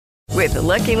With the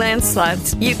Lucky Land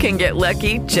Slots, you can get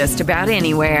lucky just about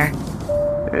anywhere.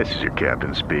 This is your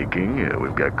captain speaking.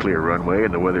 We've got clear runway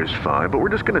and the weather's fine, but we're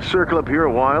just going to circle up here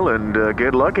a while and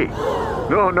get lucky.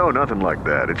 No, nothing like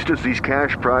that. It's just these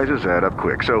cash prizes add up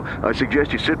quick. So I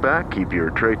suggest you sit back, keep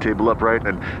your tray table upright,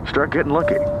 and start getting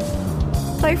lucky.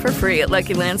 Play for free at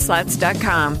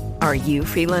LuckyLandSlots.com. Are you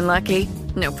feeling lucky?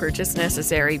 No purchase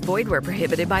necessary. Void where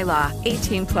prohibited by law.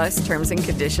 18 plus terms and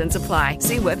conditions apply.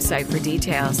 See website for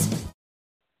details.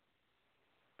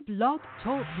 Blog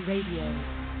Talk Radio.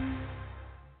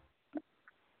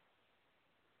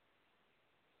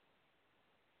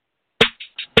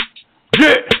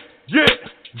 Yeah,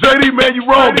 JD, man, you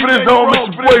wrong for this, homie.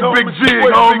 It's your boy Big Jig,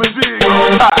 homie.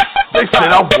 They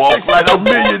said I walk like a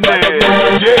millionaire.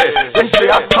 Yeah, they say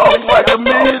I talk like a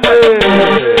millionaire.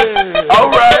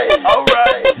 Alright,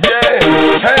 yeah.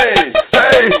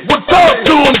 Hey, what's up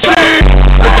to him, G?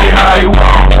 Look at how he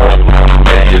walk like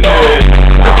a millionaire.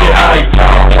 Look at how he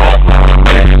talk like a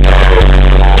millionaire.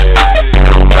 It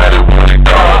don't matter what it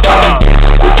costs.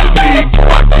 What you need, boy,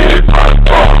 I get it by the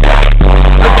phone.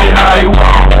 Look at how he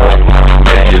walk.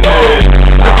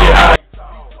 Look at how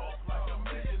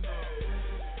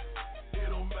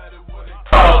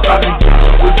I can get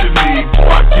what you need, boy,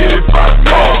 I get it by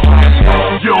law.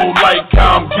 You don't like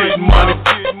how I'm getting money,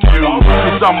 you.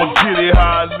 Cause I'ma get it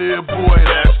how I live, boy,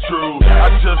 that's true. I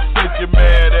just think you're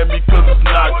mad at me cause it's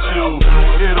not you.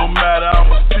 It don't matter,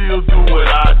 I'ma still do what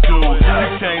I do.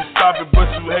 You can't stop it, but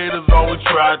you haters always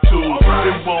try to.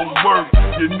 It won't work,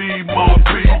 you need more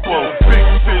people. Big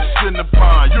fish in the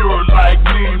pond, you're like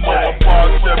Nemo. A bar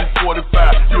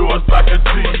 745, yours like a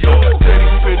Geo. Steady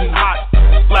spitting hot,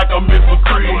 like a Mr.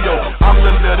 Creole. I'm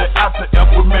the letter after F,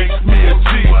 what makes me a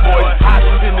G-boy. Hot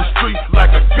in the streets like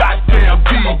a goddamn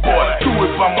D-boy. Do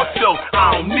it by myself,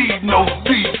 I don't need no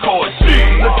decoy.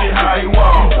 Look at how he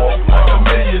walk.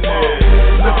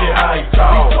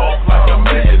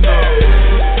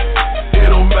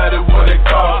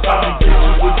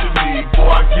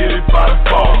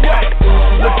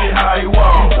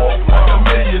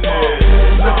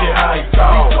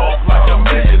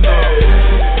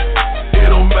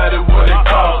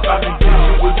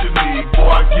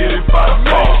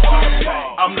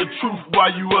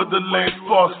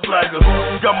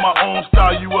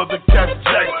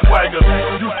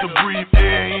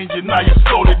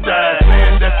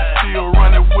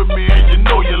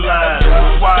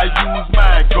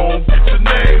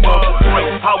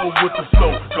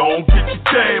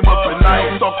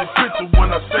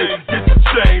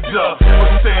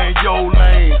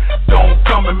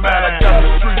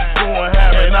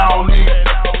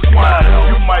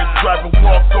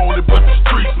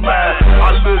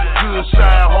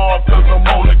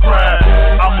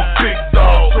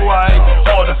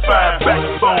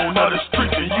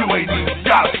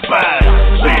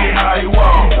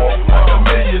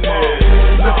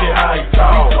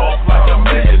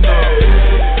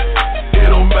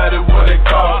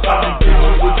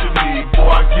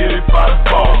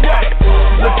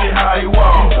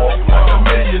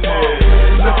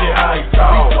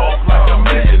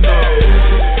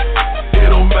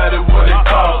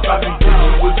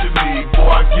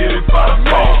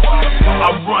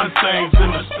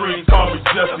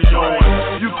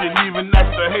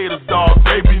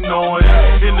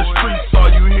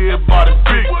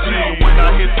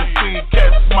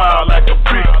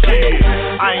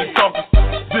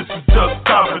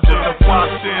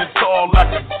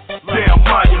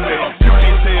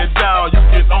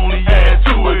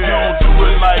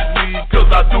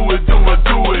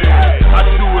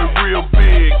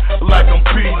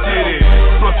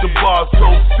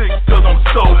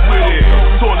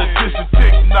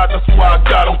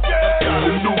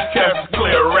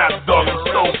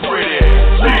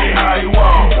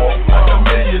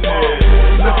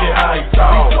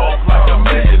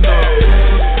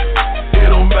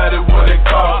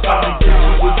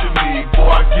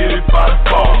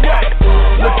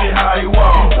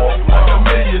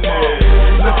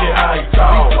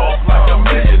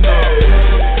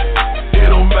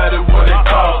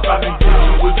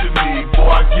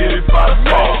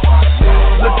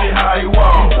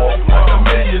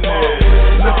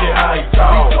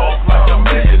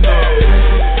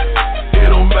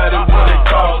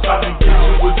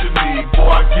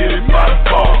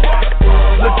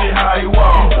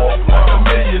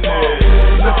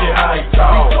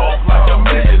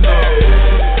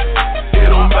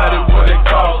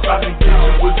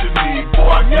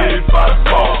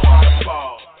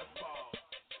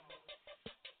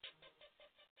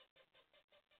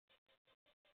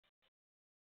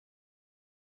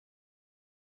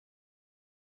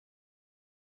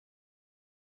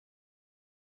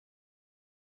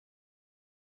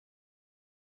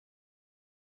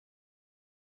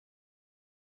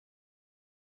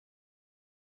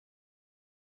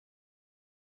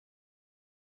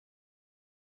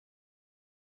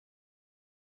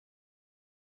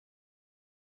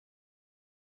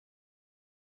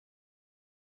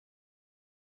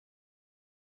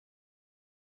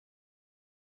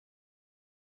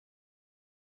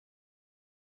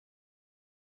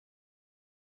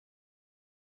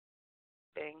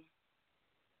 everything.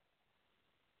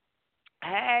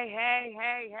 Hey,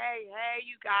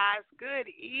 you guys. Good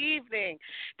evening.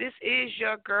 This is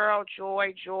your girl,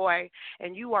 Joy,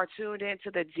 and you are tuned into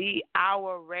the D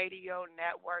Hour Radio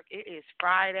Network. It is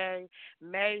Friday,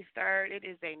 May 3rd. It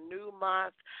is a new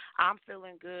month. I'm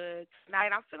feeling good. Tonight,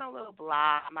 I'm feeling a little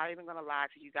blah. I'm not even going to lie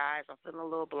to you guys. I'm feeling a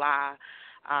little blah.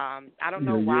 I don't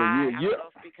know why. I don't know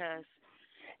if because...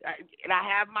 And I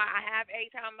have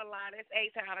A-Town on the line. It's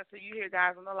A-Town, so you hear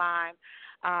guys on the line.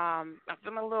 I'm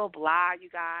feeling a little blah,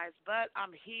 you guys, but I'm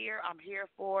here. I'm here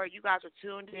for it. You guys are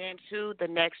tuned in to the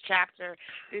next chapter.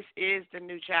 This is the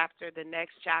new chapter, the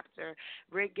next chapter.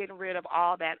 We're getting rid of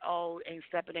all that old and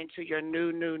stepping into your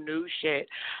new shit.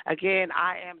 Again,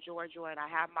 I am Joy, and I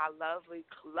have my lovely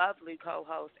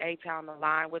co-host, A-Town, on the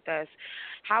line with us.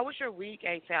 How was your week,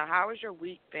 A-Town? How has your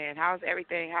week been? How's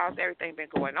everything been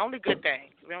going? Only good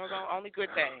things. Only good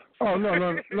things. Oh,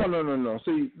 no.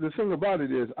 See, the thing about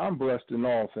it is I'm blessed in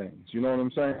all things. You know what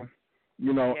I'm saying?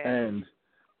 You know, yes. And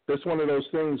it's one of those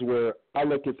things where I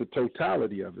look at the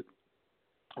totality of it.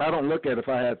 I don't look at if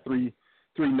I had three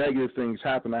negative things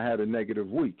happen, I had a negative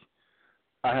week.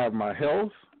 I have my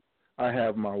health. I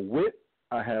have my wit.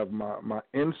 I have my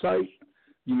insight.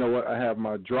 You know what? I have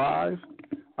my drive.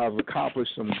 I've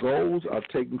accomplished some goals. I've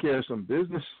taken care of some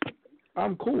business.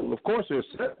 I'm cool. Of course, there's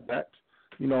setbacks.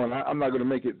 You know, and I'm not going to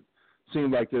make it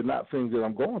seem like they're not things that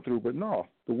I'm going through, but no,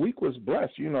 the week was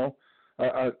blessed. You know,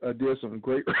 I did some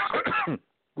great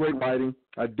writing.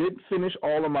 I did finish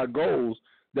all of my goals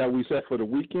that we set for the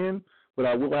weekend, but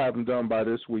I will have them done by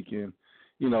this weekend.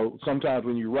 You know, sometimes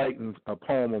when you're writing, a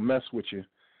poem will mess with you.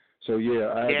 So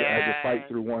yeah, I had to fight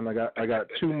through one. I got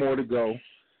two more to go,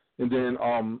 and then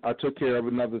I took care of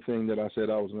another thing that I said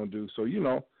I was going to do. So you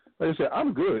know, like I said,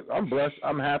 I'm good. I'm blessed.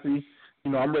 I'm happy.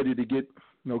 You know, I'm ready to get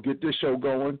this show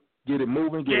going, get it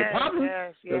moving, get it popping.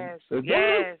 Yes.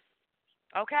 Okay,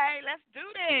 let's do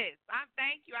this.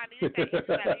 Thank you. I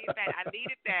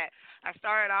needed that. I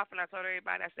started off and I told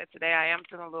everybody, I said today I am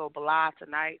feeling a little blah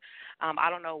tonight.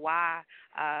 I don't know why.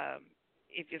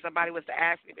 If somebody was to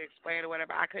ask me to explain or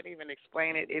whatever, I couldn't even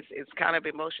explain it. It's kind of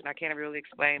emotion I can't really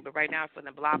explain. But right now I'm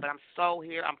feeling blah. But I'm so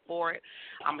here. I'm for it.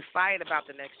 I'm excited about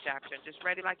the next chapter. Just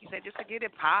ready, like you said, just to get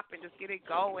it popping, just get it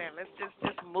going. Let's just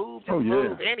move.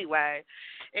 Move. Anyway,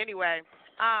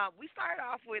 we started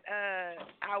off with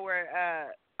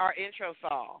our intro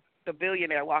song, The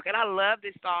Billionaire Walk. And I love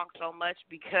this song so much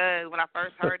because when I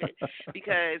first heard it,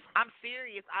 because I'm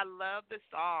serious, I love the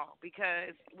song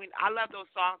because when I love those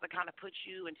songs that kind of put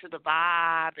you into the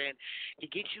vibe and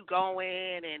get you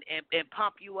going and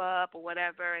pump you up or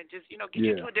whatever and just, you know, get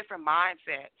you to a different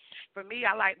mindset. For me,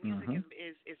 I like music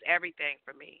is everything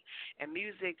for me. And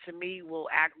music to me will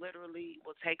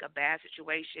take a bad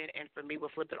situation and for me will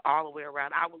flip it all the way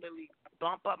around. I will literally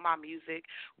bump up my music,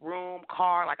 room,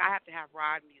 car, like I have to have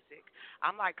ride music.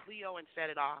 I'm like Cleo and Set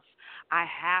It Off. I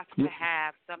have to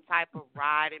have some type of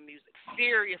ride in music.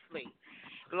 Seriously.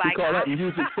 Like, we call that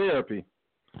music therapy.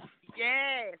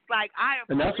 Yes. Like I am.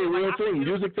 And that's a real thing.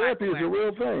 Music therapy is a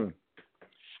real thing.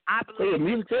 I believe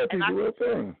music therapy is a real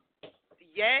thing.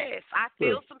 Yes, I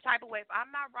feel some type of way. If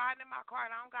I'm not riding in my car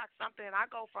and I don't got something,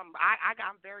 I'm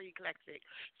very eclectic.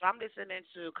 So I'm listening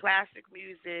to classic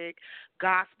music,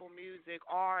 gospel music,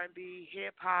 R&B,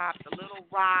 hip hop, a little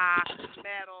rock,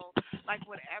 metal, like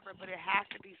whatever. But it has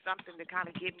to be something to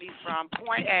kind of get me from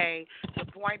point A to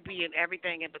point B and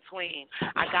everything in between.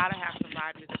 I gotta have some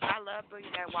ride music. I love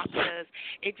Billionaire Walk because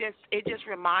it just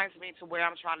reminds me to where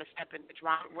I'm trying to step into.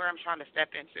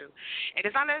 And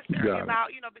it's not necessarily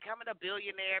about becoming a billionaire,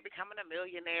 becoming a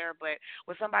millionaire, but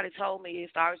what somebody told me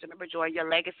is to always remember, Joy, your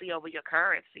legacy over your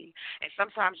currency. And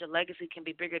sometimes your legacy can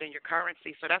be bigger than your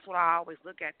currency. So that's what I always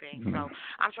look at things. So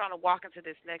I'm trying to walk into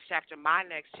this next chapter, my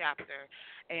next chapter,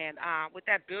 and with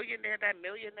that millionaire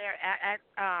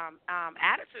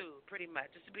attitude, pretty much,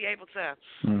 just to be able to,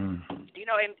 and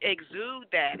exude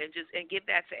that and give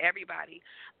that to everybody.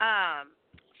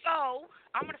 So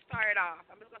I'm going to start it off.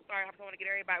 I'm just going to start off. I want to get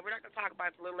everybody. We're not going to talk about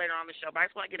it a little later on the show, but I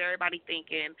just want to get everybody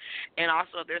thinking. And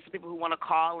also, if there's some people who want to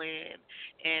call in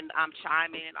and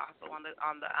chime in also on the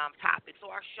topic. So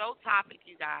our show topic,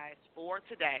 you guys, for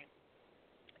today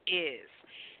is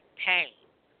pain.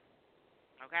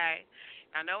 Okay?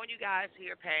 I know when you guys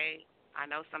hear pain, I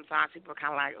know sometimes people are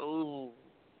kind of like, ooh,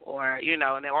 or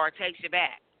or it takes you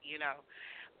back,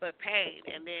 But pain,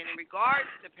 and then in regards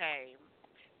to pain,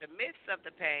 the myths of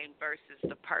the pain versus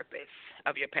the purpose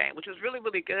of your pain, which was really,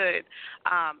 really good.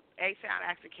 A-Sound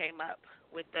actually came up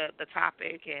with the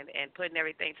topic and putting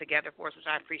everything together for us, which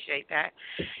I appreciate that.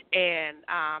 And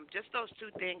just those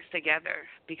two things together,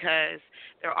 because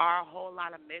there are a whole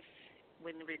lot of myths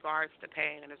in regards to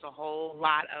pain, and there's a whole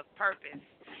lot of purpose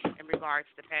in regards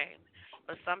to pain.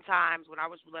 But sometimes when I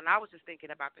was just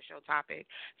thinking about the show topic,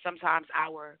 sometimes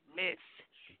our myths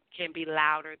can be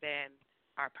louder than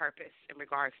our purpose in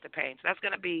regards to pain. So that's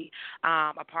going to be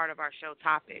a part of our show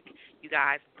topic, you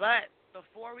guys. But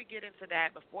before we get into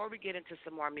that, before we get into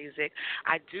some more music,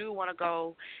 I do want to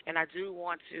go and I do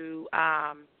want to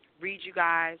read you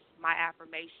guys my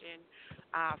affirmation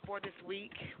for this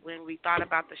week. When we thought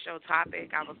about the show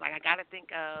topic, I was like, I got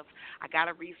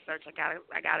to research, I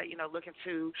got to look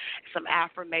into some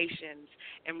affirmations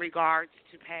in regards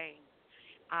to pain.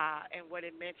 And what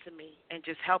it meant to me, and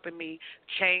just helping me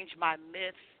change my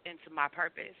myths into my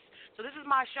purpose. So this is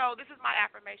my show. This is my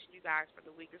affirmation, you guys, for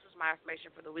the week. This is my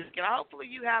affirmation for the week. And hopefully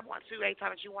you have one, too,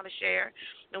 anytime that you want to share,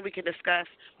 and we can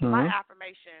discuss. My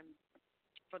affirmation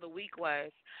for the week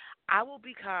was, I will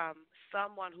become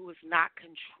someone who is not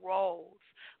controlled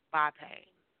by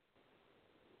pain.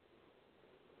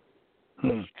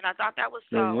 And I thought that was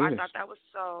so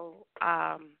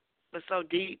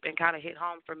deep and kind of hit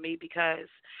home for me, because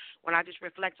when I just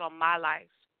reflect on my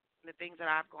life and the things that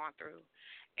I've gone through,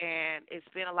 and it's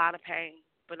been a lot of pain,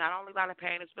 but not only a lot of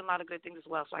pain, it's been a lot of good things as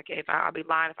well. So I'll be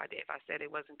lying if I said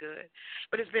it wasn't good,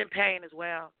 but it's been pain as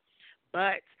well.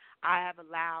 But I have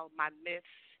allowed my myths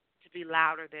to be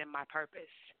louder than my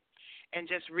purpose. And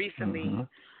just recently,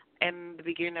 in the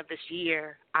beginning of this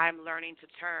year, I'm learning to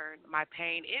turn my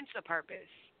pain into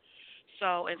purpose.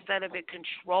 So instead of it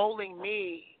controlling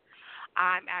me,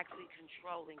 I'm actually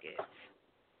controlling it.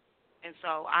 And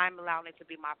so I'm allowing it to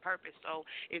be my purpose. So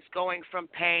it's going from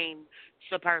pain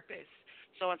to purpose.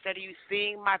 So instead of you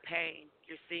seeing my pain,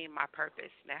 you're seeing my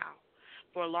purpose now.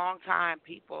 For a long time,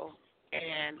 people,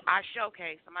 and I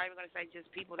showcased, I'm not even going to say just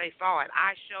people, they saw it.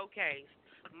 I showcased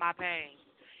my pain.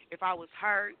 If I was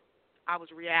hurt, I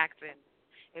was reacting.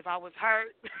 If I was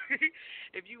hurt,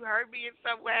 if you hurt me in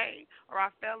some way, or I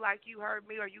felt like you hurt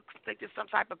me, or you inflicted some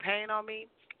type of pain on me,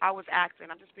 I was acting.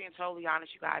 I'm just being totally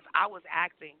honest, you guys. I was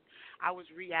acting. I was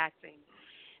reacting.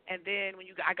 And then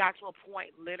I got to a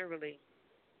point, literally,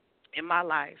 in my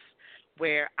life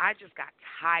where I just got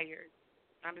tired.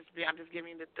 I'm just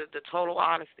giving you the total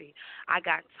honesty. I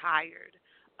got tired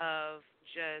of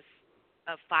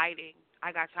fighting.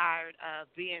 I got tired of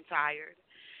being tired.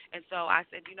 And so I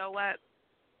said, you know what?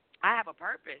 I have a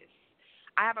purpose.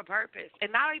 I have a purpose.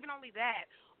 And not even only that,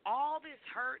 all this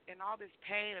hurt and all this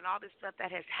pain and all this stuff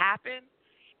that has happened,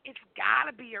 it's got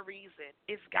to be a reason.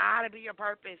 It's got to be a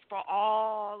purpose for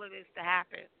all of this to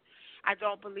happen. I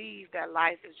don't believe that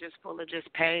life is just full of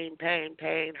just pain,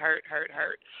 hurt,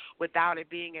 without it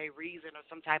being a reason or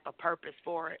some type of purpose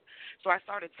for it. So I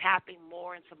started tapping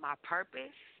more into my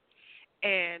purpose,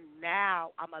 and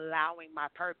now I'm allowing my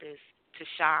purpose to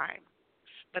shine.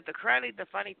 But the crazy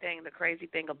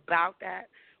thing about that,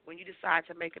 when you decide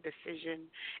to make a decision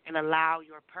and allow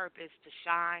your purpose to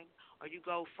shine, or you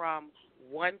go from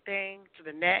one thing to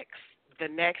the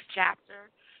next chapter.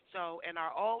 So in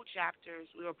our old chapters,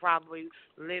 we were probably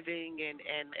living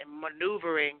and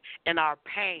maneuvering in our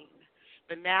pain.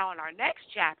 But now in our next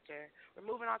chapter, we're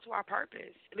moving on to our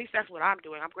purpose. At least that's what I'm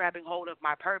doing. I'm grabbing hold of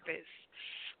my purpose.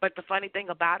 But the funny thing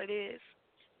about it is,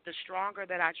 the stronger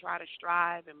that I try to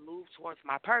strive and move towards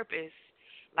my purpose,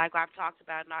 like I've talked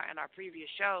about in our previous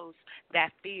shows,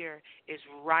 that fear is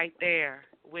right there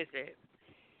with it.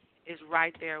 It's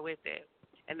right there with it.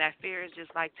 And that fear is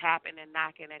just like tapping and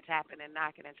knocking and tapping and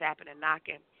knocking and tapping and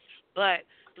knocking. But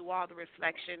through all the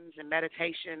reflections and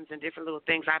meditations and different little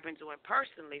things I've been doing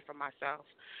personally for myself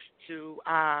to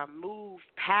move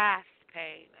past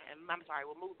pain,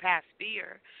 move past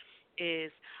fear,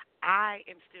 is I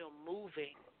am still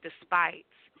moving despite.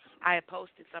 I had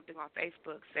posted something on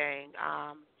Facebook saying,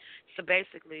 so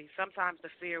basically, sometimes the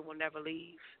fear will never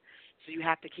leave, so you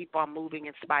have to keep on moving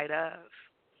in spite of.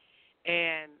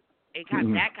 And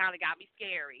that kind of got me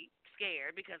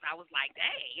scared, because I was like,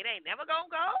 dang, it ain't never gonna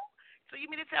go. So you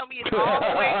mean to tell me it's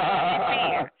always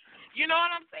fear? You know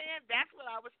what I'm saying? That's what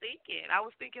I was thinking. I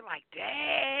was thinking like,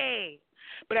 dang.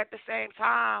 But at the same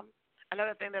time,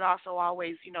 another thing that also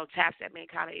always, taps at me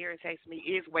and kind of irritates me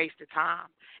is wasted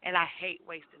time. And I hate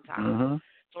wasting time.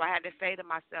 So I had to say to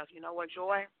myself, you know what,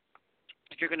 Joy?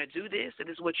 If you're going to do this, and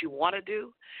this is what you want to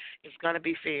do, it's going to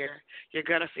be fear. You're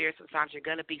going to fear sometimes. You're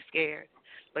going to be scared.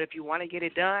 But if you want to get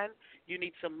it done, you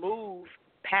need to move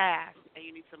past, and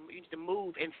you need to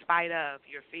move in spite of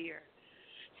your fear.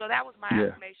 So that was my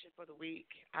affirmation for the week.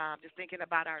 Just thinking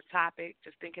about our topic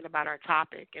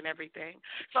and everything.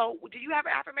 So do you have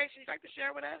an affirmation you'd like to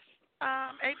share with us,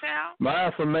 A-Town? My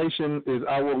affirmation is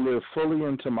I will live fully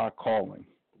into my calling.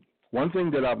 One thing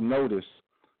that I've noticed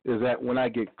is that when I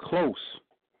get close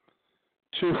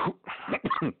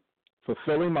to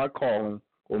fulfilling my calling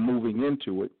or moving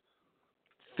into it,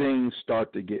 things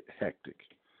start to get hectic.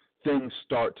 Things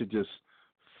start to just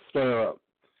flare up.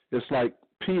 It's like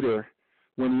Peter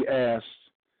when he asked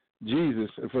Jesus,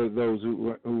 and for those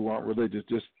who aren't religious,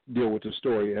 just deal with the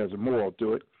story. It has a moral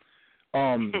to it.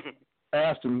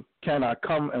 Asked him, can I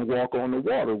come and walk on the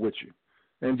water with you?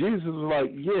 And Jesus was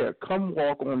like, yeah, come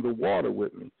walk on the water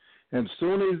with me. And as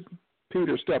soon as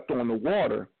Peter stepped on the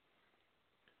water,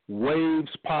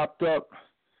 waves popped up,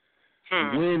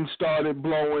 wind started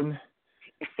blowing.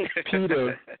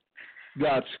 Peter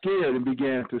got scared and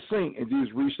began to sink, and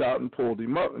Jesus reached out and pulled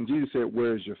him up. And Jesus said,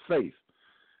 where's your faith?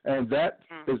 And that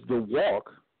is the walk.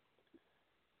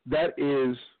 That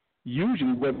is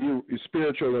usually, whether you're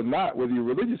spiritual or not, whether you're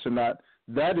religious or not,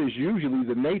 that is usually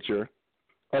the nature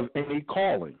of any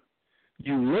calling.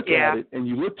 You look at it and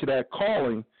you look to that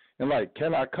calling and like,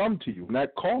 can I come to you? And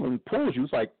that calling pulls you.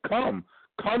 It's like, come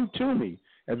to me.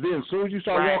 And then as soon as you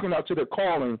start walking out to the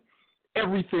calling,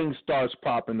 everything starts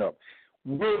popping up.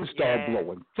 Winds start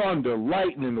blowing, thunder,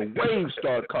 lightning, the waves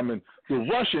start coming, the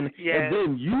rushing, and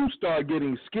then you start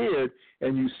getting scared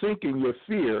and you sink in your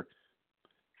fear,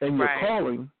 and your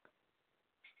calling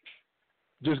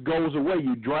just goes away.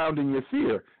 You drown in your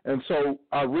fear. And so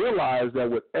I realized that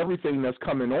with everything that's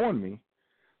coming on me,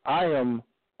 I am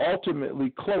ultimately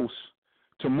close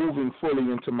to moving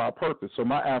fully into my purpose. So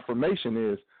my affirmation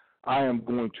is I am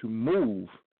going to move,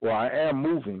 or I am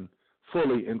moving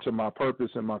fully into my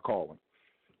purpose and my calling.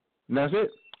 And that's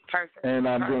it. Perfect. And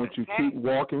I'm going to keep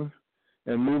walking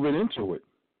and moving into it.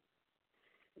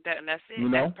 And that's it. You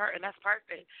know? That's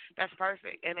perfect. That's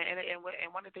perfect. And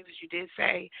one of the things that you did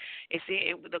say is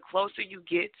the closer you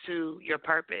get to your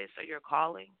purpose or your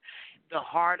calling, the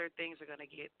harder things are going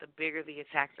to get, the bigger the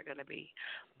attacks are going to be.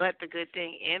 But the good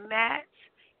thing in that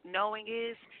knowing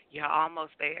is you're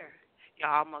almost there. You're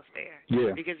almost there.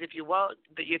 Yeah. Because if you weren't,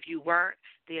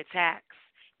 the attacks,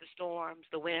 the storms,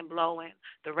 the wind blowing,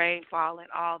 the rain falling,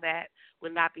 all that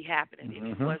would not be happening if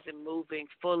you wasn't moving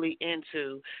fully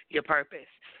into your purpose.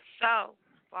 So,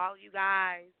 for all you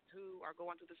guys who are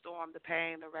going through the storm, the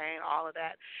pain, the rain, all of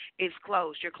that, it's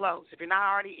close. You're close. If you're not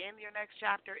already in your next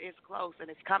chapter, it's close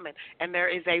and it's coming. And there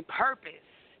is a purpose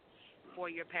for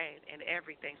your pain and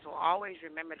everything. So always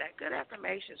remember that. Good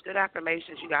affirmations,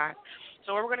 you guys.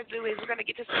 So what we're going to do is we're going to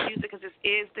get to some music because this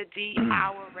is the D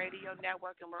Hour Radio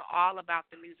Network, and we're all about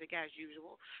the music as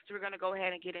usual. So we're going to go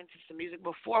ahead and get into some music.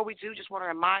 Before we do, just want to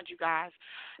remind you guys,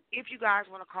 if you guys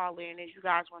want to call in, if you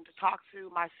guys want to talk to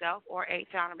myself or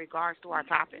A-Town in regards to our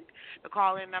topic, the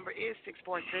call-in number is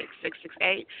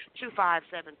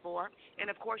 646-668-2574.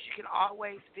 And, of course, you can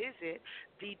always visit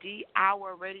the D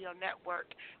Hour Radio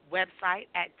Network website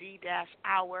at d-hournetwork.com.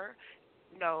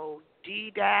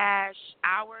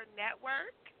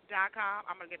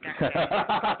 I'm going to get that.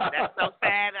 That's so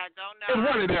sad. I don't know. It's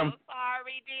one of them. I'm so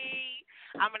sorry, D.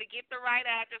 I'm going to get the right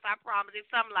address. I promise.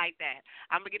 It's something like that.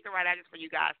 I'm going to get the right address for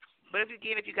you guys. But if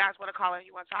you guys want to call in,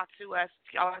 you want to talk to us,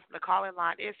 the call-in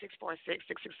line is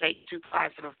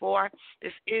 646-668-2574.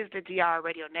 This is the DR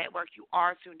Radio Network. You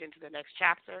are tuned into the next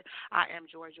chapter. I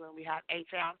am Georgia, and we have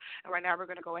A-Town. And right now we're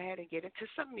going to go ahead and get into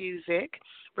some music.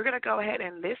 We're going to go ahead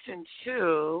and listen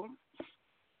to,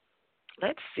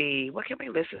 let's see, what can we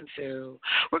listen to?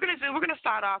 We're going to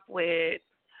start off with,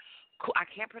 I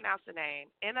can't pronounce the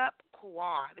name, Inup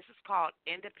Kawar. This is called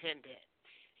Independent.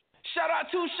 Shout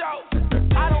out to Show.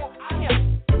 I don't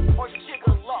pimp or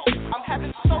gigolo. I'm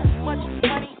having so much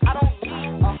money, I don't need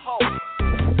a hoe.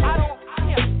 I don't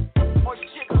pimp or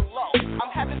gigolo. I'm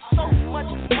having so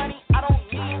much money, I don't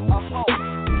need a hoe.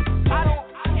 I don't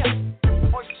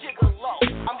pimp or gigolo.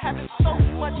 I'm having so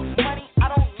much money, I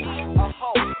don't need a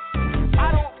hoe.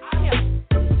 I don't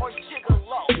pimp or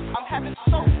gigolo. I'm having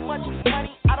so much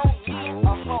money, I don't need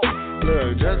a hoe.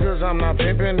 Look, just cause I'm not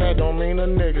pimpin', that don't mean a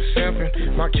nigga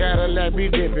simpin'. My Cadillac be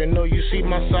dippin', no, you see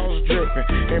my sauce drippin'.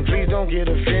 And please don't get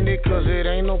offended, cause it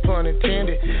ain't no pun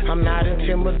intended. I'm not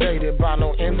intimidated by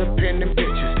no independent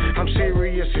bitches. I'm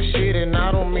serious as shit, and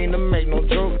I don't mean to make no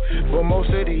joke. But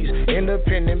most of these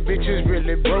independent bitches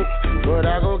really broke. But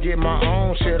I go get my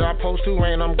own shit, I post to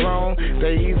and I'm grown.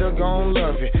 They either gon'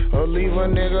 love it, or leave a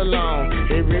nigga alone.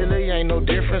 It really ain't no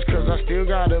difference, cause I still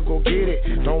gotta go get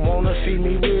it. Don't wanna see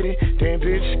me with it, then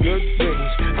bitch, good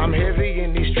business. I'm heavy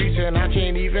in these streets and I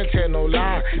can't even tell no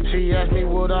lie. She asked me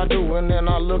what I do and then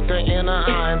I looked her in her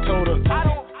eye and told her I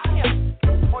don't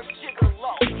pimp or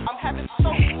gigolo. I'm having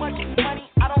so much money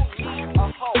I don't need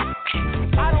a hoe.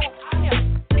 I don't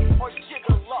pimp or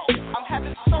gigolo. I'm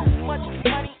having so much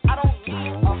money I don't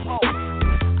need a hoe.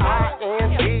 I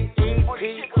don't pimp or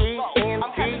gigolo.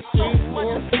 I'm having so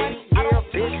much money I don't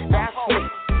need a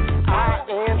hoe.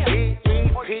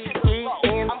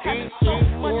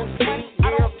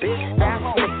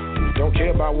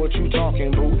 what you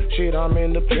talking, boo. Shit, I'm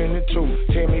independent too.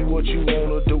 Tell me what you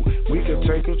wanna do. We could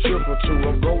take a trip or two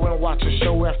or go and watch a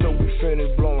show after we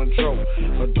finish blowing throat.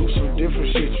 Or do some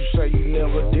different shit you say you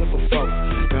never did before.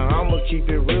 Now I'ma keep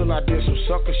it real, I did some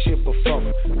sucker shit before,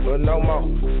 but no more.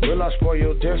 Will I spoil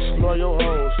your desk, explore your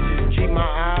hoes? Keep my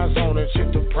eyes on it,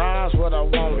 shit the prize what I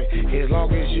want it. As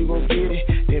long as you gon' get it,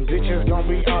 then bitches gon'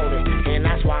 be on it. And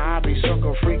that's why I be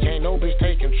sucker free, ain't no bitch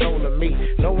take control of me.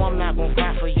 No, I'm not gon'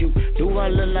 cry for you. Do I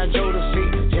look like Joe to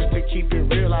see? Just to keep it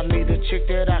real, I need a chick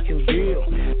that I can deal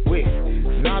with.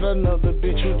 Not another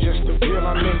bitch who just a bill,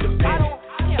 I'm independent.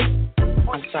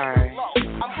 I'm sorry.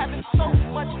 I'm having so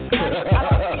much fun. I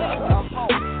don't need a hoe.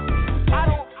 I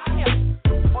don't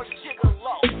pimp or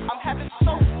gigolo. I'm having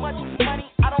so much money.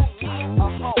 I don't need a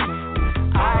hoe.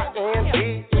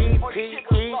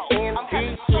 INDEPENDENT,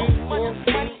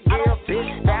 yeah,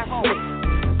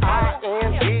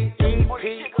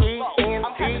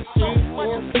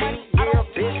 bitch,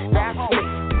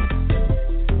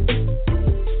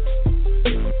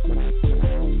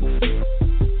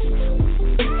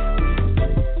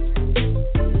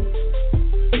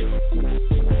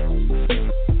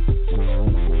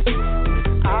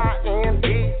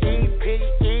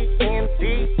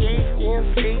 that's me.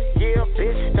 INDEPENDENT, yeah,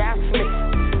 bitch, that's me.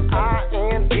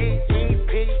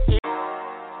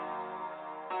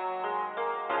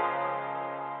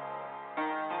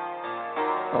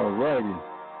 Alrighty.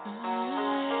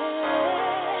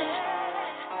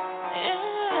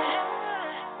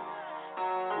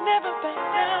 Never back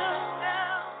down.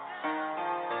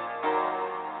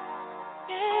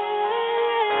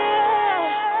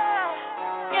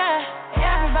 Yeah.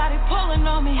 Everybody pulling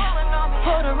on me.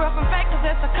 Put a rough and fake 'cause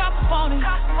it's a couple phony.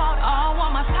 All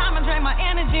want my time and drain my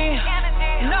energy.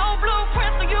 No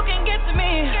blueprint so you can get to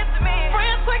me.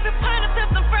 Friends quick to turn the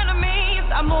system in front of me.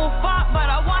 I move far, but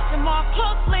I watch them more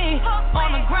closely.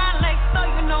 On the grind like so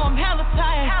you know I'm hella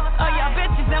tired. Oh, y'all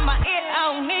bitches in my ear,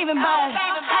 I don't even bite.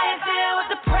 How you deal with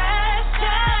the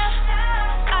pressure?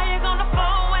 How you gonna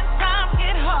fold when times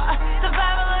get hard?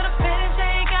 Survival of the finish,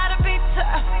 yeah, you gotta be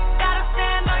tough. Gotta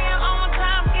stand on your own,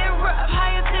 times get rough. How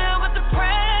you deal with the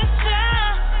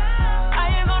pressure?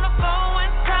 How you gonna fold when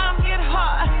times get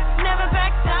hard? Never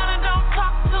back down and don't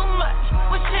talk too much.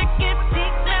 When shit gets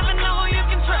deep, never know who you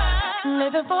can trust.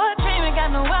 Living for a dream, ain't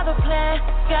got no other plan.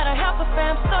 Gotta help a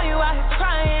fam, so you out here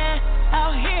trying.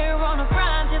 Out here on the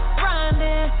grind, just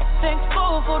grinding.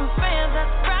 Thankful for the fans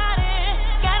that's riding.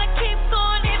 Gotta keep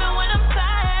going even when I'm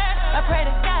tired. I pray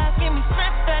to God give me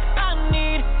strength that I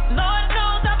need. Lord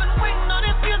knows I've been waiting on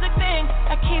this music thing.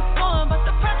 I keep going, but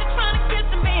the pressure trying to get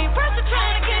to me. Pressure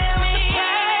trying to get to me.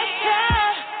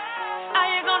 Yeah. How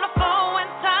you gonna fold when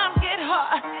times get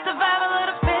hard? Survival of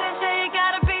the finish, yeah, you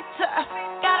gotta be tough.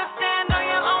 Gotta stand on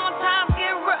your own, times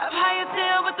get rough. How you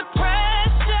deal with the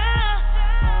pressure?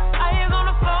 How you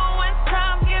gonna fold when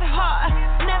times get hard?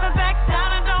 Never back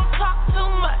down and don't talk too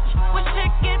much. When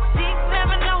shit gets deep,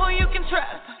 never know who you can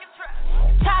trust.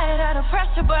 Tired of the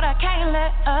pressure, but I can't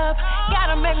let up.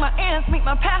 Gotta make my ends meet,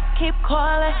 my path keep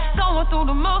calling. Going through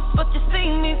the most, but you see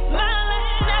me smiling.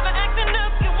 Never acting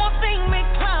up, you won't see me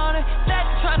clowning. That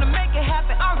trying to make it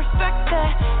happen, I respect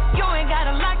that. You ain't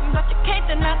gotta like me, but you can't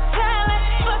deny talent.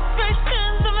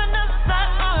 Frustrations of another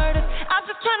side artist. I'm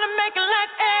just trying to make it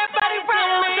like everybody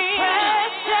around me.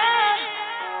 Pressure.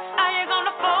 How you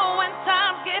gonna fold when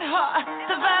times get hard?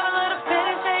 Survival of the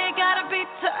finish, yeah, you gotta be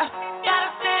tough. Gotta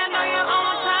stand on your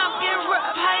own, times get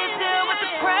rough. How you deal with the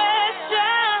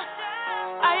pressure?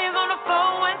 How you gonna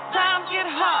fold when times get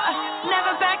hard?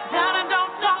 Never back down and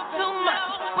don't talk too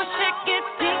much. When shit gets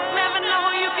deep, never know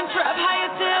who you can trust. How you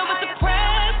deal with the pressure?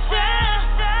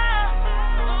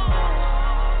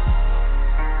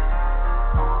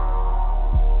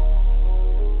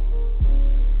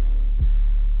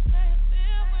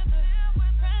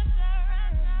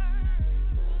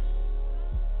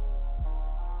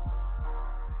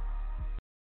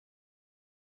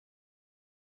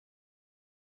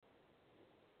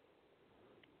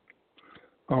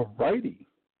 Alrighty.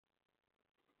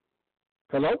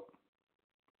 Hello?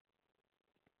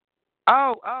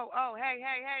 Oh, hey,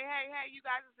 you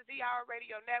guys, it's the DR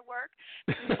Radio Network.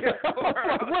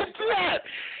 What's that?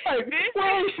 Like,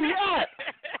 where is she at?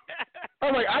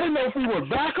 I'm like, I didn't know if we were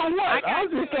back or what. I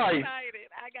was just like...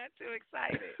 I got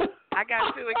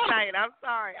too excited. I'm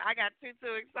sorry. I got too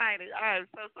excited. I'm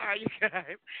so sorry, you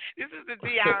guys. This is the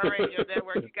DR Radio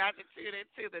Network. You guys are tuned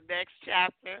into the next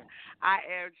chapter. I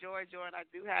am Joy, and I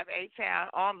do have A-Town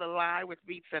on the line with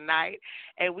me tonight,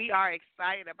 and we are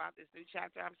excited about this new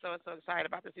chapter. I'm so excited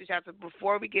about this new chapter.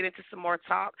 Before we get into some more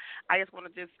talk, I just want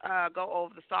to just go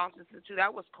over the songs.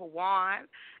 That was Kawan,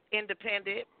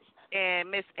 Independent.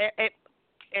 and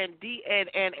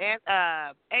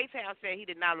A-Town said he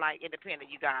did not like Independent,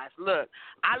 you guys. Look,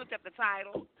 I looked up the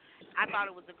title. I thought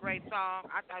it was a great song.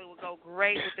 I thought it would go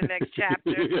great with the next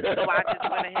chapter, so I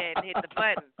just went ahead and hit the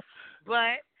button.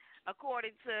 But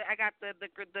according to, I got the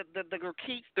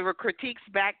critiques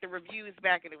back, the reviews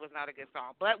back, and it was not a good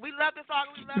song. But we love the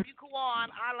song. We love you,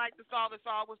 Kwan. I like the song. The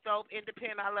song was dope.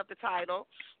 Independent. I love the title.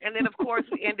 And then, of course,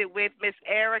 we ended with Miss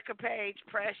Erica Page,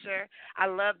 Pressure. I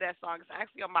love that song. It's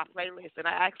actually on my playlist, and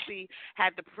I actually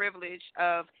had the privilege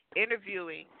of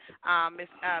interviewing Miss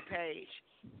Page.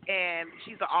 And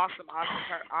she's an awesome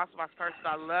person.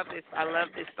 I love this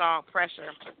song, Pressure.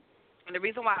 And the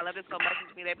reason why I love it so much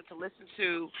is being able to listen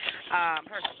to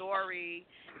her story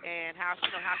and how she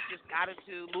just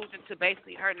moved into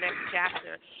basically her next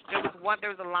chapter. There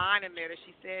was a line in there that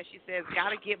she says,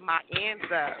 gotta get my ends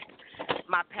up.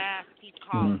 My past keeps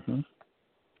calling. Mm-hmm.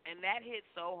 And that hit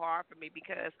so hard for me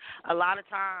because a lot of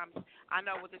times, I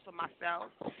know with this for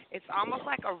myself, it's almost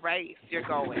like a race you're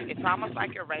going. It's almost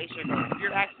like a race you're going.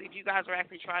 If you guys are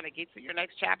actually trying to get to your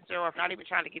next chapter, or if not even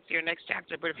trying to get to your next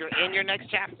chapter, but if you're in your next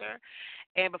chapter,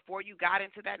 and before you got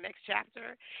into that next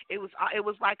chapter, it was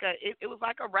like a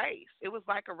race. It was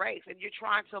like a race, and you're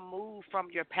trying to move from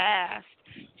your past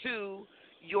to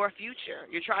your future.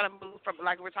 You're trying to move from,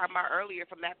 like we were talking about earlier,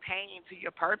 from that pain to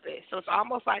your purpose. So it's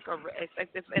almost like and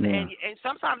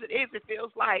sometimes it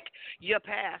feels like your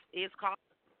past is calling.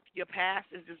 Your past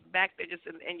is just back there, just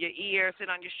in your ear, sitting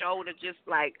on your shoulder, just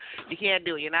like, you can't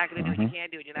do it. You're not going to do it. You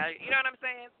can't do it. You know what I'm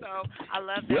saying? So I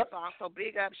love that song. So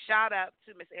big up, shout out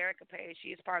to Miss Erica Page. She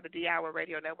is part of the D-Hour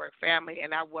Radio Network family,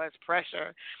 and that was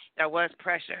Pressure.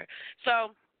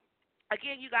 So,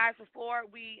 again, you guys, before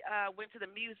we went to the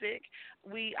music,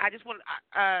 I just want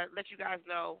to let you guys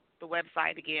know the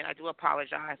website again. I do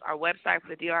apologize. Our website for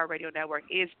the DR Radio Network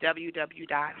is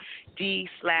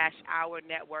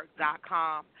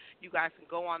www.d/ournetwork.com. You guys can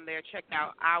go on there, check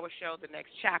out our show, The Next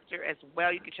Chapter, as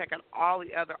well. You can check out all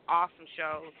the other awesome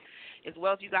shows, as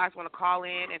well as you guys want to call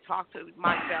in and talk to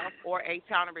myself or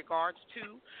A-Town in regards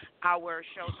to our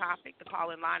show topic. The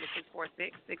call-in line is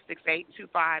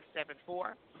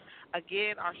 646-668-2574.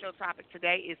 Again, our show topic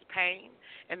today is pain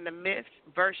and the myth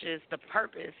versus the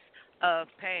purpose of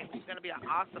pain, which is going to be an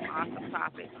awesome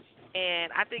topic.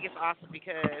 And I think it's awesome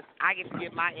because I get to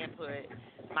give my input,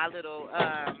 my little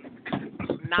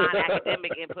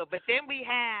non-academic input. But then we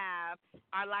have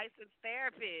our licensed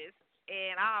therapist,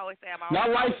 and I always say I'm not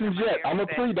licensed yet. I'm a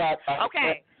pre-doc.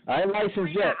 Okay. I ain't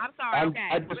licensed yet. I'm sorry.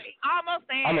 Almost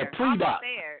there. I'm a pre-doc.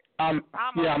 I'm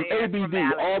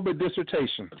ABD, all but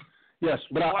dissertation. Yes,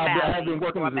 but I have been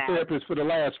working as a therapist for the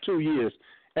last 2 years,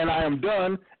 and I am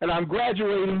done, and I'm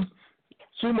graduating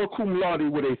summa cum laude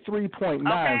with a 3.95.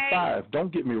 Okay.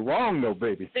 Don't get me wrong, though,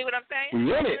 baby. See what I'm saying?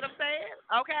 We in it. See what I'm saying?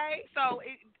 Okay, so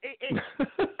it's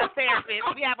a therapist.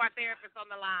 We have our therapist on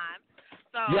the line.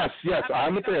 So yes,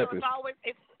 I'm a therapist.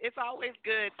 It's always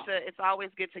good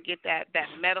to get that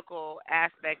medical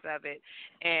aspect of it,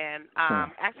 and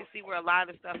actually see where a lot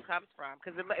of the stuff comes from,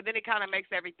 because then it kind of makes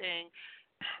everything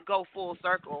go full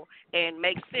circle and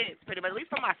make sense, pretty much, at least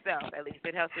for myself. At least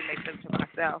it helps me make sense for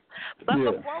myself. But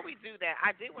before we do that, I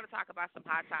did want to talk about some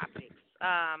hot topics.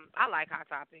 I like hot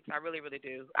topics. I really, really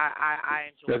do.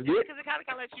 I enjoy it because it kind of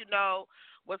lets you know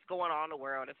what's going on in the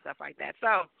world and stuff like that.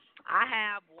 So I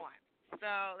have one.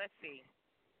 So let's see.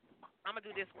 I'm gonna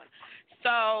do this one.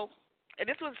 So, and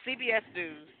this was CBS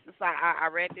News. I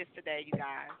read this today, you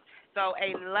guys. So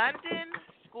a London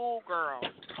schoolgirl,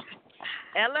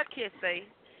 Ella Kissy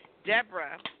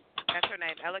Deborah, that's her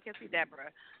name, Ella Kissy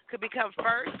Deborah, could become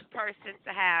first person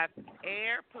to have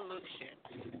air pollution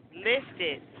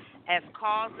listed as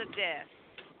cause of death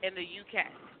in the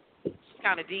UK. It's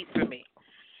kind of deep for me.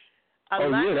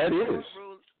 That is.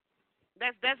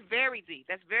 That's very deep.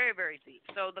 That's very, very deep.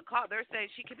 So they're saying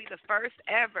she could be the first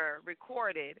ever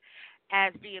recorded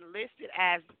as being listed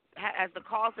as the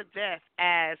cause of death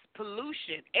as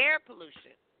pollution, air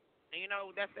pollution. And, you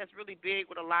know, that's really big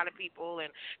with a lot of people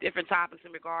and different topics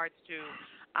in regards to,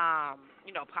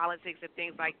 politics and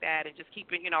things like that, and just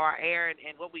keeping, our air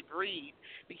and what we breathe,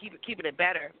 keeping it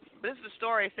better. But this is a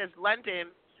story. It says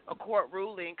London, a court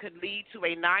ruling could lead to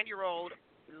a 9-year-old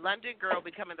London girl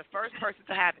becoming the first person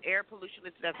to have air pollution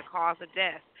listed as a cause of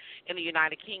death in the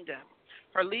United Kingdom.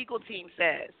 Her legal team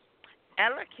says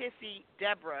Ella Kissy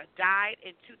Deborah died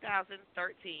in 2013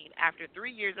 after 3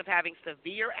 years of having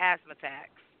severe asthma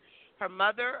attacks. Her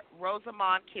mother,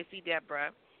 Rosamond Kissy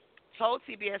Deborah, told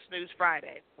CBS News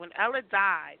Friday, when Ella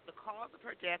died, the cause of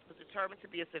her death was determined to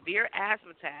be a severe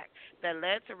asthma attack that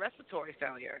led to respiratory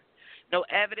failure. New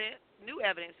evidence,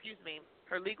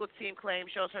 her legal team claims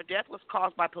shows her death was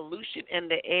caused by pollution in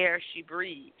the air she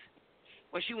breathed.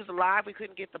 When she was alive, we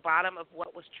couldn't get the bottom of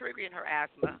what was triggering her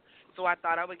asthma, so I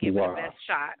thought I would give it the best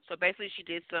shot. So basically, she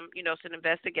did some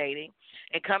investigating,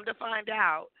 and come to find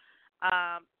out,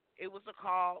 it was the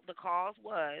cause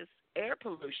was air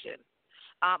pollution.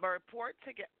 A report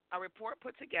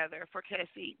put together for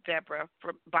Cassie Deborah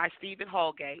by Stephen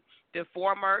Holgate, the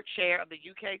former chair of the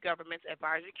UK government's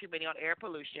Advisory Committee on Air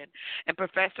Pollution and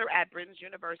professor at Britain's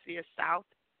University of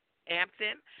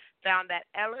Southampton, found that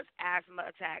Ella's asthma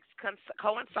attacks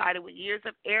coincided with years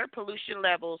of air pollution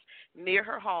levels near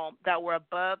her home that were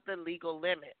above the legal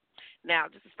limit. Now,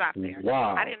 just to stop there,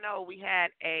 I didn't know we had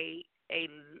a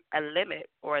limit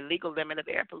or a legal limit of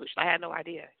air pollution. I had no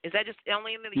idea. Is that just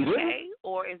only in the UK,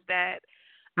 or is that?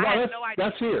 No, I had no idea.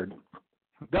 That's here.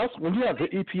 That's when you have the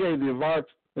EPA, the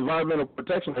Environmental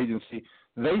Protection Agency.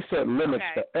 They set limits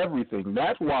to everything.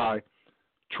 That's why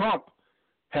Trump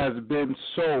has been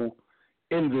so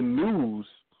in the news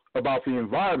about the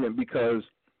environment, because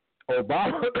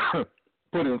Obama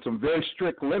put in some very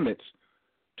strict limits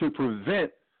to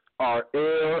prevent our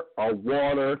air, our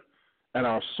water, and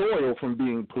our soil from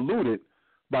being polluted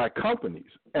by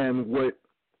companies. And what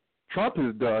Trump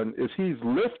has done is he's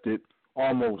lifted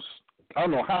almost, I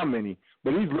don't know how many,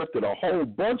 but he's lifted a whole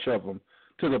bunch of them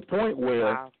to the point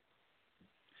where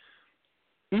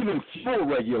even fuel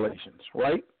regulations,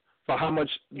 right? For how much,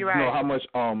 how much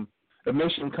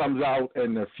emission comes out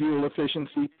and the fuel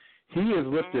efficiency, he has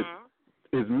lifted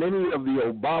as many of the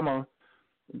Obama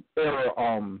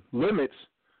era limits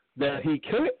that he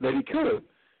could,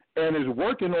 and is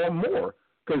working on more,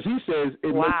 because he says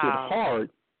it makes it hard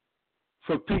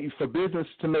for business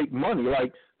to make money.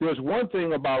 Like, there's one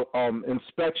thing about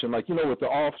inspection, like, with the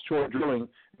offshore drilling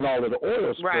and all of the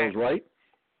oil spills, right?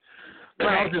 And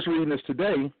I was just reading this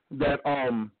today that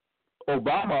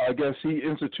Obama, I guess he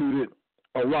instituted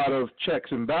a lot of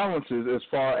checks and balances as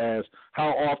far as how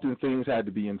often things had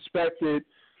to be inspected,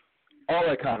 all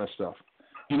that kind of stuff.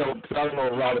 I don't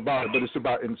know a lot about it, but it's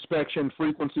about inspection,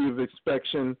 frequency of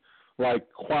inspection,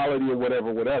 like quality or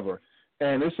whatever.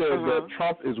 And it says that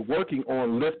Trump is working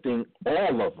on lifting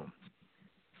all of them.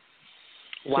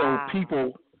 So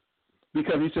people,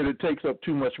 because he said it takes up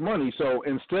too much money, so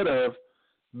instead of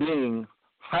being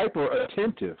hyper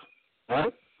attentive,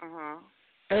 right,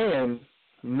 and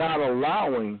not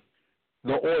allowing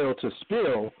the oil to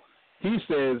spill, he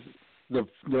says the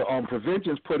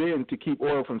preventions put in to keep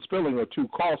oil from spilling are too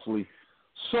costly,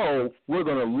 so we're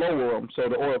going to lower them so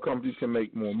the oil companies can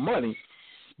make more money.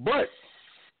 But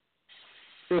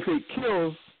if it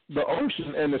kills the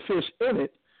ocean and the fish in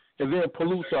it and then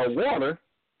pollutes our water,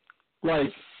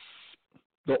 like,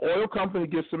 the oil company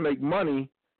gets to make money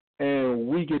and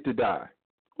we get to die.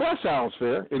 Well, that sounds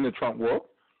fair in the Trump world,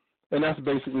 and that's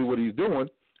basically what he's doing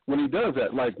when he does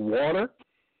that. Like water,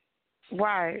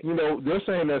 right? They're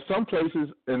saying that some places,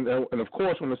 and of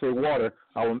course, when they say water,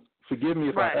 forgive me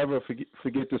if I ever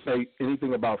forget to say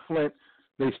anything about Flint.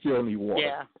 They still need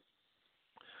water.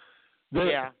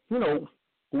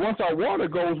 Once our water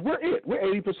goes, we're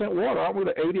 80% water. Aren't we?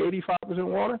 85%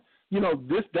 water.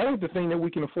 That ain't the thing that we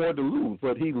can afford to lose.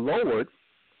 But he lowered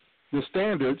the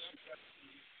standards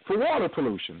for water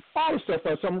pollution. All the stuff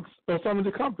by some of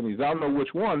the companies. I don't know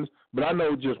which ones, but I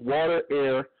know just water,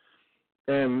 air,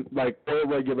 and like oil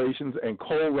regulations and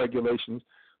coal regulations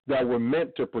that were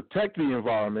meant to protect the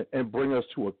environment and bring us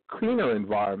to a cleaner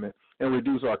environment and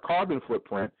reduce our carbon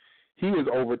footprint. He is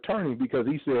overturning because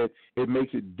he said it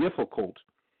makes it difficult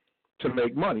to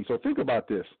make money. So think about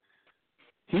this.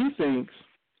 He thinks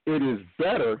it is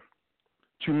better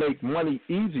to make money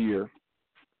easier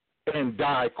and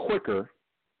die quicker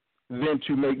than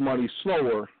to make money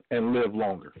slower and live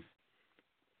longer.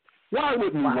 Why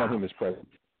wouldn't we want him as president?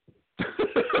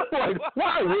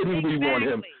 Why wouldn't we want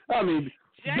him? I mean,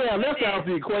 damn, that sounds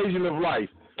the equation of life.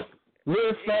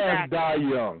 Live fast, die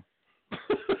young.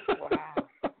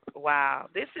 Wow.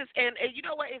 This is, and you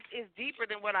know what, it's deeper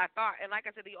than what I thought. And like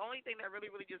I said, the only thing that really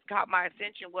just caught my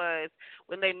attention was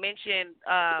when they mentioned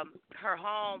her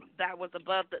home that was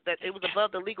above that it was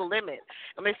above the legal limit.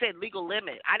 And they said legal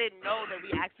limit. I didn't know that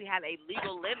we actually had a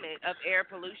legal limit of air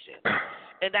pollution.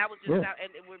 And that was just,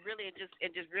 and it would really just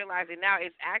realizing now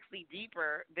it's actually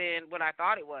deeper than what I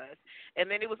thought it was. And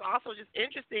then it was also just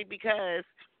interesting because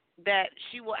that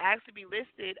she will actually be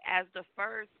listed as the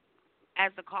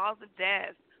cause of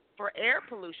death for air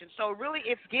pollution. So really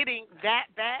it's getting that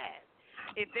bad.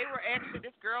 If they were actually,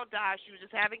 this girl died, she was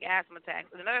just having asthma attacks.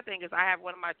 And another thing is I have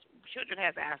one of my children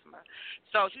has asthma.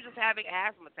 So she was just having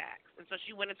asthma attacks. And so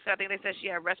she went into something, they said she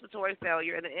had respiratory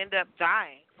failure and then ended up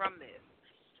dying from this.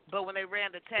 But when they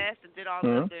ran the test and did all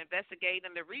the investigating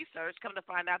and the research, come to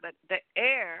find out that the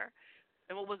air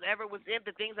and what was in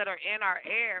the things that are in our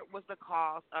air was the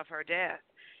cause of her death.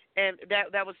 And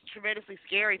that was tremendously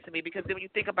scary to me, because then when you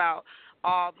think about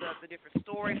all the different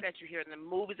stories that you hear in the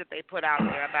movies that they put out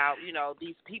there about,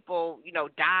 these people,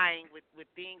 dying with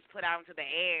things put out into the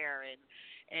air, and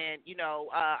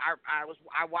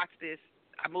I watched this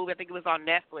movie, I think it was on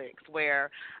Netflix, where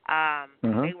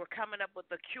they were coming up with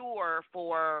the cure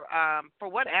for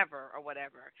whatever.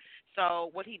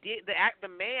 So what he did, the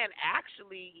man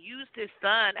actually used his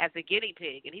son as a guinea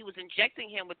pig, and he was injecting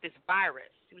him with this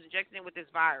virus. And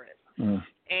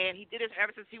he did it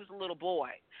ever since he was a little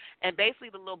boy. And basically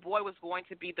the little boy was going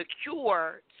to be the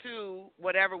cure to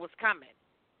whatever was coming.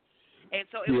 And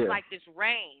so it was like this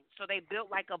rain. So they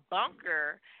built like a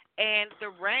bunker, and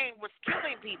the rain was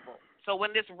killing people. So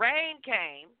when this rain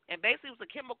came, and basically it was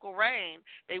a chemical rain,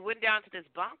 they went down to this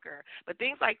bunker. But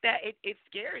things like that, it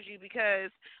scares you,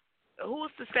 because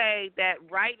who's to say that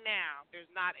right now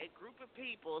there's not a group of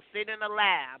people sitting in a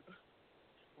lab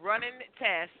running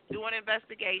tests, doing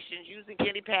investigations, using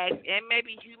guinea pigs and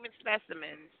maybe human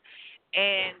specimens,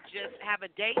 and just have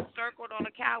a date circled on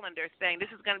a calendar saying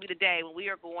this is going to be the day when we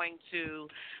are going to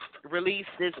release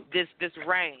this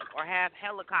rain, or have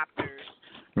helicopters,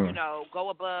 go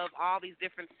above all these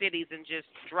different cities and just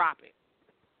drop it.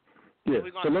 Yeah.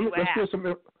 So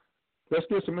let's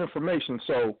get some information.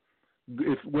 So,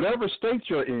 if whatever state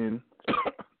you're in,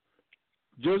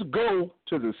 just go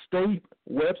to the state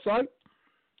website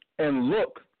and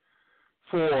look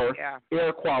for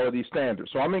air quality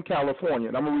standards. So I'm in California,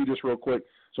 and I'm going to read this real quick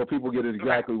so people get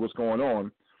exactly what's going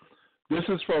on. This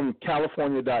is from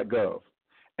california.gov.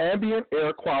 Ambient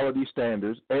air quality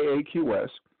standards, AAQS,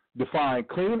 define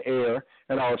clean air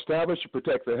and are established to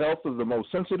protect the health of the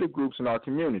most sensitive groups in our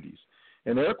communities.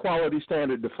 An air quality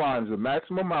standard defines the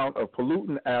maximum amount of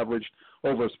pollutant averaged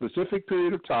over a specific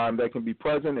period of time that can be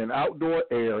present in outdoor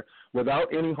air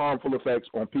without any harmful effects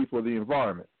on people or the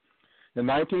environment. In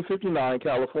 1959,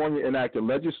 California enacted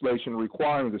legislation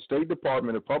requiring the State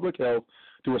Department of Public Health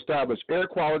to establish air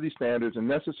quality standards and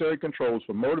necessary controls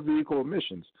for motor vehicle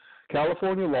emissions.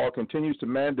 California law continues to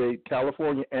mandate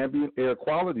California ambient air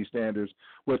quality standards,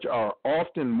 which are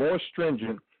often more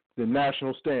stringent than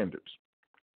national standards.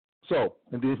 So,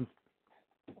 and then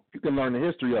you can learn the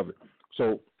history of it.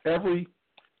 So every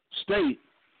state,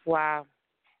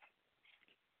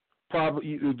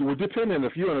 probably, depending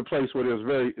if you're in a place where there's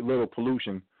very little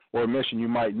pollution or emission, you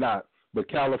might not. But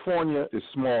California is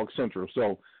smog central,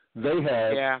 so they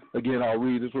have, again, I'll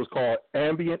read, this was called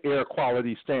ambient air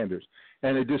quality standards.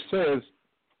 And it just says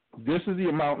this is the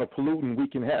amount of pollutant we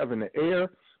can have in the air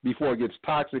before it gets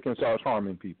toxic and starts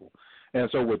harming people. And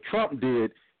so what Trump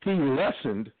did, he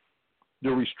lessened the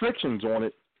restrictions on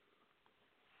it.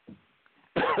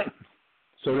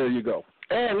 So there you go.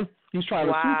 And he's trying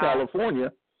to sue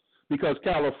California because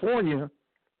California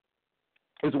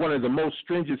is one of the most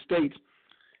stringent states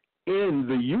in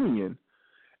the union,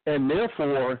 and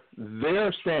therefore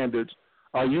their standards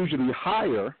are usually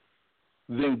higher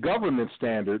than government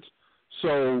standards.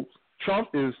 So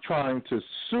Trump is trying to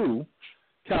sue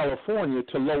California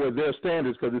to lower their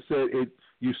standards because it said it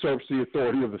usurps the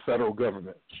authority of the federal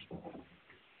government.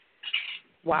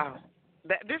 Wow.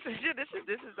 This is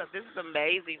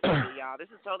amazing to me, y'all.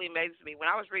 This is totally amazing to me. When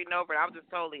I was reading over it, I was just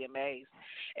totally amazed.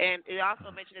 And it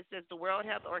also mentioned, it says the World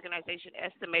Health Organization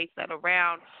estimates that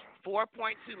around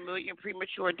 4.2 million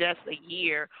premature deaths a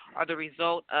year are the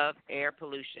result of air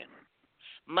pollution,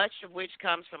 much of which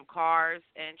comes from cars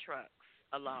and trucks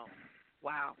alone.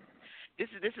 Wow. This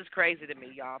is crazy to me,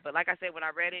 y'all. But like I said, when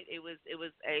I read it, it was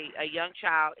a young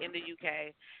child in the UK,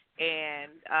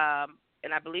 and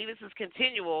I believe this is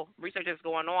continual research that's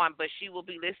going on, but she will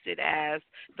be listed as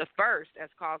the first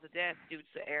as cause of death due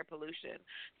to air pollution.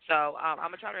 So I'm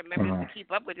going to try to remember to keep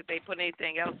up with it if they put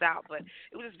anything else out. But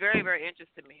it was just very, very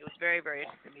interesting to me. It was very, very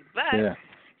interesting to me. But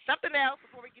something else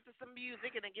before we get to some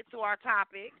music and then get to our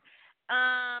topic.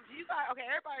 Do you guys, okay,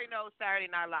 everybody knows Saturday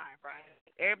Night Live, right?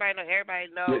 Everybody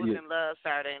knows and loves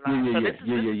Saturday Night Live. So this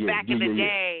is back in the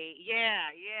day. Yeah.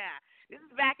 This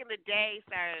is back in the day,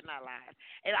 Saturday Night Live.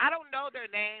 And I don't know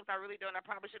their names. I really don't. I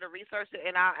probably should have researched it,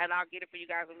 and I'll get it for you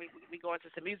guys when we go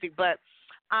into some music. But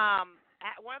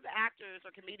one of the actors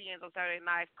or comedians on Saturday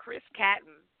Night, Chris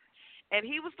Catton, and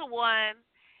he was the one,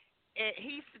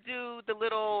 he used to do the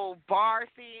little bar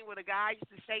scene where the guy used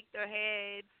to shake their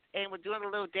heads and were doing the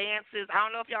little dances. I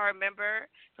don't know if y'all remember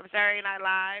from Saturday Night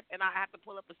Live, and I have to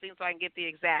pull up the scene so I can get the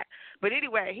exact. But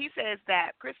anyway, he says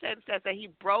that, Chris says that he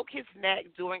broke his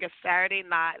neck doing a Saturday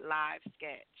Night Live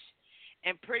sketch.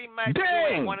 and pretty much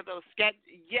Dang. doing one of those sketch.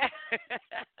 Yeah.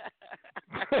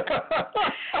 He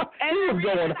was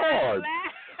going hard.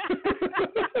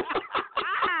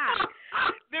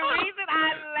 The reason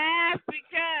I laugh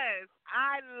because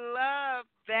I love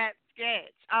that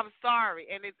sketch. I'm sorry,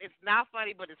 and it's not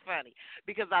funny, but it's funny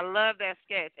because I love that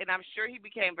sketch, and I'm sure he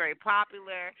became very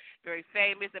popular, very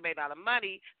famous, and made a lot of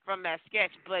money from that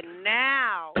sketch. But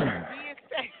now he is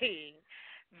saying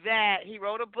that he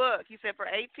wrote a book. He said for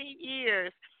 18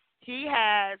 years he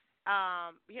has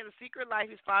a secret life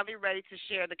he's finally ready to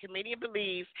share. The comedian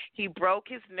believes he broke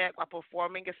his neck while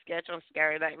performing a sketch on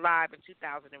Saturday Night Live in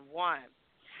 2001.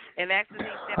 And actually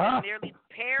said it nearly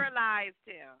paralyzed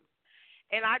him.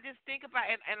 And I just think about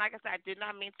it, and like I said, I did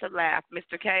not mean to laugh.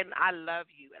 Mr. Caden, I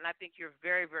love you, and I think you're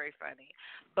very, very funny.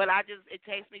 But it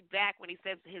takes me back when he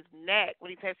says his neck, when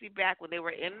he takes me back when they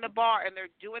were in the bar and they're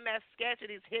doing that sketch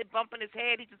and he's bumping his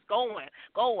head, he's just going.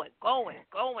 And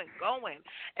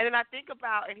then I think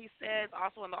about, and he says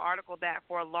also in the article that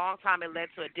for a long time it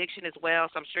led to addiction as well,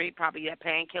 so I'm sure he probably had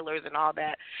painkillers and all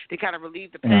that to kind of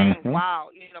relieve the pain while,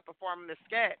 performing the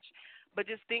sketch. But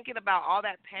just thinking about all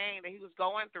that pain that he was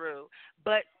going through,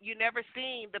 but you never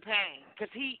seen the pain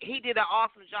because he did an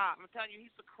awesome job. I'm telling you,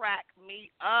 he used to crack me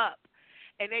up.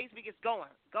 And they used to be just going.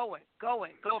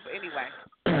 But anyway.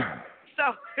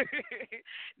 So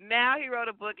now he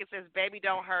wrote a book. It says, Baby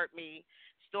Don't Hurt Me,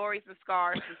 Stories and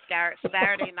Scars from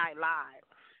Saturday Night Live.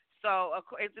 So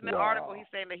it's in the article he's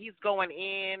saying that he's going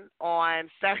in on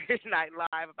Saturday Night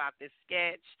Live about this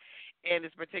sketch and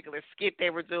this particular skit they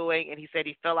were doing, and he said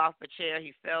he fell off the chair,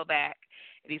 he fell back,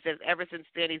 and he says ever since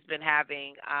then he's been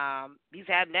having, he's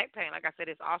had neck pain. Like I said,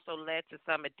 it's also led to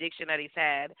some addiction that he's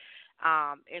had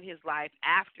in his life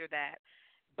after that.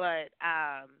 But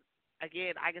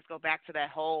again, I just go back to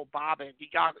that whole bobbing.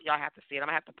 Y'all have to see it. I'm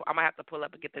gonna have to pull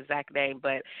up and get the exact name.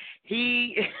 But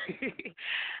he,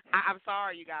 I'm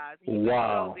sorry, you guys. He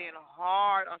goes in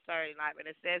hard on Saturday night, and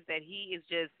it says that he's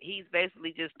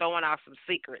basically just throwing out some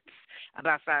secrets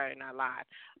about Saturday Night Live.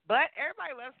 But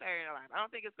everybody loves Saturday Night Live. I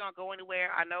don't think it's gonna go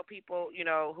anywhere. I know people,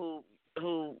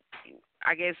 who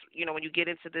I guess, when you get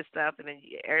into this stuff and then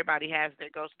everybody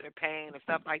goes through their pain and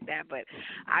stuff like that. But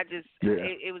I just,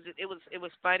 it was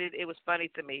funny. It was funny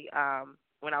to me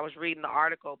when I was reading the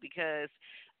article because,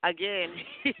 again,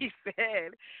 he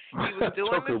said he was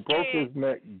doing the broke his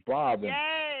neck bobbing.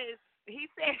 Yes, he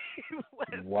said he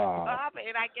was bobbing,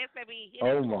 and I guess he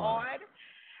hit him hard,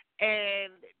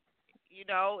 and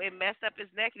it messed up his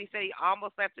neck, and he said he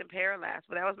almost left him paralyzed.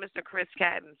 But that was Mr. Chris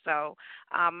Catton. So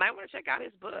might want to check out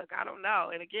his book. I don't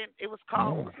know. And again, it was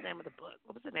called, what was the name of the book?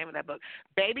 What was the name of that book?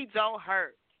 Baby Don't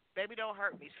Hurt. Baby Don't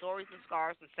Hurt Me, Stories and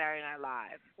Scars from Saturday Night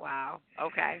Live. Wow.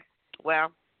 Okay.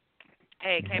 Well,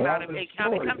 hey, it comes out in May.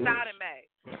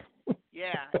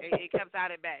 Yeah, it comes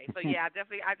out in May. So yeah, I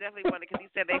definitely wanted, because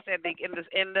they said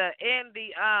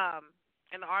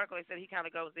in the article, they said he kind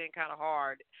of goes in kind of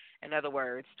hard, in other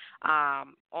words,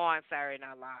 on Saturday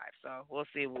Night Live. So we'll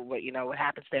see what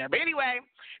happens there. But anyway,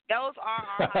 those are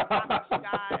our hot topics, you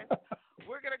guys.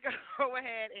 We're going to go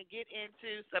ahead and get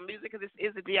into some music because this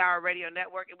is the DR Radio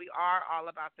Network, and we are all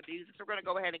about the music. So we're going to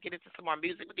go ahead and get into some more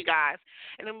music with you guys.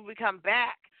 And then when we come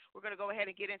back, we're going to go ahead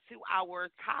and get into our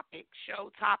show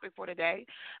topic for tonight,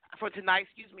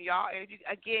 y'all. And you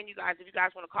guys, if you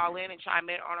guys want to call in and chime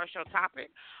in on our show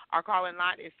topic, our call-in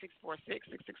line is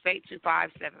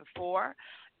 646-668-2574.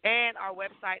 And our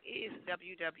website is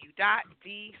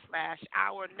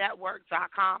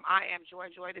www.d/ournetwork.com. I am Joy.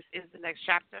 This is the next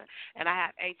chapter, and I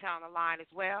have A-Town on the line as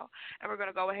well. And we're going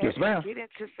to go ahead and get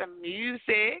into some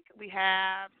music. We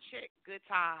have Chick, Good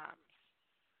Times.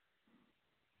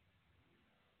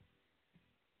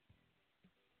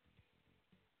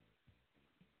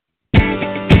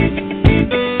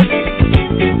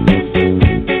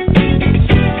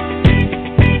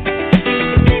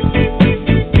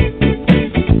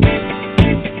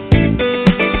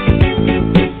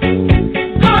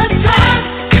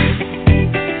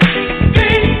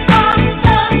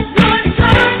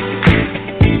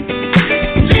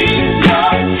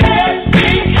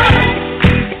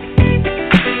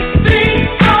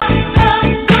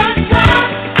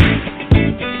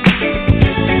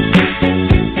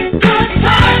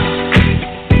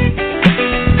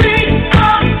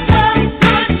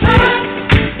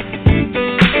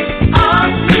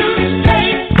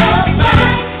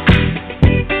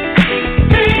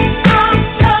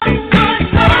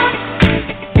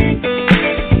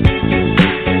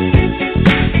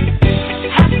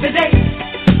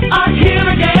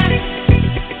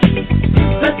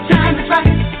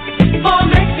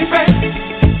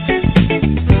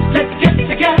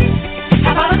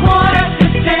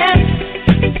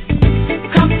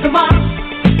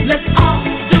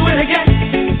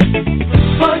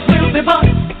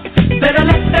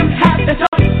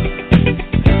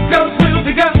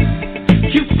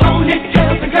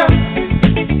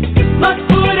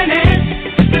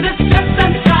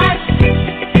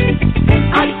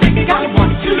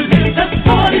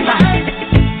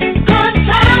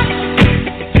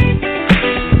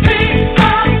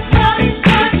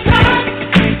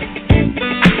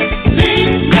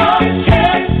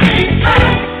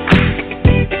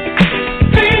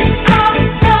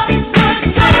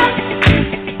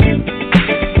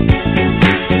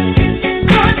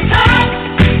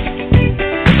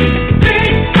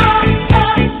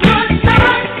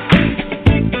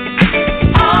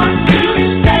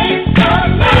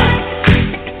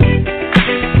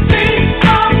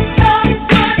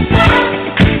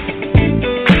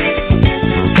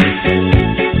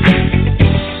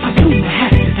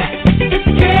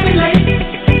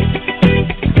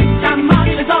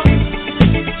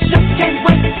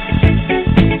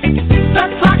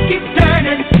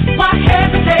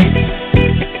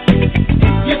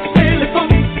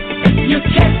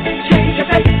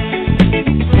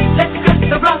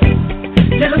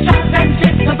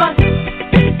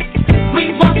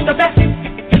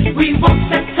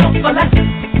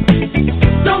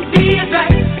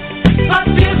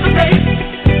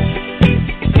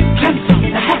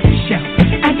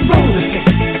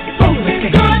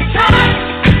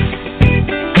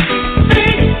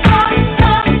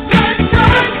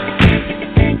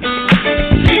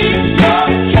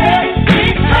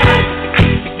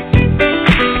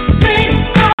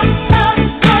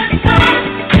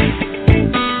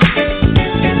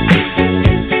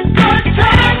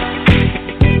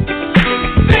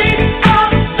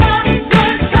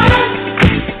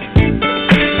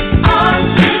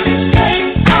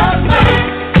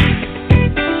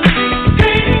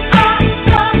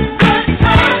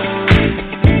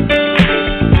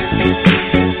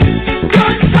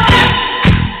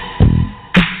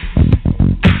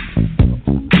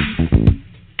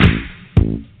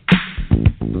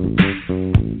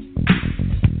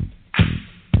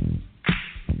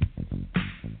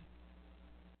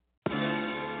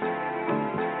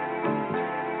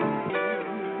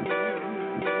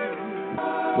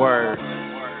 Word.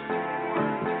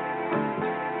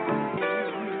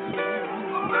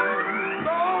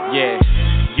 Yeah,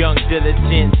 young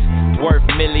diligence, worth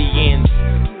millions.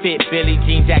 Fit Billy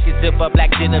jean jacket, zip up black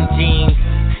denim jeans.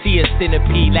 See a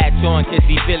centipede latch on cause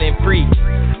he feeling free.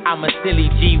 I'm a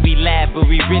silly G, we laugh but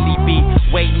we really be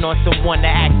waiting on someone to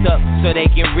act up so they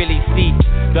can really see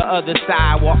the other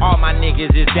side where all my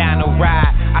niggas is down to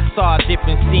ride. I saw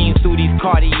different scenes through these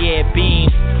Cartier beams.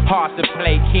 Hard to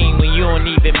play king when you don't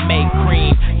even make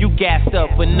cream. You gassed up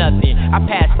for nothing, I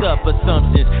passed up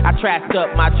assumptions. I trashed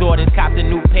up my Jordans, copped a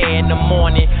new pair in the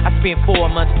morning. I spent 4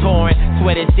 months touring,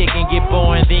 swear that shit can get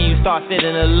boring. Then you start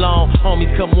sitting alone,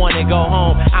 homies come want to go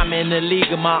home. I'm in the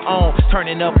league of my own,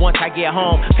 turning up once I get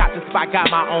home. Cop the spot, got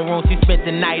my own room, she spent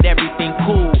the night, everything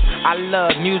cool. I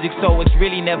love music, so it's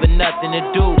really never nothing to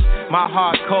do. My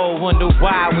heart cold, wonder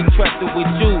why I would trust it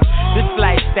with you. This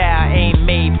lifestyle ain't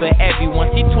made for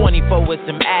everyone. She 24 with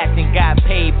some ass and got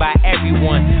paid by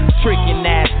everyone. Tricking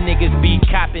ass niggas be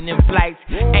copping in flights.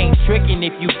 Ain't tricking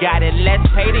if you got it, let's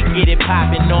pay to get it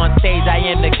popping. On stage I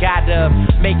am the god of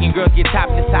making girls get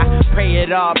topless. I pray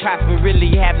it all prosper,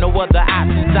 really have no other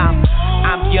options.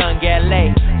 I'm young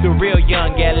LA, the real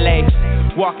young LA.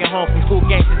 Walking home from school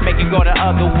gangsters, make it go the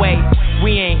other way.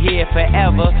 We ain't here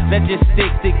forever, let's just stick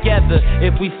together.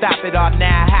 If we stop it all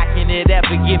now, how can it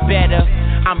ever get better?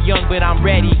 I'm young but I'm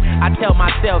ready, I tell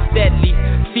myself steadily.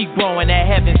 See growing at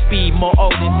heaven speed, more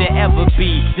old than ever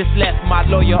be. Just left my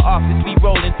lawyer office, be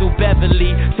rolling through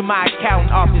Beverly. To my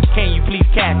accountant office, can you please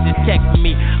cash this check for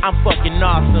me? I'm fucking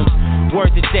awesome,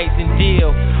 word to Jason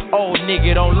Deal. Old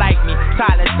nigga don't like me,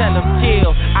 Tyler tell him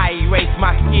chill. I erased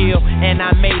my skill, and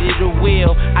I made it a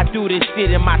will. I do this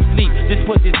shit in my sleep, just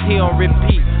put this here on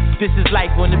repeat. This is life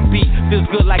on the beat, feels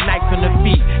good like knife on the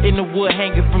feet. In the wood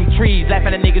hanging from trees,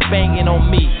 laughing at niggas banging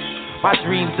on me. My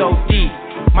dreams OD,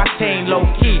 my chain low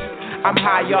key. I'm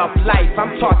high off life,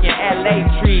 I'm talking LA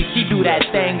trees. She do that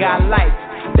thing I like,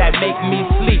 that make me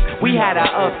sleep. We had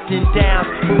our ups and downs,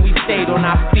 but we stayed on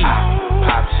our feet. I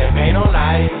pop champagne on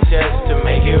ice just to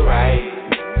make it right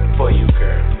for you,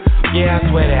 girl. Yeah, I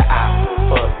swear that I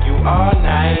fuck you all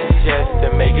night just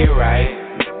to make it right.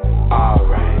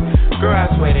 Alright, girl, I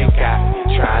swear they got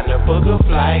me trying to book a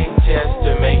flight just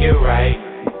to make it right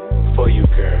for you,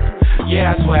 girl.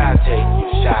 Yeah, I swear I take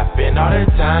you shopping all the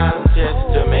time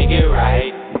just to make it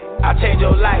right. I'll change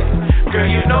your life, girl,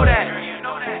 you know that.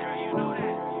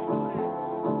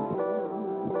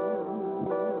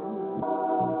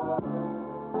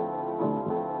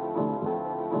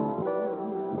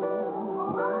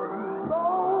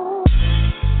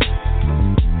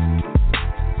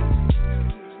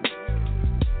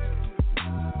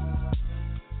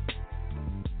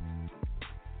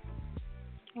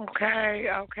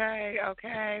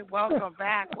 Okay. Welcome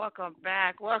back.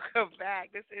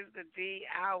 This is the D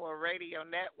Hour Radio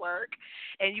Network,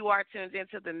 and you are tuned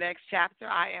into the next chapter.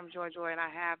 I am Joy, and I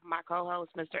have my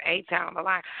co-host, Mr. A-Town, on the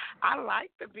line. I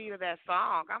like the beat of that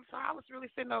song. I'm sorry, I was really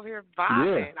sitting over here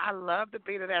vibing. Yeah. I love the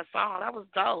beat of that song. That was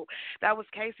dope. That was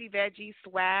Casey Veggie,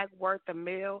 Swag, Worth a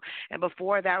Meal, and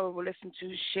before that, we were listening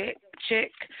to Chick,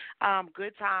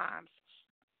 Good Times.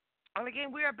 And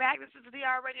again, we are back. This is the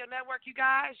DR Radio Network. You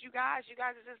guys,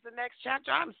 this is the next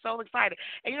chapter. I'm so excited.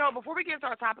 And, before we get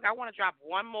into our topic, I want to drop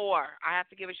one more. I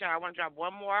have to give a shout out. I want to drop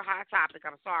one more hot topic.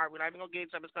 I'm sorry. We're not even going to get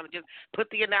into it. I'm just going to just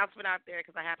put the announcement out there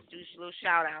because I have to do a little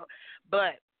shout out.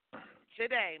 But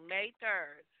today, May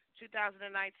 3rd,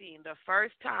 2019, the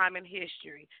first time in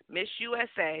history, Miss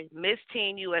USA, Miss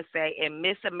Teen USA, and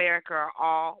Miss America are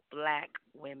all black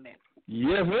women.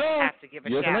 Yes, ma'am. Have to give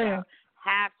a shout out.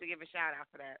 Have to give a shout out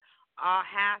for that. I'll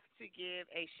have to give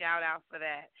a shout out for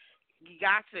that. You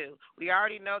got to. We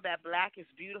already know that black is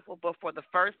beautiful, but for the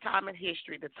first time in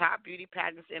history, the top beauty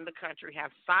pageants in the country have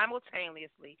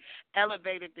simultaneously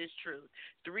elevated this truth.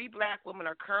 3 black women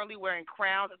are currently wearing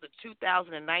crowns at the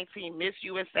 2019 Miss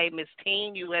USA, Miss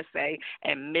Teen USA,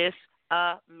 and Miss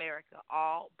America.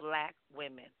 All black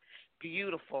women.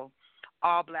 Beautiful.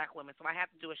 All black women. So I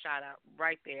have to do a shout out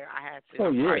right there. I had to.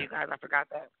 Oh, yeah. Sorry, you guys, I forgot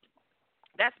that.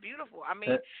 That's beautiful. I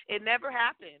mean, it never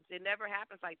happens. It never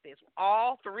happens like this.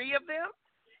 All 3 of them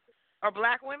are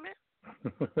black women.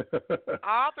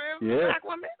 All 3 of them are black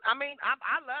women. I mean,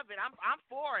 I love it. I'm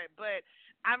for it. But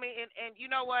I mean, and you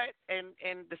know what? And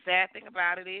the sad thing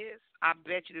about it is, I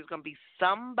bet you there's gonna be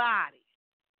somebody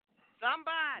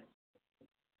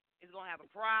is gonna have a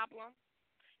problem.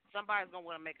 Somebody's gonna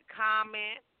want to make a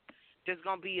comment. There's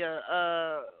gonna be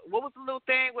what was the little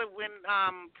thing when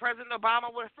President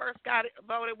Obama first got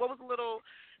voted? What was what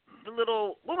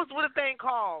was the thing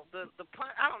called?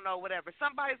 I don't know, whatever.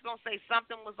 Somebody's gonna say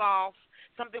something was off.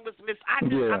 something was missed. I'm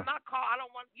not called. I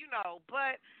don't want,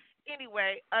 but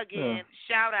anyway, again,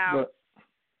 shout out.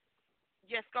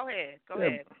 Yes, go ahead. Go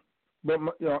ahead. But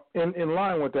in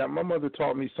line with that, my mother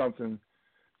taught me something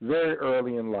very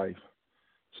early in life.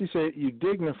 She said, you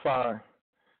dignify,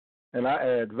 and I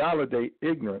add, validate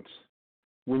ignorance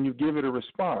when you give it a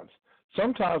response.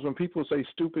 Sometimes when people say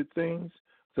stupid things,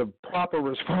 the proper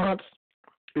response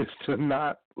is to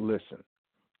not listen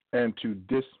and to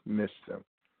dismiss them.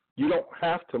 You don't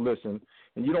have to listen,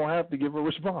 and you don't have to give a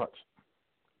response.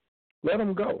 Let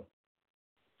them go.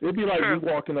 It'd be like you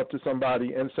walking up to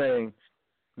somebody and saying,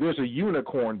 there's a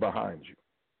unicorn behind you.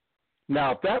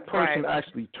 Now, if that person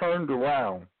actually turned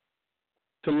around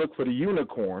to look for the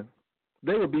unicorn,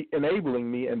 they would be enabling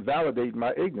me and validating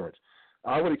my ignorance.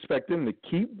 I would expect them to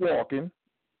keep walking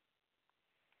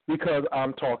because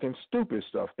I'm talking stupid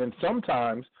stuff. And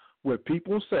sometimes what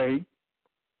people say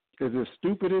is as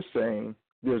stupid as saying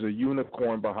there's a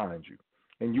unicorn behind you,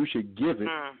 and you should give it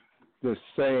the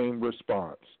same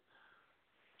response.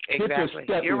 Exactly. Get your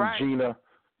step in, right. Gina.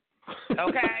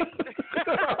 Okay.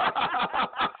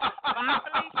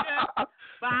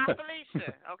 Bye,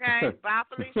 Felicia. Okay? Bye,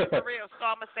 Felicia, for real. So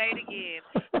I'm going to say it again.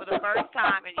 For the first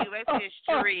time in U.S.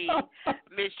 history,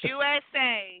 Miss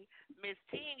USA, Miss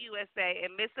Teen USA,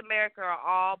 and Miss America are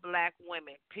all black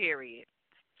women, period.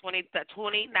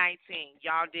 2019.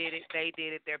 Y'all did it. They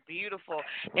did it. They're beautiful.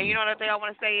 And you know what I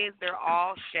want to say is they're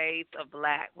all shades of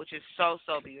black, which is so,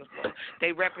 so beautiful.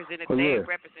 They represented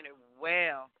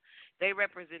well. They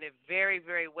represented very,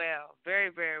 very well. Very,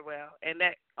 very well. And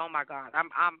that, oh my God, I'm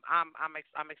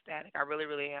ecstatic. I really,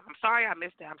 really am. I'm sorry I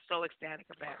missed that. I'm so ecstatic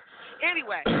about it.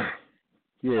 Anyway.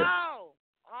 So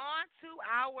on to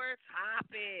our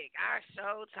topic, our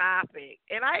show topic.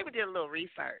 And I even did a little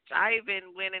research. I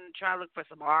even went and tried to look for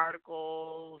some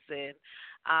articles and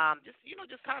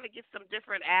just kind of get some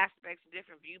different aspects,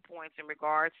 different viewpoints in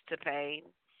regards to pain,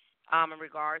 in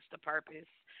regards to purpose,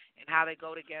 and how they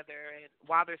go together and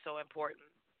why they're so important,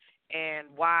 and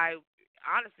why,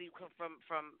 honestly, from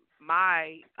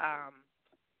my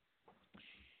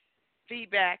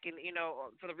feedback and,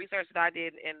 for the research that I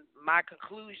did, and my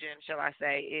conclusion, shall I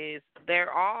say, is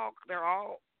they're all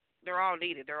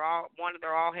needed. They're all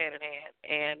hand in hand,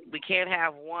 and we can't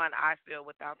have one, I feel,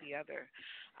 without the other.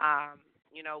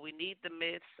 We need the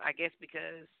myths, I guess,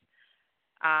 because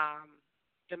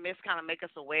the myths kind of make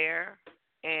us aware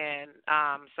and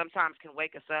sometimes can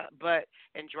wake us up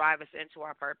and drive us into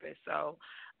our purpose. So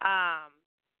I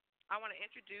want to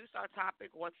introduce our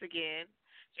topic once again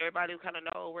so everybody will kind of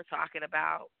know what we're talking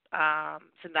about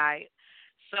tonight.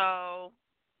 So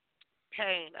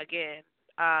pain, again,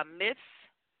 myths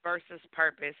versus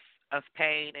purpose of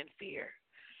pain and fear.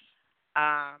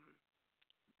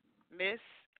 Myths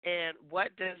and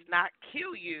what does not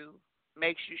kill you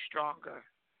makes you stronger.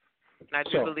 And I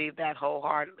do believe that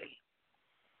wholeheartedly.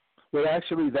 Well,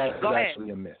 actually, that is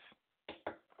actually a myth.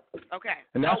 Okay.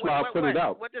 And that's why I put it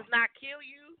out. What does not kill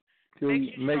you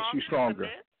makes you stronger.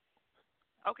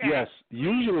 Okay. Yes.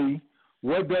 Usually,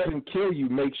 what doesn't kill you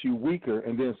makes you weaker,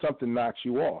 and then something knocks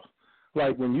you off.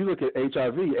 Like when you look at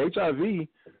HIV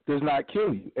does not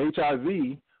kill you.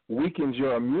 HIV weakens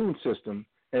your immune system,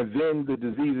 and then the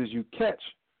diseases you catch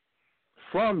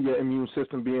from your immune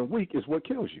system being weak is what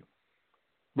kills you.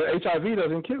 But HIV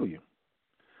doesn't kill you.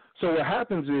 So what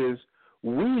happens is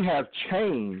we have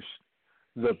changed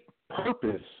the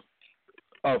purpose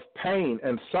of pain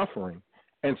and suffering,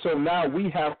 and so now we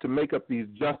have to make up these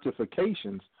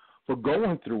justifications for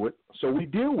going through it so we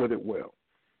deal with it well.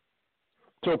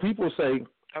 So people say,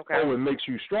 it makes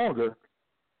you stronger.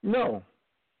 No.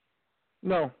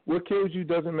 What kills you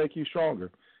doesn't make you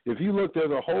stronger. If you look,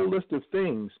 there's a whole list of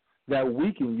things that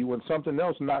weaken you and something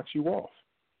else knocks you off.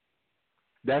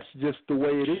 That's just the way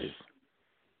it is.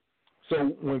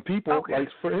 So when people, like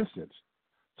for instance,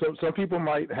 some people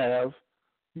might have,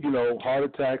 heart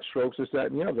attacks, strokes, this,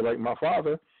 that, and the other. Like my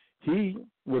father, he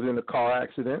was in a car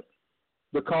accident.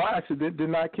 The car accident did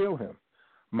not kill him.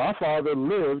 My father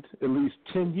lived at least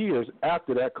 10 years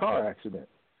after that car accident.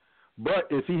 But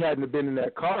if he hadn't been in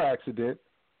that car accident,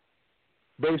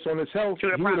 based on his health, he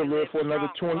would have lived for another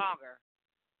 20.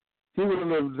 He would have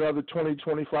lived another 20,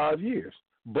 25 years.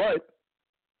 But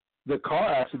the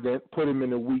car accident put him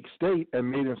in a weak state and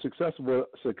made him susceptible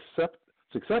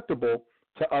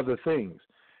to other things.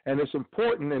 And it's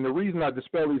important, and the reason I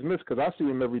dispel these myths, because I see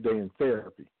them every day in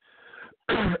therapy.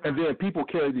 And then people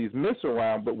carry these myths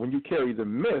around, but when you carry the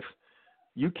myth,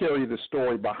 you carry the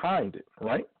story behind it,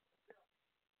 right?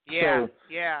 Yeah,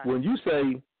 so when you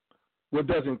say what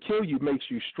doesn't kill you makes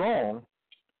you strong,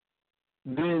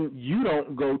 then you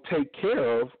don't go take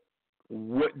care of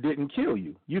what didn't kill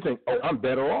you. You think, oh, I'm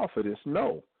better off for this.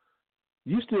 No.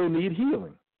 You still need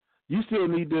healing. You still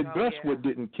need to address what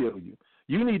didn't kill you.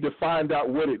 You need to find out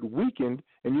what it weakened,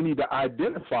 and you need to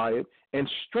identify it and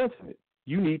strengthen it.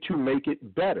 You need to make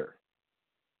it better.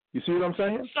 You see what I'm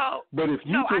saying? So, but if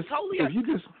you go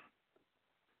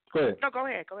ahead. No, go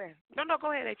ahead. No,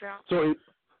 go ahead, Adrian.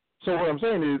 So what I'm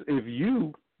saying is, if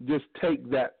you just take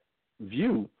that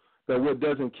view that what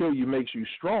doesn't kill you makes you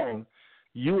strong,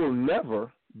 you will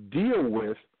never deal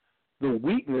with the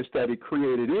weakness that it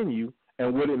created in you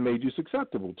and what it made you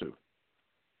susceptible to.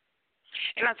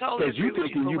 And I totally agree with you.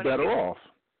 Because you're thinking you're better off.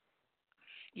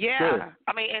 Yeah,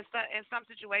 I mean, in some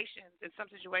situations,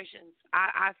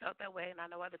 I felt that way, and I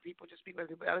know other people just speak with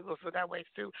other people feel that way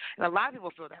too, and a lot of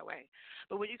people feel that way.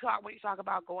 But when you talk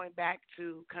about going back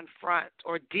to confront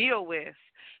or deal with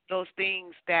those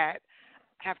things that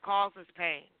have caused us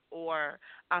pain, or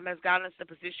has gotten us to a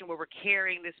position where we're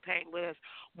carrying this pain with us,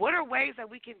 what are ways that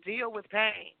we can deal with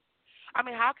pain? I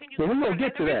mean, how can you? Well, we're gonna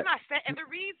get to that. And the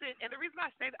reason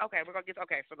I say that. Okay, we're gonna get.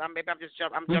 Okay, so maybe I'm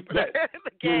jumping. I'm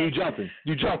jumping.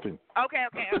 You're jumping. Okay.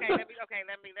 Let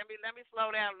me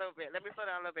slow down a little bit.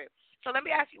 So let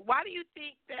me ask you, why do you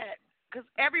think that? Because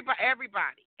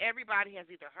everybody has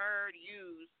either heard,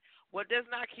 used, what does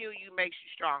not kill you makes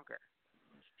you stronger.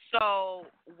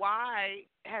 So why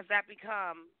has that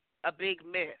become a big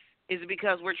myth? Is it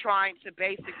because we're trying to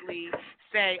basically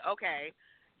say, okay,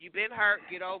 you've been hurt,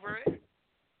 get over it?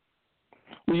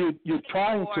 Well, you're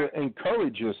trying to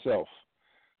encourage yourself.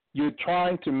 You're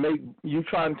trying to,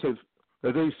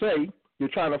 as they say, you're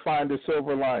trying to find a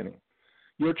silver lining.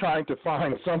 You're trying to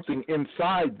find something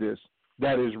inside this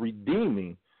that is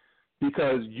redeeming,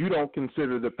 because you don't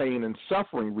consider the pain and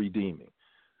suffering redeeming.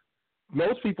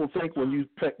 Most people think when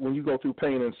you go through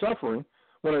pain and suffering,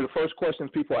 one of the first questions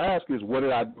people ask is, what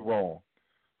did I do wrong?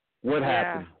 What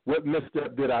happened? What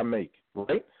misstep did I make?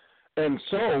 Right? And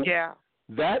so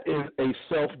that is a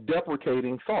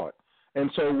self-deprecating thought. And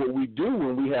so what we do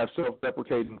when we have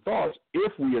self-deprecating thoughts,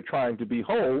 if we are trying to be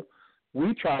whole,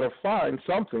 we try to find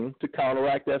something to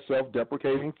counteract that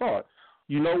self-deprecating thought.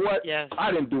 You know what?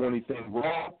 I didn't do anything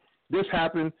wrong. This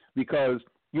happened because,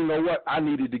 you know what, I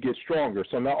needed to get stronger.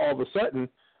 So now all of a sudden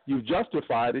you've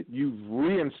justified it, you've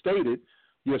reinstated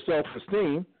your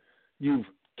self-esteem, you've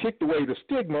kicked away the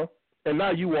stigma, and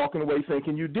now you're walking away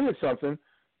thinking you did something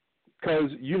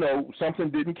because, you know, something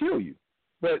didn't kill you.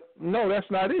 But no, that's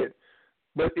not it.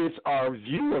 But it's our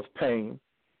view of pain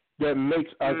that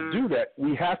makes us do that.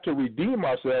 We have to redeem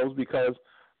ourselves, because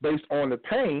based on the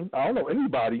pain, I don't know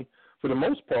anybody, for the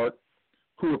most part,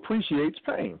 who appreciates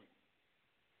pain.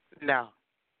 No.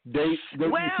 You see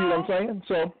what I'm saying?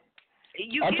 So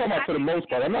I'm talking about for the most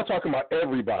part. I'm not talking about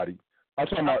everybody. I'm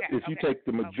talking about if you take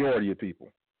the majority of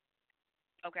people.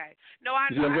 Okay. No, I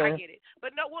get it.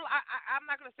 But no, well, I'm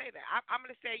not going to say that. I'm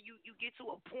going to say you get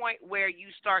to a point where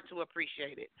you start to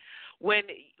appreciate it. When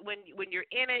you're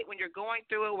in it, when you're going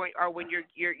through it, or when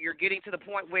you're getting to the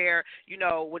point where, you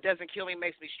know, what doesn't kill me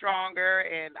makes me stronger,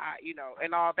 and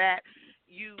and all that,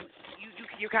 you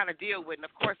kind of deal with it. And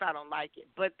of course, I don't like it.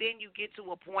 But then you get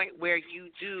to a point where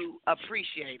you do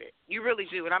appreciate it. You really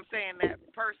do. And I'm saying that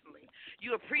personally.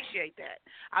 You appreciate that.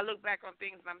 I look back on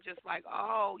things and I'm just like,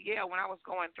 oh, yeah, when I was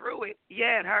going through it,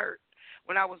 it hurt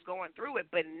when I was going through it.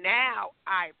 But now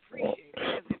I appreciate it,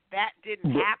 because if that didn't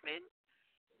happen,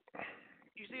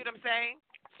 you see what I'm saying?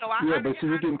 So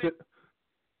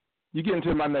you get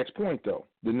into my next point, though,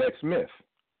 the next myth.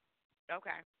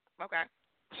 Okay.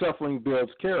 Suffering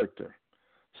builds character.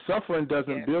 Suffering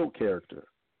doesn't build character.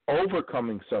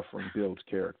 Overcoming suffering builds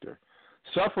character.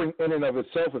 Suffering in and of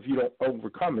itself, if you don't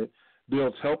overcome it,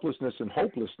 builds helplessness and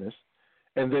hopelessness,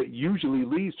 and that usually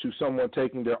leads to someone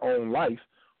taking their own life,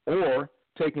 or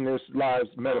taking their lives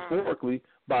metaphorically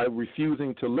by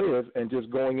refusing to live and just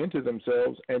going into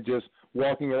themselves and just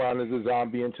walking around as a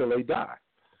zombie until they die.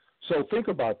 So think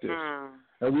about this.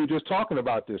 And we were just talking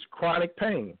about this, chronic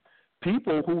pain.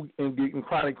 People who get in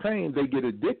chronic pain, they get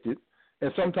addicted,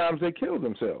 and sometimes they kill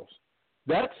themselves.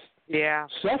 That's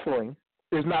suffering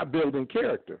is not building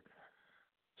character.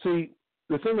 See,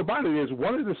 the thing about it is,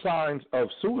 one of the signs of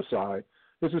suicide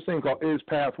is this thing called Is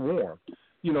Path Warm.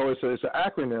 You know, it's an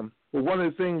acronym, but one of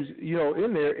the things, you know,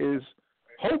 in there is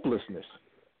hopelessness.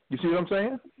 You see what I'm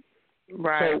saying?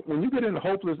 Right. So when you get into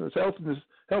hopelessness,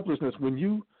 helplessness, when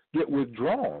you get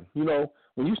withdrawn, you know,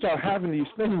 when you start having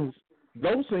these things,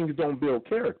 those things don't build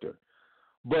character.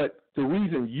 But the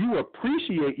reason you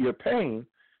appreciate your pain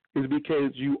is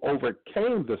because you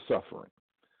overcame the suffering.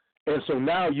 And so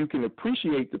now you can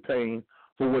appreciate the pain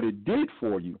for what it did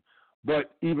for you.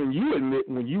 But even you admit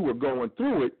when you were going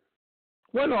through it,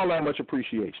 wasn't all that much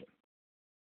appreciation.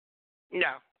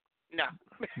 No.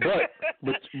 But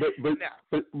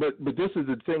this is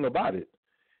the thing about it.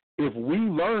 If we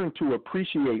learn to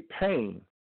appreciate pain,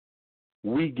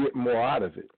 we get more out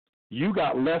of it. You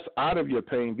got less out of your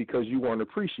pain because you weren't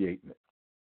appreciating it.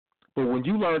 But when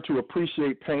you learn to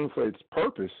appreciate pain for its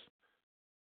purpose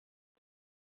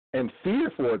and fear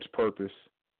for its purpose,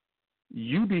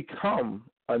 you become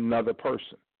another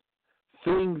person.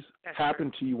 Things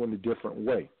happen to you in a different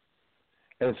way.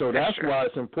 And so that's why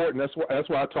it's important. That's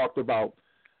why I talked about,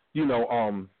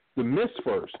 the myths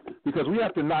first, because we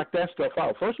have to knock that stuff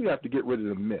out. First, we have to get rid of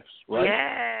the myths, right?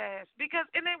 Yes, because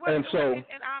and I don't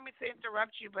mean to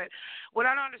interrupt you, but what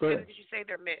I don't understand is you say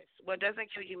they're myths. What doesn't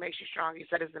kill you makes you strong. You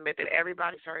said it's a myth, and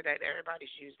everybody's heard that.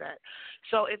 Everybody's used that.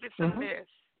 So if it's a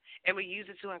myth and we use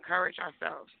it to encourage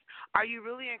ourselves, are you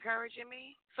really encouraging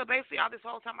me? So basically, all this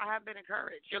whole time I have been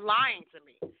encouraged. You're lying to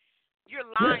me. You're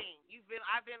lying.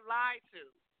 I've been lied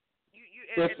to.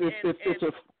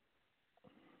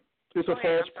 It's a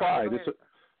false pride. It's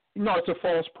a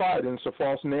false pride, and it's a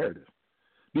false narrative,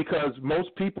 because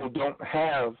most people don't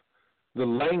have the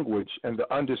language and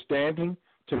the understanding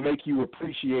to make you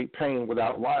appreciate pain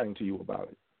without lying to you about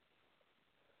it.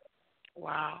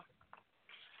 Wow.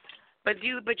 But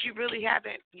you really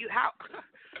haven't.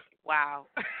 Wow.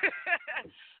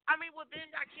 I mean, well, then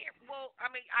I can't. Well,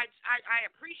 I mean, I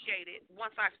appreciate it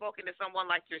once I've spoken to someone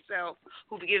like yourself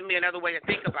who's given me another way to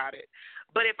think about it.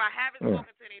 But if I haven't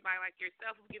spoken to anybody like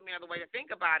yourself who's given me another way to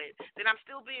think about it, then I'm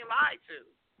still being lied to.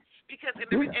 Because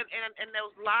and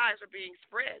those lies are being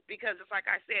spread. Because it's like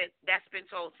I said, that's been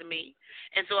told to me,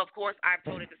 and so of course I've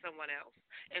told it to someone else,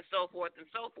 and so forth and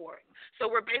so forth. So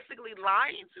we're basically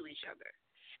lying to each other.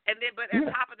 And then, but on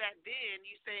top of that, then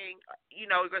you saying, you're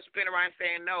going to spin around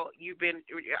saying, no,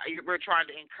 we're trying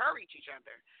to encourage each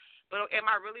other. But am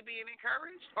I really being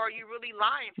encouraged, or are you really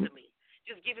lying to me?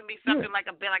 Just giving me something like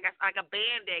a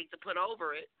Band-Aid to put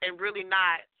over it, and really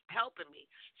not helping me.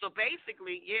 So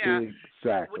basically,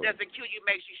 exactly. What doesn't kill you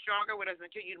makes you stronger. What doesn't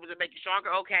kill you does it make you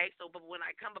stronger? Okay, so but when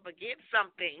I come up against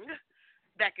something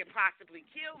that could possibly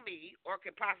kill me or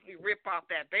could possibly rip off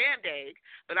that Band-Aid,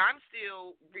 but I'm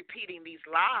still repeating these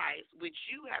lies, which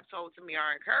you have told to me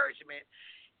are encouragement,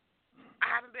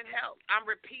 I haven't been helped. I'm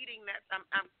repeating that.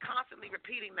 I'm constantly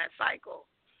repeating that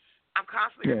cycle.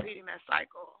 Repeating that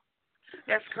cycle.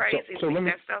 That's crazy. So let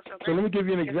me give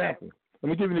you an example.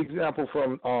 Let me give you an example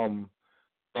from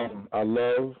I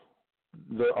love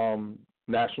the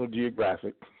National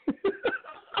Geographic.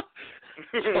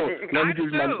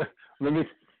 Let me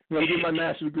give you my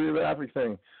National Geographic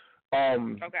thing. A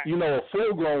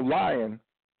full-grown lion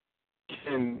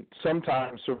can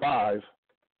sometimes survive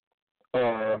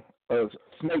a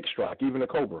snake strike, even a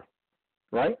cobra,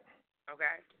 right?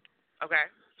 Okay.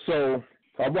 So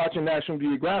I'm watching National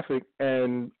Geographic,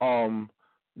 and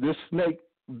this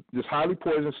highly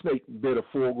poisonous snake bit a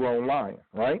full-grown lion,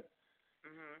 right?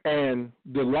 Mm-hmm. And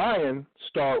the lion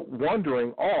start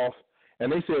wandering off.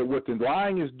 And they said what the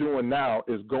lion is doing now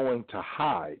is going to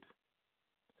hide,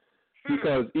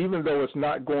 because even though it's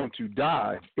not going to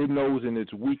die, it knows in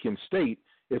its weakened state,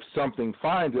 if something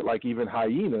finds it, like even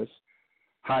hyenas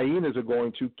are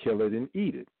going to kill it and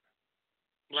eat it.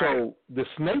 Right. So the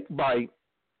snake bite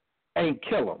ain't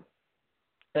kill them.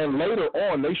 And later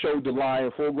on, they showed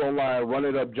the full-grown lion,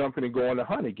 running up, jumping, and going to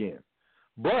hunt again.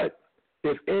 But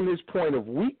if in his point of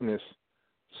weakness,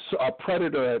 a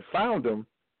predator had found him,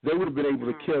 they would have been able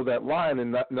to kill that lion,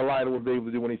 and the lion wouldn't be able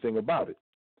to do anything about it.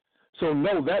 So,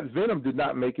 no, that venom did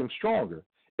not make him stronger.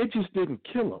 It just didn't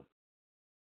kill him.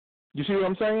 You see what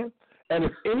I'm saying? And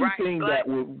if anything that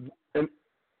would –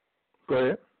 go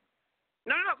ahead.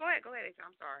 No, go ahead.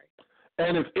 I'm sorry.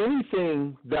 And if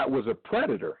anything that was a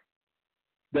predator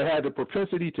that had the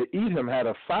propensity to eat him had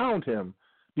have found him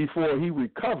before he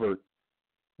recovered,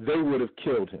 they would have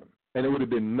killed him. And it would have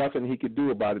been nothing he could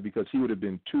do about it, because he would have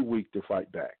been too weak to fight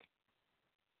back.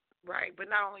 Right, but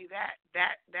not only that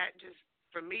just,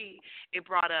 for me, it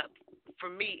brought up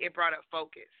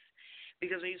focus.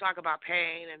 Because when you talk about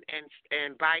pain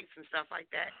and bites and stuff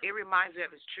like that, it reminds me of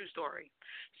his true story.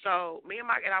 So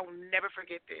and I will never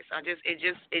forget this. It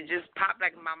just popped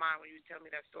back in my mind when you tell me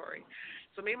that story.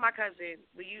 So me and my cousin,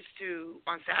 we used to,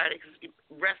 on Saturday, because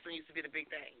wrestling used to be the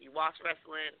big thing. You watch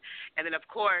wrestling, and then, of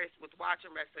course, with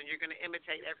watching wrestling, you're going to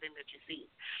imitate everything that you see.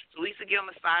 So we used to get on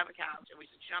the side of the couch, and we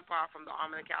used to jump off from the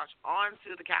arm of the couch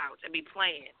onto the couch and be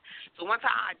playing. So one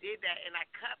time I did that, and I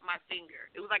cut my finger.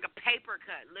 It was like a paper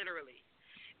cut, literally.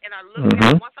 And I looked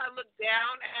at it. Once I looked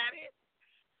down at it,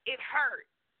 it hurt.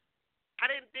 I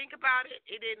didn't think about it.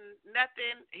 It didn't,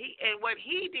 nothing. And what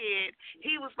he did,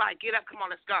 he was like, get up, come on,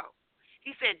 let's go.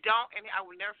 He said, don't, and I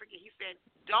will never forget, he said,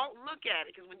 don't look at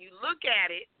it, because when you look at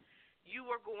it, it's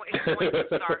going to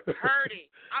start hurting.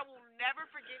 I will never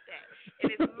forget that.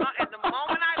 And the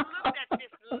moment I looked at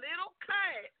this little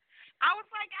cut, I was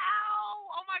like, ow,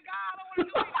 oh my God, I don't want to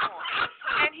do it anymore.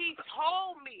 And he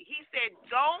told me, he said,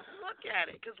 don't look at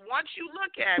it, because once you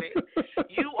look at it,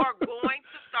 you are going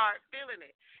to start feeling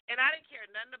it. And I didn't care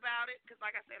nothing about it, because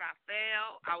like I said, I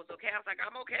fell. I was okay. I was like,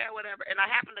 I'm okay or whatever. And I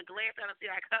happened to glance down and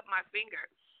see I cut my finger.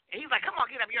 And he's like, come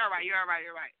on, get up. You're all right. You're all right.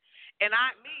 You're right. And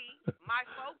my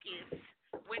focus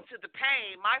went to the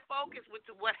pain. My focus went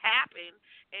to what happened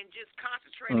and just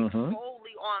concentrating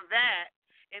solely on that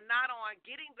and not on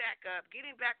getting back up,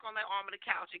 getting back on that arm of the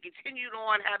couch and continuing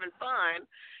on having fun.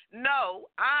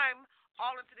 No, I'm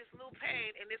all into this little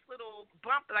pain and this little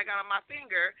bump that I got on my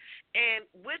finger, and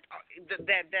with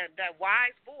that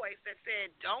wise voice that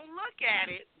said, don't look at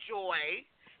it, Joy,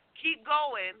 keep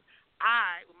going,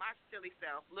 I, with my silly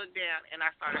self, looked down and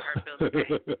I started feeling the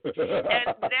pain.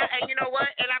 and you know what?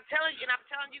 And I'm telling you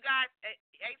guys,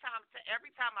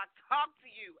 every time I talk to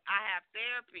you, I have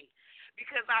therapy,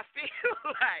 because I feel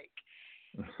like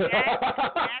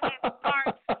that has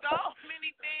sparked so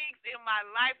many things in my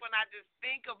life when I just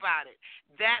think about it.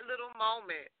 That little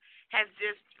moment has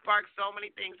just sparked so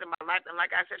many things in my life. And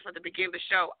like I said from the beginning of the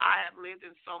show, I have lived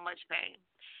in so much pain.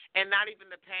 And not even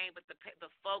the pain, but the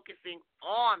focusing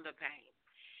on the pain.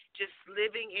 Just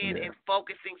living in and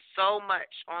focusing so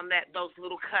much on those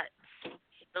little cuts.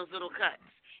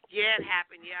 Yeah, it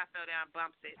happened. Yeah, I fell down,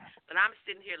 bumped it. But I'm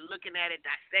sitting here looking at it,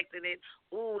 dissecting it.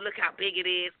 Ooh, look how big it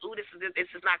is. Ooh, this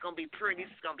is not going to be pretty.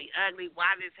 This is going to be ugly.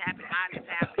 Why did this happen? How did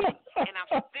this happen? And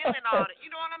I'm feeling all that.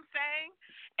 You know what I'm saying?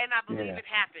 And I believe it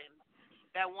happened.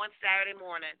 That one Saturday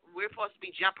morning, we're supposed to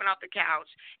be jumping off the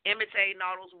couch, imitating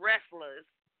all those wrestlers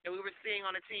that we were seeing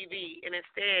on the TV. And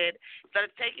instead of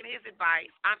taking his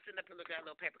advice, I'm sitting up and looking at a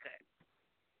little paper cut.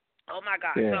 Oh, my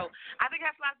God. Yeah. So I think it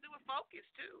has a lot to do with focus,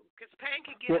 too, because pain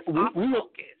can get us off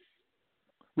focus.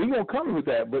 We're going to come with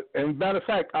that. But, and matter of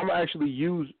fact, I'm actually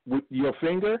use with your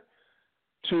finger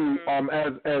to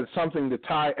as something to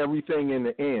tie everything in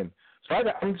the end. So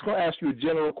I'm just going to ask you a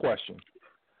general question.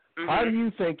 How do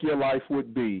you think your life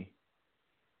would be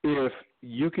if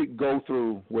you could go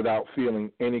through without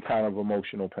feeling any kind of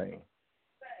emotional pain?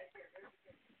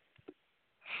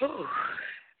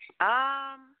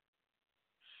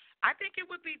 I think it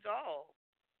would be dull.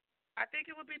 I think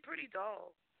it would be pretty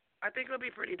dull.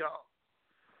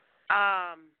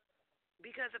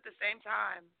 Because at the same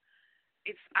time,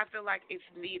 I feel like it's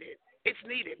needed. It's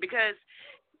needed because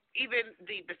even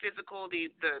the physical, the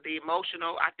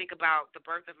emotional, I think about the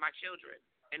birth of my children.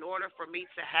 In order for me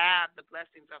to have the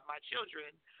blessings of my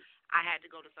children, I had to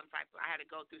go through some type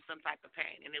of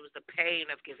pain, and it was the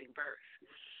pain of giving birth.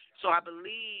 So I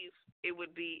believe it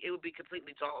would be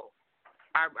completely dull.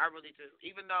 I really do.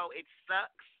 Even though it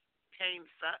sucks, pain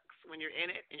sucks when you're in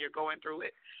it and you're going through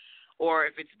it, or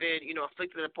if it's been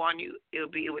afflicted upon you, it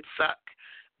would suck.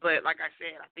 But like I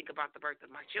said, I think about the birth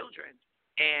of my children.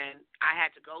 And I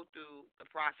had to go through the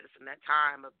process in that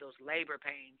time of those labor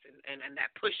pains and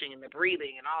that pushing and the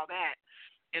breathing and all that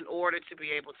in order to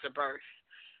be able to birth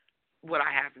what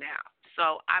I have now.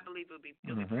 So I believe it'll be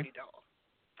pretty dull.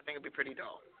 I think it'll be pretty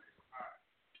dull.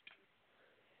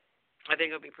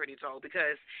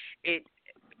 Because I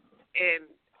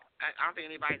don't think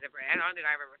I've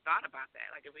ever thought about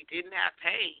that. Like if we didn't have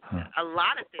pain, a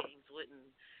lot of things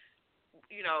wouldn't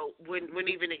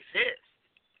even exist.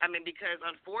 I mean, because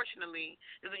unfortunately,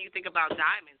 when you think about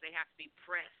diamonds, they have to be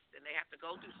pressed and they have to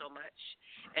go through so much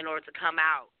in order to come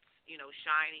out,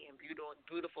 shiny and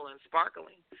beautiful and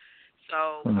sparkling.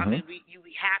 So, I mean, we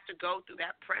have to go through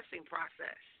that pressing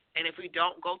process. And if we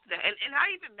don't go through that, and not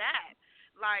even that,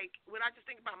 like when I just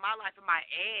think about my life and my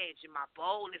edge and my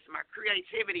boldness and my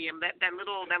creativity and that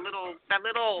little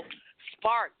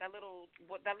spark, that little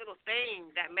thing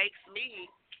that makes me,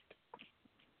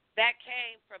 that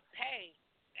came from pain.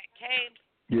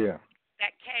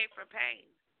 That came from pain.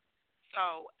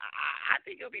 So I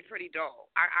think it'll be pretty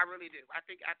dull. I really do. I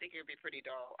think it'll be pretty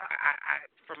dull.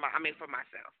 For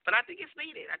myself. But I think it's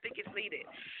needed.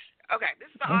 Okay, this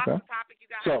is an awesome topic, you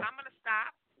guys. So, I'm gonna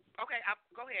stop. Okay,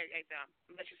 go ahead, Atham.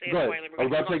 Let you say it. Are we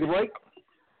about to take a break?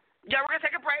 Yeah, we're going to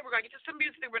take a break. We're going to get to some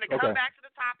music. We're going to come back to the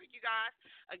topic, you guys.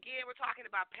 Again, we're talking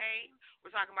about pain.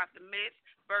 We're talking about the myth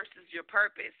versus your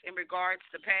purpose in regards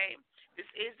to pain. This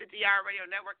is the DR Radio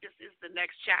Network. This is the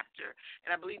next chapter.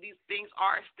 And I believe these things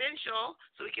are essential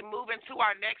so we can move into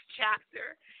our next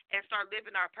chapter and start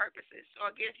living our purposes. So,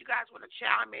 again, if you guys want to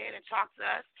chime in and talk to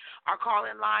us, our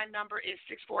call-in line number is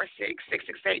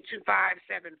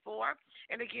 646-668-2574.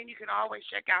 And, again, you can always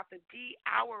check out the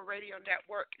D-Hour Radio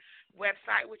Network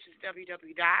website, which is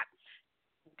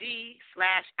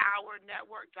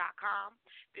www.d/hournetwork.com.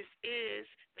 This is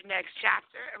the next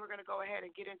chapter, and we're going to go ahead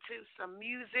and get into some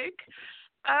music.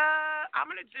 I'm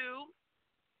going to do,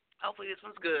 hopefully this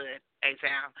one's good,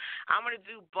 A-Town. I'm going to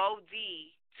do Bo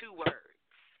D, 2 words.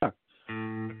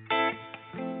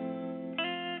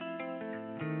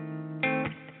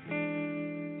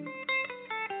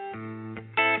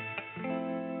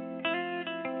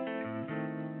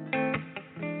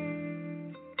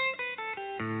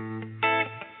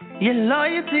 Your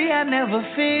loyalty I never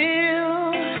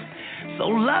feel. So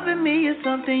loving me is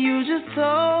something you just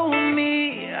told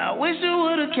me. I wish you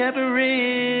would've kept it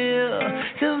real.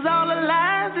 'Cause all the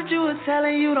lies that you were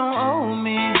telling you don't owe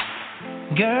me.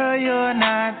 Girl, you're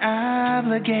not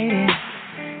obligated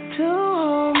to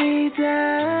hold me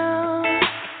down.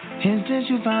 And since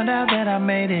you found out that I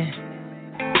made it,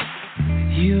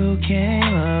 you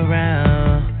came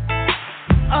around.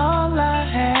 All I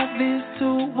have is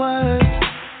 2 words.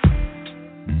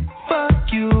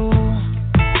 Fuck you.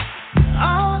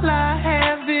 All I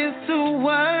have is 2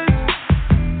 words.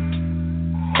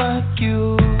 Fuck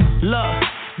you. Look,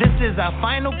 this is our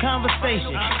final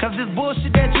conversation. 'Cause this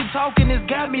bullshit that you talking has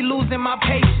got me losing my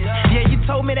patience. Yeah, you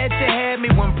told me that you had me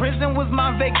when prison was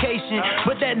my vacation.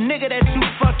 But that nigga that you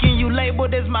fucking, you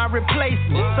labeled as my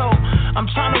replacement. So I'm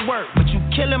trying to work, but you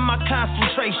killing my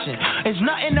concentration. There's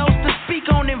nothing else to speak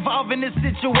on involving this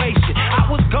situation. I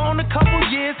was gone a couple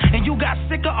years and you got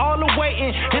sick of all the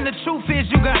waiting. And the truth is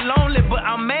you got lonely, but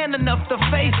I'm man enough to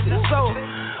face it. So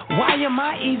why am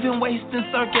I even wasting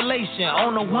circulation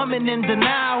on a woman in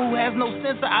denial who has no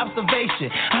sense of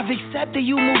observation? I've accepted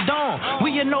you moved on.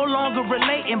 We are no longer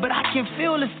relating, but I can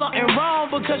feel there's something wrong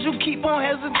because you keep on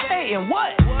hesitating.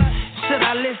 What? Should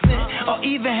I listen or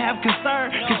even have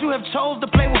concern? 'Cause you have chose to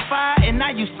play with fire and now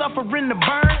you suffering the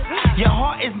burn. Your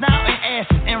heart is now in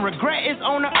ashes and regret is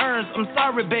on the urns. I'm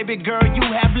sorry, baby girl, you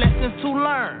have lessons to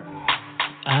learn.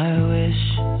 I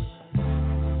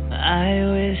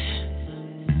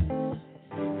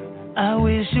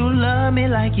wish you loved me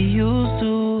like you used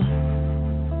to.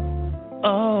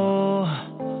 Oh,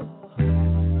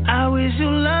 I wish you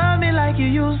loved me like you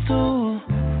used to.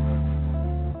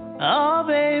 Oh,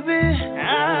 baby,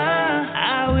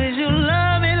 I wish you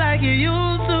loved me like you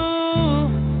used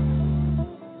to.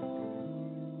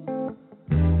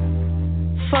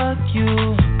 Fuck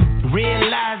you.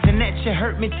 Realizing that you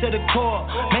hurt me to the core.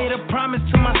 Made a promise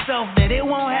to myself that it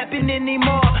won't happen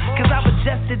anymore. 'Cause I've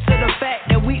adjusted to the fact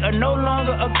that we are no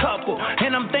longer a couple.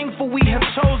 And I'm thankful we have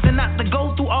chosen not to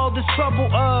go through all this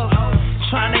trouble of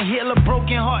trying to heal a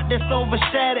broken heart that's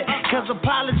overshadowed. 'Cause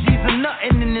apologies are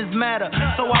nothing in this matter.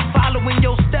 So I'm following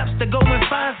your steps to go and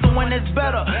find someone that's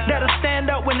better. That'll stand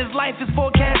up when his life is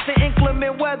forecasting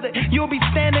inclement weather. You'll be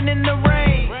standing in the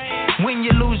rain when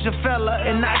you lose your fella.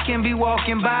 And I can be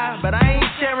walking by, but I ain't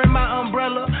sharing my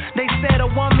umbrella. They said a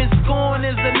woman's scorn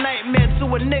is a nightmare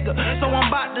to a nigga. So I'm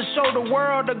about to show the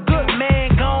world a good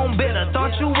man gone bitter.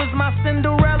 Thought you was my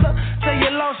Cinderella till you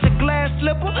lost your glass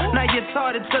slipper. Now you're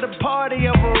tarted to the party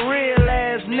of a real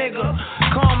ass nigga.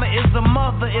 Karma is the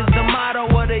mother, is the motto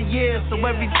of the year. So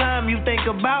every time you think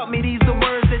about me, these are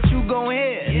words that you gon'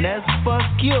 hear. And that's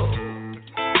fuck you.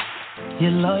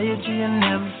 Your loyalty I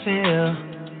never feel.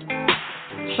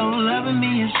 So loving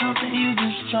me is something you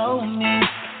just told me.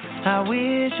 I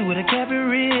wish you would've kept it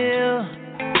real.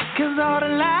 'Cause all the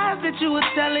lies that you were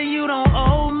telling you don't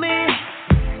owe me.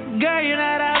 Girl, you're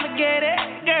not obligated.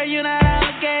 Girl, you're not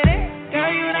obligated.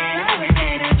 Girl, you're not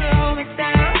obligated to hold me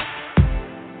down.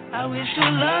 I wish you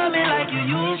loved me like you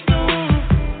used to.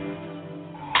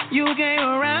 You came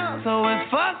around, so it's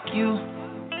fuck you.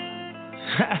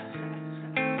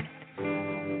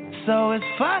 So it's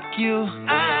fuck you.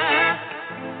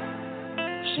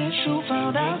 Since you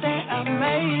found out that I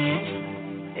made it,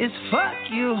 it's fuck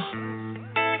you.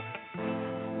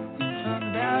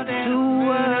 Found out that 2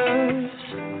 words,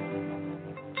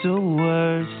 2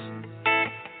 words.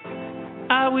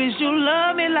 I wish you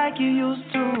loved me like you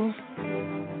used to.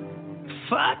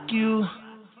 Fuck you.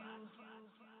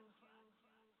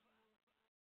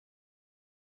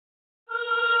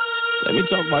 Let me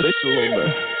talk about this a little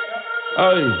bit.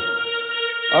 Hey.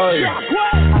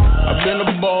 I've been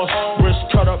a boss,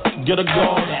 wrist cut up, get a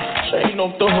guard. Chain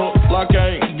off the hook like I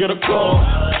ain't get a call.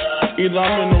 Either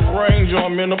I'm in the range or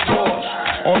I'm in the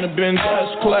Porsche. On the Benz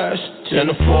S-Class, 10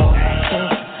 to 4.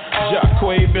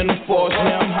 Jacquay been the force,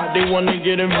 now I'm hot, they wanna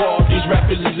get involved. These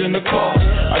rappers is in the cause.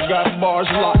 I got bars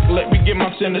locked, let me get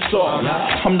my tennis off.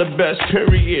 I'm the best,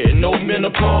 period, no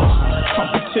menopause.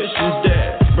 Competition's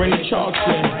dead, bring the chalks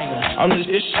in. I'm this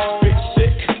ish, big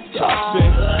sick, toxin.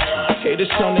 Haters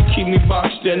trying to keep me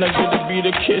boxed in. I get to be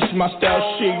the kiss, my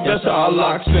style chic, that's how I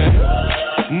locks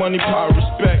in. Money, power,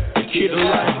 respect, the key to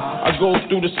life. I go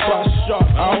through the spot shop,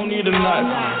 I don't need a knife.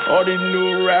 All these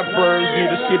new rappers need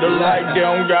to see the light, they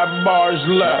don't got bars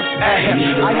left. I have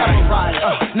a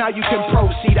ride, now you can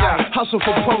proceed. I hustle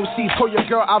for proceeds, call your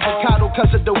girl avocado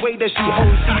cause of the way that she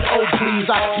holds these. Oh please,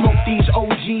 I smoke these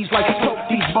OGs like smoke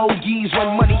these bogeys.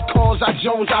 When money calls, I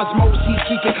Jones osmosis,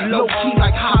 keep it low key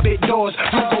like Hobbit doors.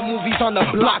 Lego movies on the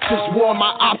block, this war,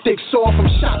 my optics soar from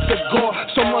shots to gore.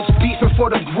 So much beefing for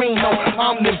the green, no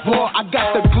omnivore. I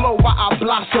got the glow while I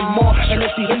blossom more. And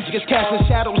if the angels casting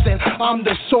shadows, then I'm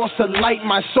the source of light.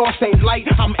 My source ain't light,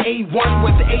 I'm A1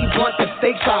 with A blunt. The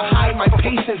stakes are high, my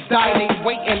patience die. They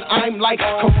waiting, I'm like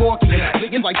Kevorkian.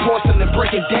 It's like porcelain,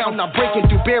 breaking down, not breaking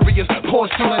through barriers.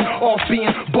 Porcelain, off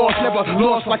being boss, never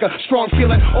lost like a strong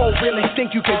feeling. Oh, really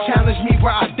think you can challenge me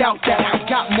where I doubt that? I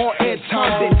got more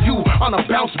airtime than you on a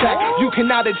bounce back. You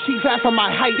cannot achieve half of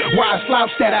my height where I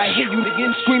slouch that. I hear you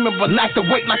again screaming, but like the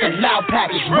weight like a loud pack.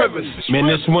 It's rivers. Man,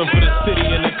 this one for the city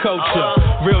and the culture.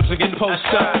 Real to get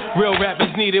poster. Real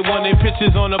rappers needed, wanted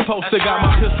pictures on the poster. Got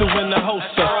my pistol in the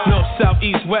holster. North, south,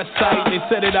 east, west side. They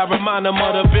said it, I remind them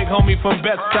of the big homie from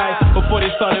Bed-Stuy. Before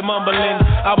they started mumbling,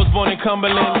 I was born in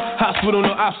Cumberland. Hospital,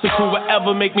 no obstacle will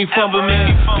ever make me fumble,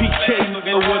 man. PK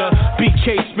looking with a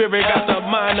BK spirit. Got the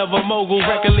mind of a mogul.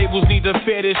 Record labels need to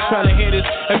fear this. Trying to hear this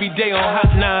every day on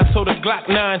Hot 9. So the Glock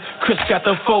 9. Chris got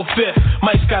the 4-5.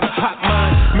 Mike's got a pop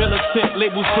mine. Militant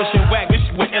labels pushing whack. This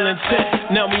shit with ill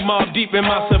intent. Now we mob deep in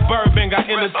my suburban. Got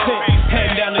ill intent.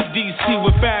 Heading down to DC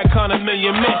with Farrakhan, a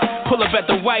million men. Pull up at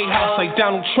the White House like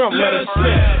Donald Trump. Let us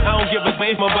spin. I don't give a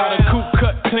damn about a coup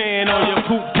cut plan or your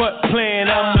poop putt plan.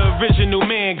 I'm the original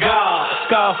man. God.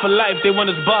 Scar for life. They want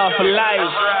us bar for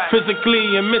life.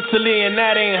 Physically and mentally, and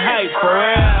that ain't hype for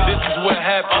real. This is what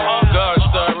happened when God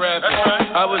started rapping.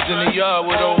 I was in the yard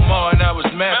with Omar and I was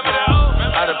mapping.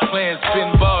 Out of plans,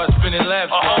 spinning bars, spinning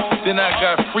laps. Then I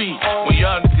got free when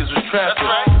y'all niggas was trapping.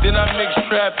 Then I mixed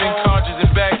trapping, conscious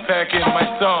and backpacking. My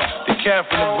song, the cat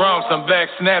from the Bronx, I'm back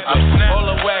snapping. All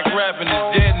the whack rapping is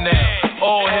dead now.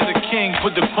 All head of king,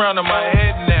 put the crown on my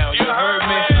head now. You heard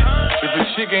me? If a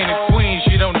chick ain't a queen,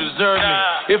 she don't deserve me.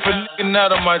 If a nigga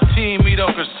not on my team, he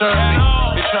don't concern me.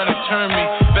 They trying to turn me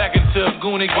back into a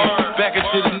goon again. Back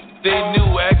into the they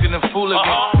knew, acting a fool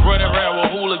again. Running around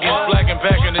with hooligans, black and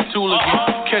packing the tool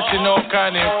again. Catching all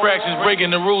kind of infractions, breaking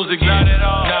the rules again.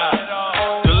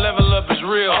 Nah, the level up is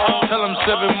real. Tell them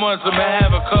 7 months, I'ma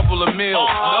have a couple of meals.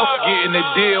 Getting a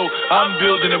deal, I'm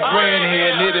building a brand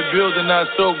here. Near the building, I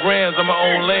sold grams on my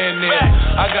own land there.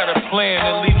 I got a plan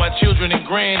to leave my children in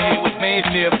grand here with man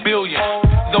near a billion.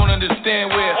 Don't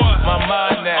understand where my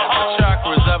mind at, my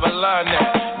chakras, I've aligned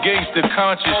that. Gangsta,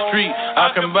 conscious, street, I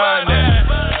combine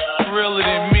that. Realer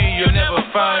than me, you'll never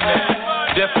find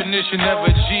that. Definition of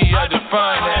a G, I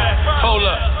define that. Hold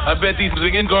up, I bet these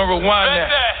niggas gonna rewind that.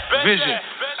 Vision,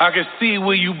 I can see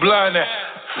where you blind at.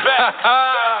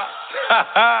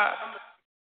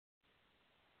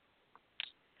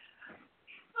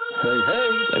 Hey,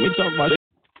 let me talk about it.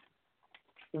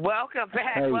 Welcome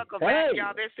back, welcome back,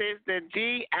 y'all. This is the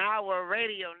D Hour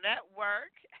Radio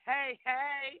Network. Hey.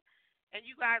 And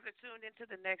you guys are tuned into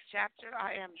the next chapter.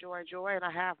 I am Joy, and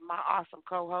I have my awesome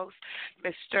co-host,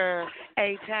 Mr.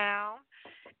 A-Town.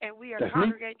 And we are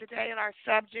congregating today, and our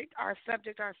subject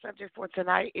for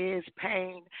tonight is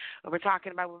pain. We were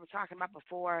talking about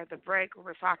before the break. We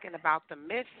were talking about the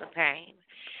myths of pain.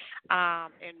 And,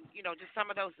 just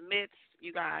some of those myths,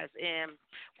 you guys. And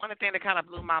one of the things that kind of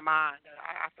blew my mind,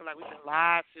 I feel like we've been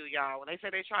lied to, y'all. When they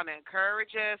say they're trying to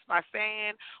encourage us by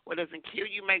saying what doesn't kill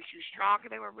you makes you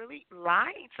stronger, they were really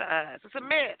lying to us. It's a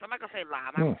myth. I'm not going to say lie.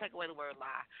 I'm not going to take away the word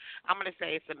lie. I'm going to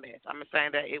say it's a myth. I'm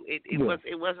saying that it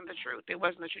wasn't the truth. It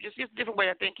wasn't the truth. Just a different way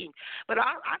of thinking. But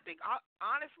I think,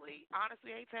 honestly,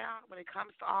 A-Town, when it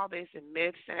comes to all this and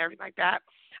myths and everything like that,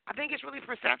 I think it's really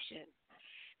perception.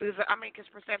 Because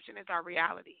perception is our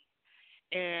reality.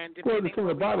 And the thing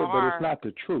about it, but it's not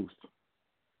the truth.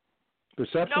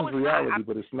 Perception is reality,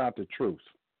 but it's not the truth.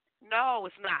 No,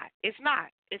 it's not. It's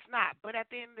not. But at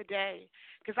the end of the day,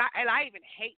 because I even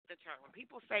hate the term. When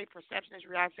people say perception is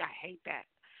reality, I hate that.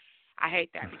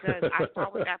 Because I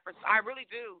fought with that I really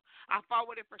do. I fought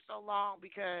with it for so long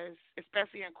because,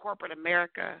 especially in corporate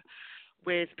America,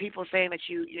 with people saying that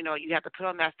you have to put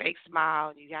on that fake smile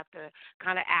and you have to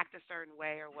kind of act a certain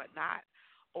way or whatnot.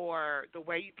 or the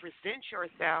way you present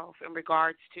yourself in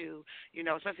regards to,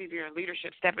 especially if you're in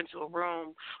leadership, step into a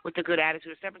room with a good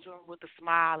attitude, step into a room with a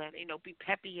smile, and be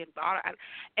peppy and all that.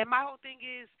 And my whole thing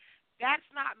is that's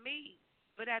not me.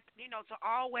 But to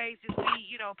always just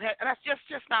be, that's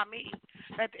just not me.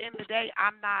 At the end of the day,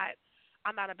 I'm not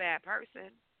a bad person.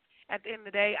 At the end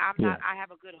of the day, I have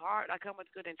a good heart. I come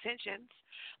with good intentions,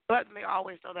 but they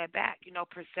always throw that back.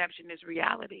 Perception is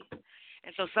reality.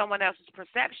 And so someone else's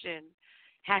perception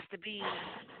has to be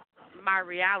my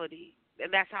reality,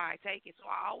 and that's how I take it. So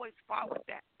I always fought with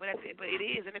that. But it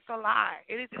is, and it's a lie.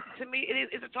 It is, to me,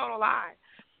 it's a total lie,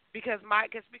 because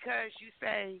you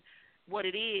say what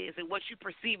it is and what you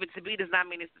perceive it to be does not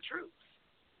mean it's the truth,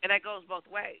 and that goes both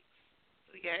ways.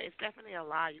 So yeah, it's definitely a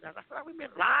lie, you guys. I feel like we've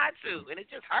been lied to, and it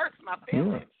just hurts my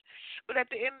feelings. But at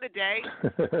the end of the day,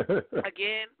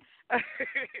 again,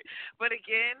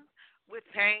 with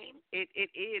pain,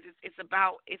 it's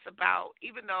about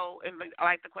even though, and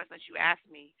like the question that you asked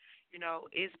me,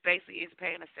 is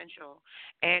pain essential,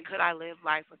 and could I live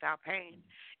life without pain?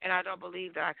 And I don't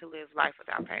believe that I could live life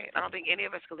without pain. I don't think any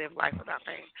of us could live life without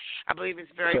pain. I believe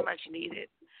it's very much needed.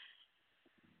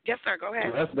 Yes, sir. Go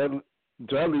ahead.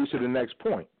 That leads to the next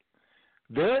point.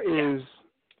 There is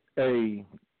a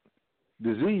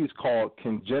disease called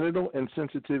congenital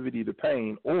insensitivity to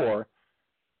pain, or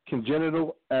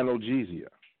congenital analgesia.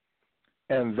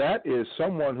 And that is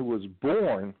someone who was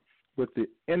born with the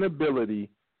inability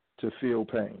to feel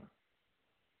pain.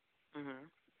 Mm-hmm.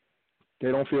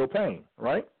 They don't feel pain,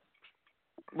 right?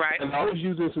 Right. And I always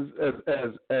use this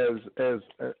as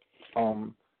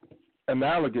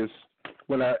analogous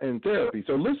when in therapy.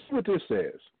 So listen to what this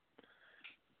says.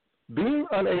 Being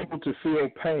unable to feel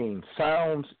pain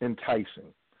sounds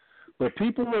enticing, but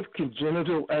people with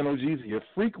congenital analgesia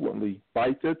frequently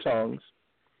bite their tongues,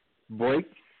 break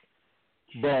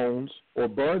bones, or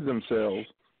burn themselves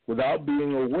without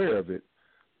being aware of it,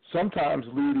 sometimes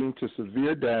leading to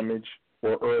severe damage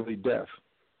or early death.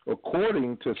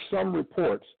 According to some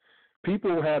reports,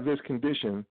 people who have this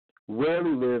condition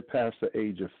rarely live past the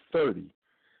age of 30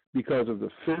 because of the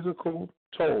physical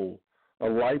toll a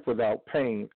life without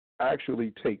pain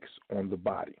actually takes on the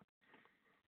body.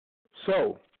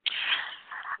 So,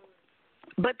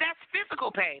 but that's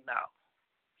physical pain, though.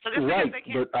 So just right, because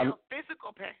they can't feel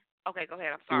physical pain. Okay, go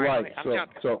ahead. I'm sorry. Right. I'm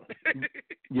jumping. So,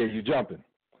 yeah, you're jumping.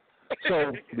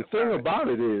 So the thing about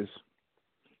it is,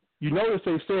 you notice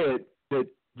they said that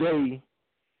they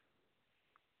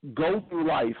go through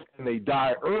life and they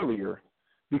die earlier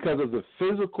because of the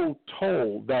physical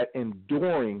toll that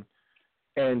enduring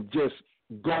and just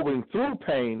going through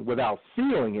pain without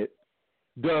feeling it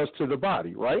does to the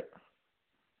body, right?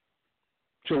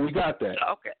 So we got that.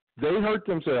 Okay. They hurt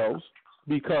themselves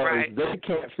because they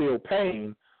can't feel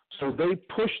pain, so they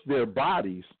push their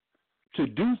bodies to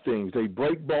do things. They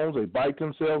break bones, they bite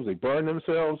themselves, they burn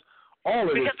themselves, all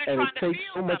of this, and it takes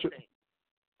so much.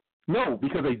 No,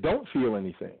 because they don't feel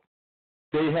anything.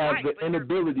 They have the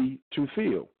inability to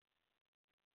feel.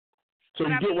 So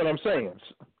you get what I'm saying?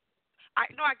 I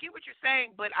get what you're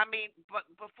saying, but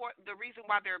before, the reason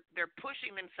why they're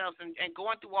pushing themselves and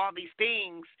going through all these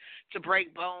things to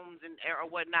break bones or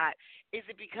whatnot, is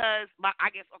it because my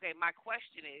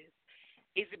question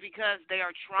is it because they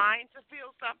are trying to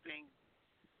feel something?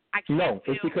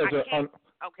 It's because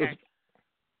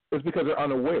it's because they're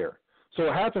unaware. So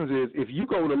what happens is, if you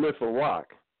go to lift a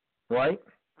rock, right,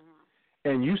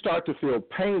 and you start to feel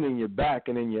pain in your back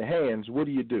and in your hands, what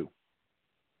do?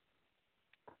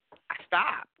 I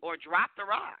stop or drop the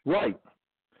rock. Right.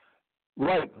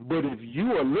 But if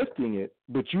you are lifting it,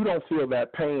 but you don't feel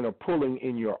that pain or pulling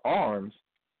in your arms,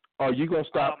 are you going to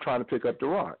stop trying to pick up the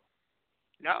rock?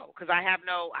 No, because there's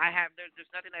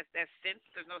nothing that's sense,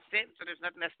 there's no sense, or there's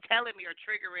nothing that's telling me or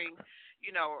triggering,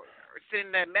 or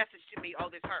sending that message to me, oh,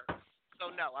 this hurts. So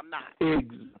no, I'm not.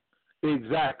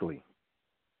 Exactly.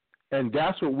 And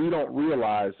that's what we don't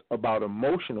realize about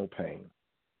emotional pain.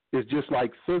 It's just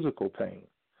like physical pain.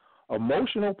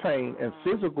 Emotional pain and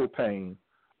physical pain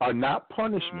are not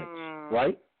punishments,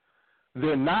 right?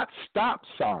 They're not stop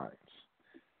signs.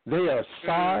 They are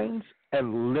signs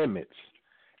and limits.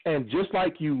 And just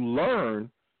like you learn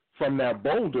from that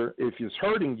boulder, if it's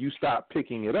hurting, you stop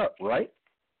picking it up, right?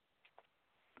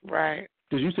 Right.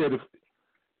 Because you said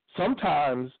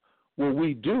sometimes what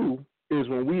we do is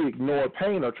when we ignore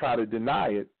pain or try to deny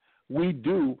it, we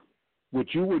do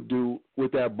what you would do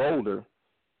with that boulder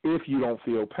if you don't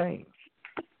feel pain.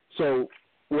 So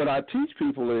what I teach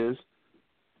people is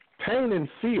pain and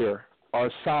fear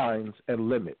are signs and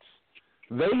limits.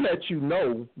 They let you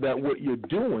know that what you're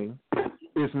doing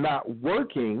is not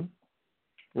working,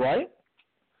 right?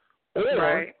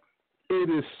 Or it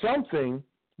is something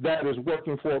that is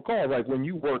working for a cause. Like when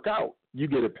you work out, you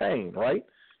get a pain, right?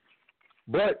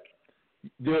 But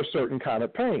there are certain kind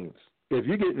of pains. If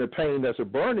you're getting a pain that's a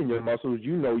burn in your muscles,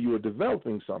 you know you are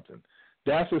developing something.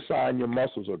 That's a sign your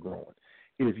muscles are growing.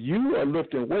 If you are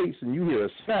lifting weights and you hear a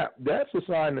snap, that's a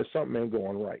sign that something ain't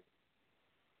going right.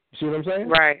 You see what I'm saying?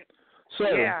 Right. So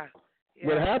yeah.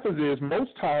 What happens is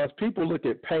most times people look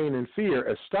at pain and fear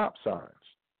as stop signs.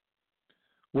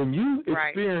 When you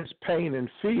experience pain and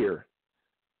fear,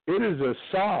 it is a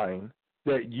sign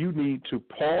that you need to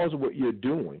pause what you're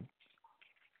doing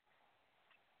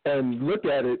and look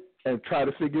at it and try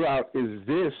to figure out, is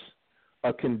this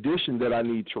a condition that I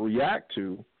need to react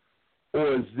to,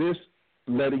 or is this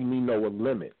letting me know a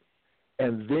limit?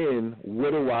 And then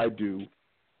what do I do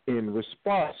in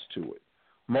response to it?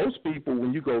 Most people,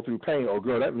 when you go through pain, oh,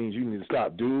 girl, that means you need to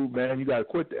stop. Dude, man, you got to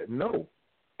quit that. No.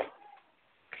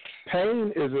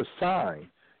 Pain is a sign.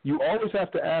 You always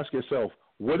have to ask yourself,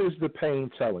 what is the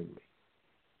pain telling me?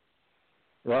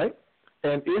 Right?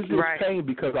 And is this pain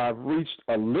because I've reached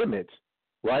a limit,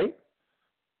 right?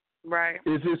 Right.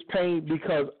 Is this pain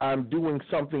because I'm doing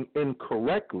something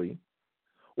incorrectly?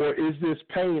 Or is this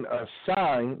pain a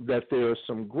sign that there's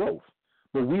some growth?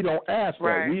 But we don't ask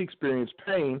that. We experience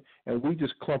pain, and we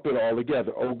just clump it all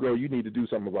together. Oh, girl, you need to do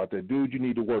something about that. Dude, you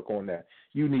need to work on that.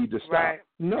 You need to stop. Right.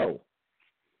 No.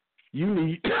 You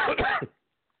need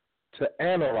to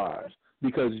analyze,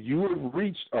 because you have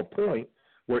reached a point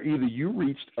where either you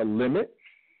reached a limit,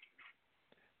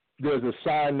 there's a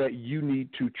sign that you need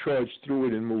to trudge through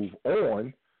it and move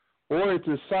on, or it's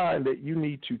a sign that you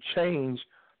need to change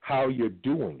how you're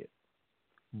doing it.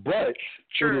 But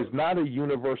it is not a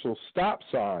universal stop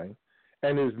sign,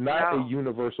 and is not a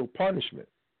universal punishment.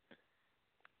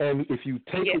 And if you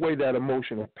take away that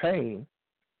emotional pain,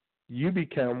 you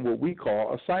become what we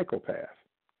call a psychopath.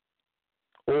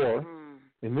 Or,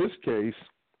 in this case,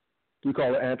 we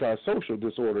call it antisocial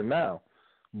disorder now.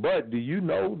 But do you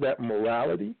know that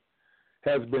morality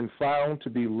has been found to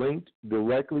be linked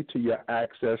directly to your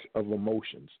access of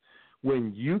emotions?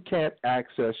 When you can't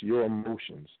access your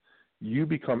emotions, you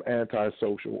become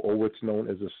antisocial, or what's known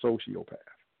as a sociopath.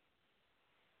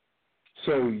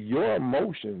 So your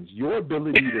emotions, your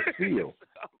ability to feel,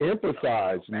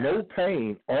 empathize, no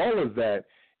pain, all of that,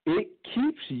 it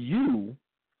keeps you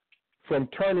from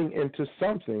turning into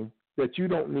something that you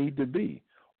don't need to be,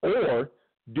 or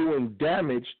doing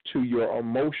damage to your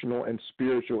emotional and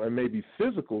spiritual and maybe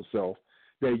physical self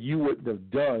that you wouldn't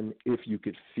have done if you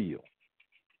could feel.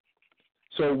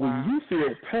 So when you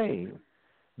feel pain,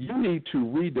 you need to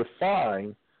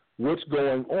redefine what's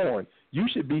going on. You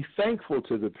should be thankful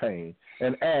to the pain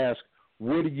and ask,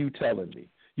 what are you telling me?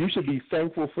 You should be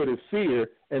thankful for the fear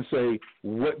and say,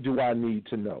 what do I need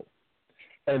to know?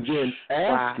 And then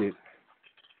ask it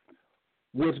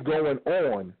what's going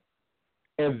on.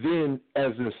 And then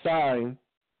as a sign,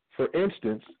 for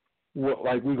instance,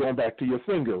 like we're going back to your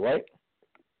finger, right?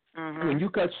 Mm-hmm. When you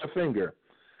cut your finger,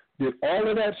 did all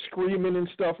of that screaming and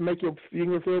stuff make your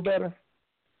finger feel better?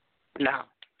 No,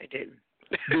 it didn't.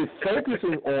 Did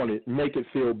focusing on it make it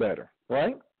feel better,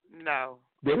 right? No,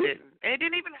 did it? Didn't. And it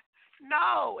didn't even.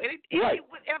 No,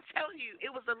 I'm telling you, it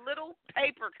was a little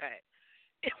paper cut.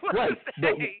 It wasn't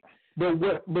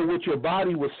But what your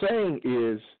body was saying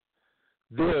is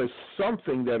there is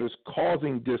something that is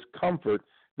causing discomfort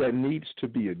that needs to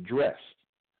be addressed.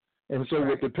 And so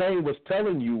what the pain was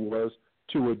telling you was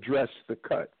to address the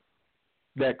cut.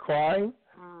 That crying,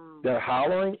 that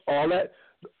hollering, all that,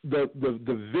 the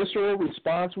visceral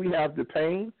response we have to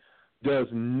pain does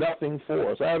nothing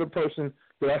for us. I had a person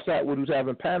that I sat with who's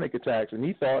having panic attacks, and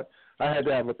he thought I had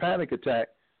to have a panic attack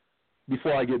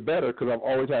before I get better, because I've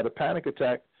always had a panic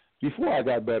attack before I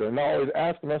got better. And I always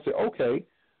ask him, I said, okay,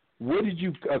 what did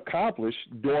you accomplish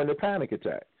during the panic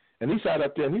attack? And he sat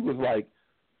up there and he was like,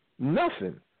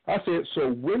 nothing. I said,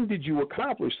 so when did you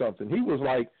accomplish something? He was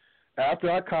like,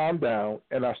 after I calmed down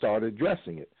and I started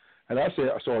addressing it. And I said,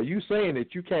 so are you saying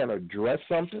that you can't address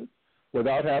something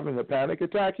without having a panic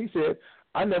attack? He said,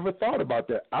 I never thought about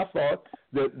that. I thought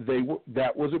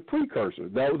that was a precursor.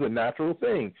 That was a natural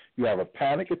thing. You have a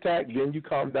panic attack, then you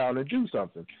calm down and do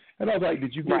something. And I was like,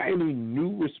 did you get any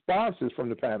new responses from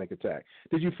the panic attack?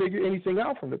 Did you figure anything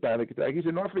out from the panic attack? He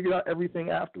said, no, I figured out everything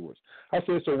afterwards. I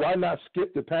said, so why not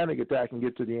skip the panic attack and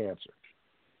get to the answer?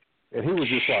 And he was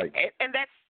just like. And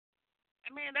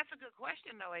that's a good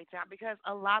question, though, A-Town, because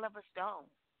a lot of us don't.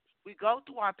 We go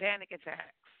through our panic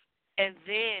attacks, and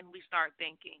then we start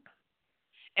thinking.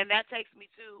 And that takes me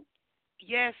to,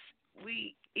 yes,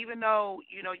 even though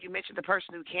you mentioned the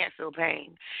person who can't feel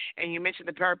pain, and you mentioned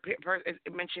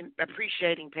mentioned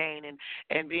appreciating pain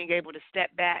and being able to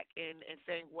step back and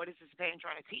saying, what is this pain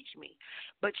trying to teach me?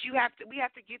 But we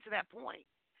have to get to that point.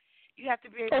 You have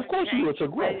to be able to change your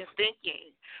way of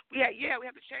thinking. We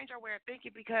have to change our way of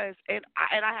thinking because, and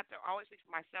I have to always speak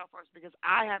for myself first, because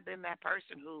I have been that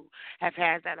person who have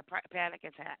had that panic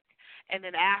attack, and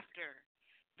then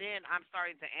then I'm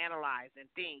starting to analyze and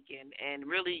think and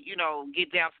really,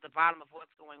 get down to the bottom of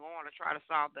what's going on and try to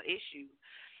solve the issue.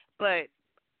 But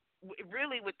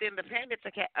really, within the panic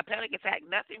attack,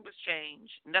 nothing was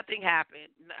changed. Nothing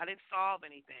happened. I didn't solve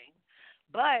anything.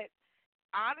 But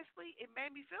honestly, it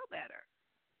made me feel better.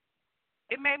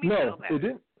 It made me feel better. No, it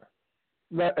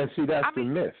didn't. And see, that's the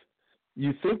myth.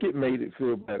 You think it made it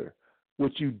feel better.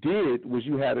 What you did was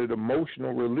you had an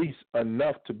emotional release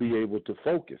enough to be able to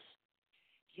focus.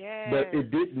 Yeah. But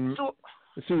it didn't. So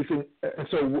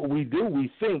what we do, we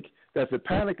think that the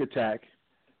panic attack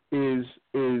is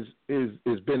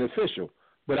beneficial.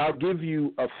 But I'll give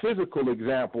you a physical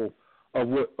example of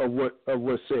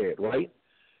what's said, right?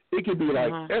 It could be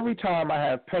like every time I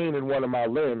have pain in one of my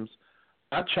limbs,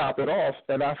 I chop it off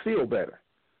and I feel better.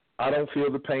 I don't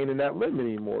feel the pain in that limb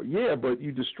anymore. Yeah, but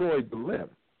you destroyed the limb.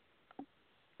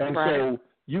 And so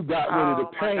you got rid of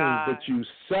the pain, but you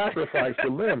sacrificed the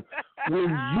limb. When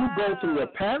you go through a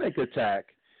panic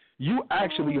attack, you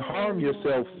actually harm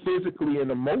yourself physically and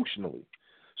emotionally.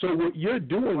 So what you're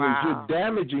doing is you're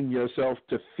damaging yourself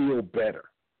to feel better.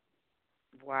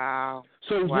 Wow.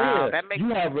 So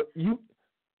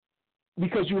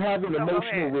because you have an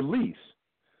emotional release.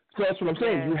 So that's what I'm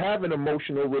saying. You have an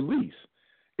emotional release.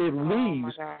 It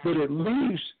leaves, but it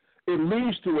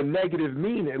leaves through a negative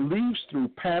mean. It leaves through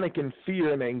panic and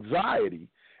fear and anxiety.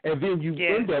 And then you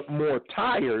end up more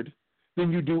tired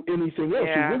than you do anything else.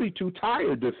 You're really too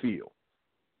tired to feel.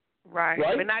 Right.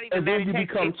 But not even and then you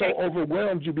become so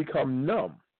overwhelmed you become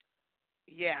numb.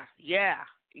 Yeah.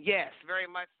 Yes, very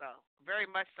much so. Very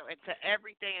much so. And to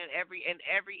everything in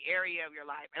every area of your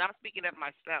life. And I'm speaking of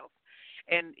myself.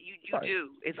 And you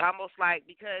do. It's almost like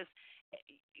because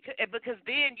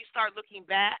then you start looking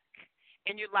back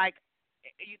and you're like,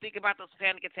 you think about those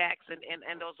panic attacks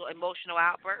and those emotional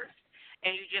outbursts,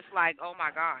 and you're just like, oh my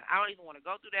God, I don't even want to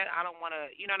go through that. I don't want to,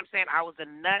 you know what I'm saying? I was a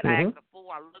nut. I acted a fool.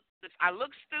 I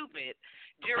look stupid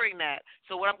during that.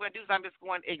 So what I'm going to do is I'm just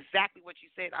going exactly what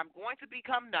you said. I'm going to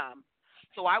become numb,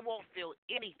 so I won't feel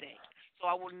anything. So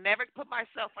I will never put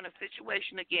myself in a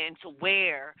situation again to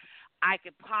where I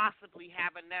could possibly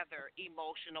have another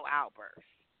emotional outburst.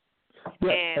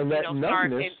 Yeah, and that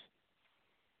numbness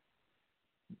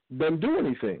doesn't do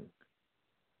anything.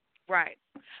 Right.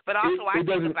 But also I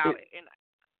think about it. And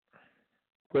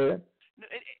go ahead.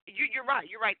 You're right.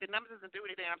 You're right. The numbers doesn't do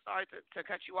anything. I'm sorry to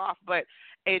cut you off, but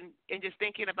and just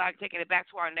thinking about taking it back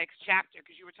to our next chapter,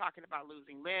 because you were talking about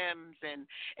losing limbs and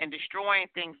destroying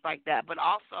things like that. But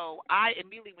also, I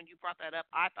immediately, when you brought that up,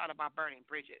 I thought about burning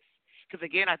bridges. Because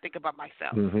again, I think about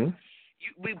myself.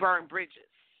 We burn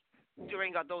bridges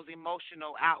during those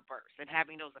emotional outbursts and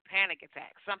having those panic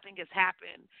attacks. Something has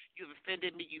happened. You've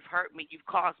offended me. You've hurt me. You've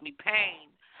caused me pain.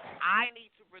 I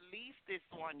need to release this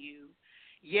on you.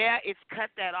 Yeah, it's cut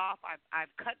that off.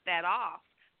 I've cut that off.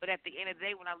 But at the end of the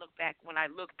day, when I look back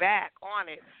on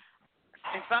it,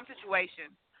 in some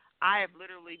situations, I have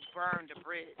literally burned a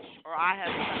bridge, or I have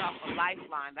cut off a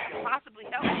lifeline that could possibly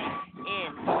help me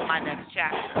in my next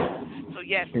chapter. So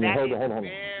yes, that is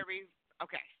very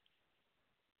okay.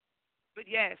 But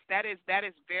yes, that is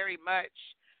very much.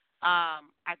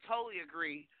 I totally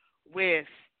agree with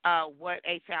what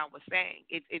A-Town was saying.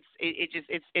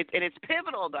 It's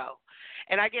pivotal though.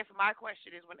 And I guess my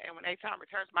question is when A-Town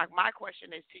returns, my question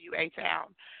is to you,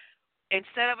 A-Town.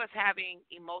 Instead of us having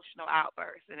emotional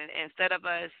outbursts and instead of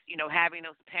us, having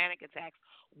those panic attacks,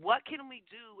 what can we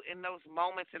do in those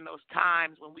moments, in those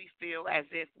times when we feel as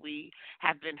if we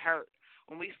have been hurt,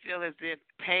 when we feel as if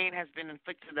pain has been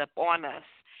inflicted upon us?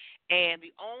 And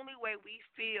the only way we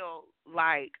feel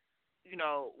like,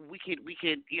 we could,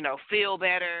 feel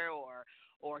better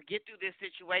or get through this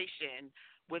situation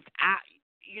without,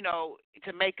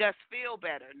 to make us feel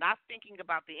better, not thinking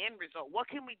about the end result. What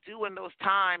can we do in those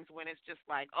times when it's just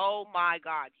like, oh my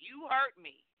God, you hurt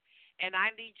me, and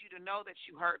I need you to know that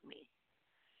you hurt me?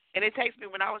 And it takes me,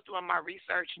 when I was doing my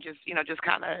research and just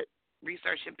kind of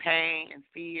researching pain and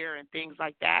fear and things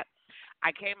like that,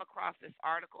 I came across this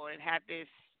article and it had this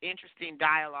interesting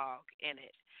dialogue in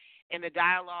it. And the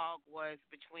dialogue was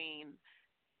between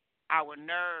our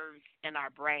nerves and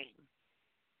our brain.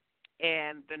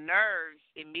 And the nerves,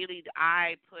 immediately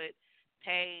I put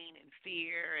pain and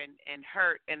fear and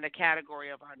hurt in the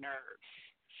category of our nerves.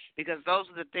 because those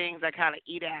are the things that kind of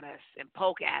eat at us and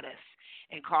poke at us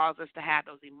and cause us to have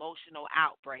those emotional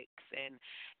outbreaks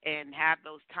and have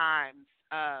those times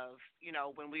of,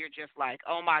 when we are just like,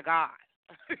 oh, my God,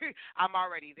 I'm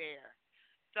already there.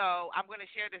 So I'm going to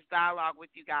share this dialogue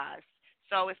with you guys.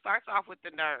 So it starts off with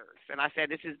the nerves, and I said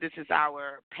this is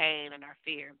our pain and our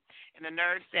fear. And the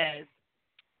nerve says,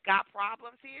 got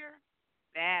problems here?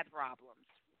 Bad problems.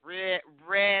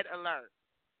 Red alert.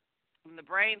 And the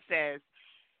brain says,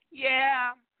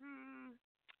 yeah,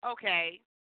 okay,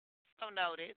 so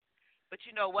noted. But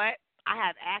you know what? I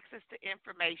have access to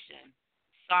information.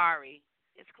 Sorry,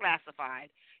 it's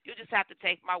classified. You'll just have to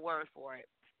take my word for it.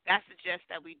 That suggests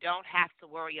that we don't have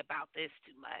to worry about this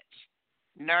too much.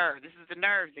 Nerve. This is the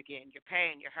nerves again. Your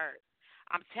pain, your hurt.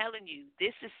 I'm telling you,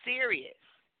 this is serious.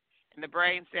 And the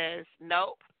brain says,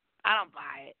 nope, I don't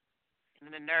buy it. And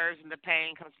then the nerves and the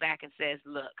pain comes back and says,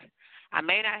 look, I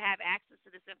may not have access to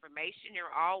this information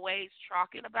you're always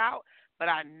talking about, but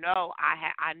I know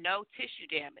I know tissue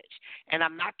damage, and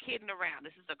I'm not kidding around.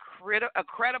 This is a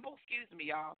credible,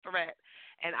 threat,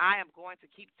 and I am going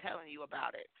to keep telling you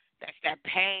about it. That's that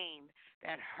pain,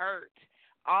 that hurt,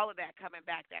 all of that coming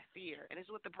back, that fear. And this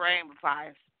is what the brain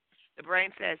replies. The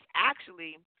brain says,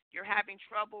 actually, you're having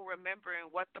trouble remembering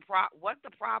what the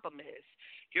problem is.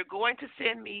 You're going to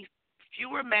send me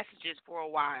fewer messages for a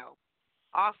while.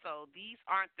 Also, these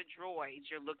aren't the droids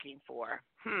you're looking for.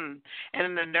 And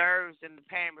then the nerves and the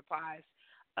pain replies,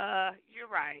 you're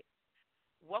right.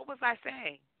 What was I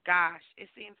saying? Gosh, it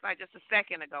seems like just a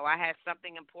second ago I had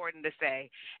something important to say,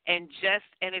 and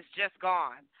it's just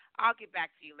gone. I'll get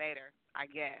back to you later, I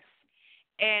guess.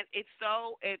 And it's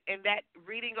and that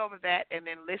reading over that and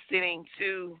then listening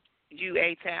to you,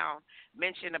 A-Town,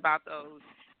 mention about those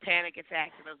panic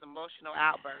attacks and those emotional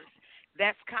outbursts,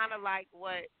 that's kind of like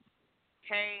what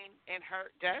pain and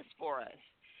hurt does for us.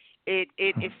 It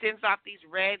sends off these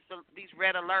red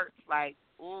alerts like,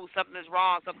 ooh, something is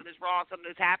wrong, something has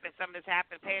happened,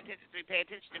 pay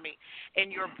attention to me.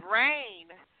 And your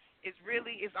brain is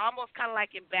almost kind of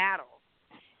like in battle.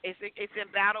 It's in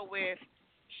battle with,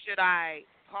 should I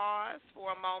pause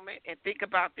for a moment and think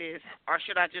about this, or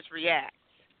should I just react?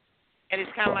 And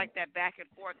it's kind of like that back and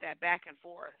forth.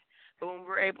 But when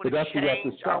we're able to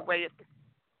change our way of,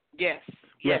 yes.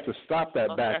 You have to stop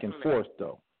that back and forth,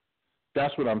 though.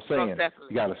 That's what I'm saying.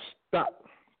 You got to stop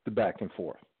the back and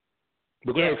forth.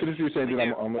 But go ahead, finish what you're saying,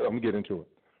 then I'm going to get into it.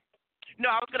 No,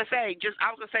 I was going to say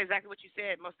exactly what you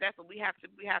said. Most definitely, we have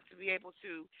to be able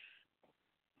to,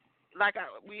 like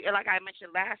I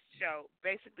mentioned last show,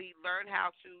 basically learn how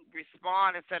to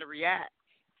respond instead of react.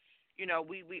 We're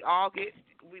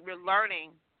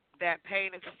learning that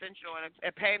pain is essential,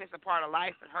 and pain is a part of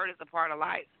life, and hurt is a part of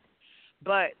life.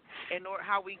 But in order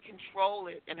how we control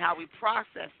it and how we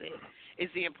process it is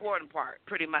the important part,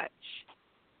 pretty much.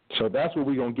 So that's what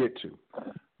we're going to get to.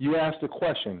 You asked the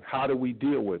question, how do we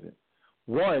deal with it?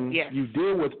 One, you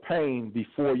deal with pain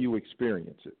before you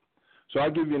experience it. So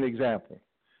I'll give you an example.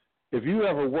 If you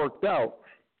ever worked out,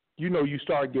 you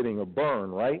start getting a burn,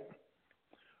 right?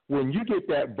 When you get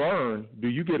that burn, do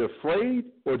you get afraid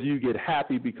or do you get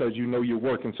happy because you know you're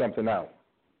working something out?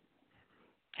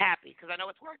 Happy, because I know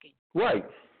it's working. Right.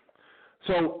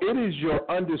 So it is your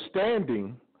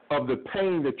understanding of the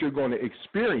pain that you're going to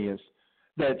experience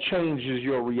that changes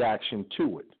your reaction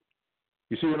to it.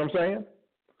 You see what I'm saying?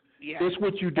 Yeah. It's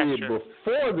what you did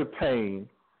before the pain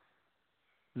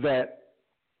that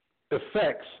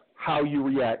affects how you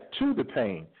react to the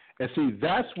pain. And see,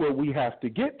 that's where we have to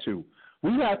get to.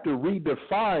 We have to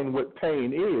redefine what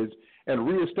pain is and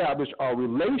reestablish our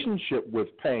relationship with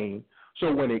pain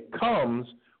so when it comes,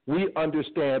 we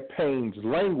understand pain's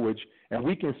language and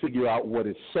we can figure out what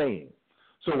it's saying.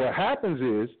 So what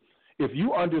happens is, if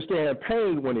you understand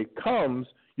pain when it comes,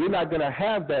 you're not going to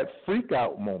have that freak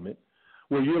out moment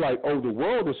where you're like, oh, the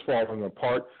world is falling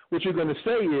apart. What you're going to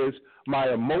say is,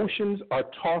 my emotions are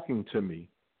talking to me.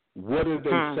 What are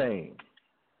they saying?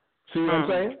 See what I'm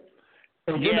saying?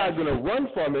 And you're not going to run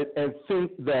from it and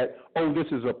think that, oh, this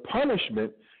is a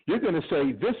punishment. You're going to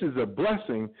say, this is a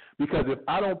blessing, because if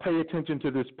I don't pay attention to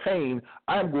this pain,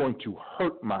 I'm going to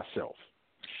hurt myself.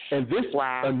 And this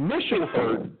initial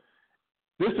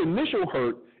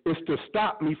hurt is to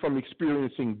stop me from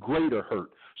experiencing greater hurt.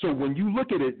 So when you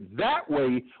look at it that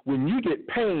way, when you get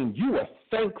pain, you are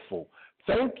thankful.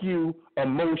 Thank you,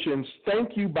 emotions.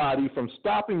 Thank you, body, from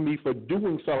stopping me for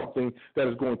doing something that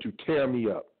is going to tear me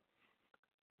up.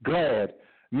 Glad.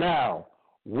 Now,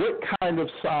 what kind of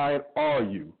sign are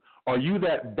you? Are you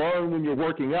that burn when you're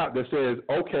working out that says,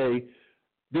 okay,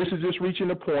 this is just reaching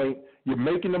a point, you're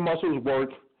making the muscles work,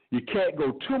 you can't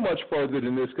go too much further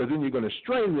than this because then you're going to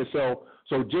strain yourself,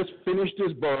 So just finish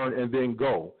this burn and then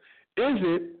go. Is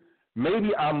it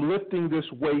maybe I'm lifting this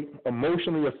weight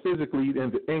emotionally or physically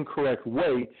in the incorrect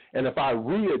way, and if I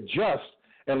readjust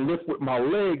and lift with my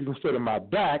legs instead of my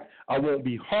back, I won't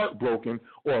be heartbroken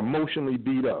or emotionally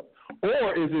beat up?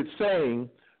 Or is it saying,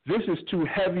 this is too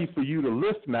heavy for you to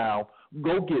lift now,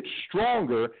 go get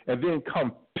stronger, and then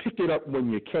come pick it up when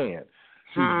you can?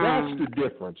 See, that's the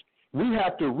difference. We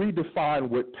have to redefine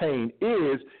what pain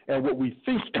is and what we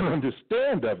think and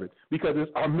understand of it, because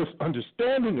it's our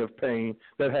misunderstanding of pain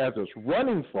that has us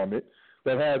running from it,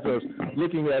 that has us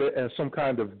looking at it as some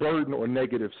kind of burden or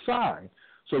negative sign.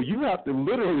 So you have to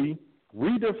literally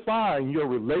redefine your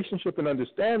relationship and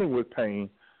understanding with pain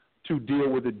to deal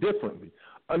with it differently.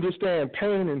 Understand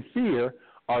pain and fear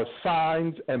are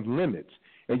signs and limits,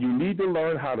 and you need to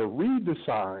learn how to read the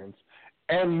signs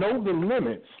and know the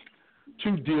limits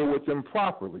to deal with them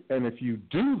properly. And if you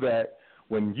do that,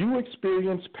 when you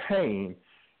experience pain,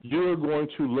 you're going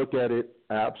to look at it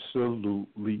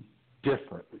absolutely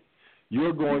differently.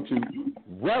 You're going to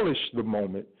relish the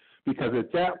moment, because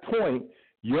at that point,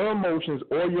 your emotions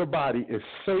or your body is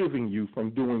saving you from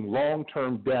doing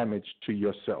long-term damage to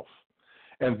yourself.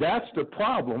 And that's the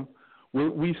problem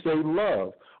when we say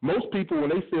love. Most people, when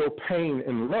they feel pain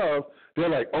and love, they're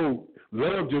like, oh,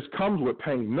 love just comes with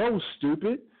pain. No,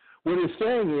 stupid. What it's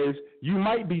saying is you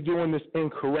might be doing this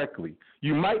incorrectly.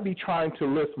 You might be trying to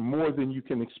lift more than you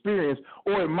can experience,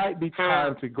 or it might be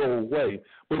time to go away.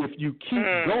 But if you keep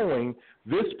going,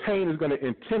 this pain is going to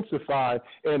intensify,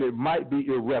 and it might be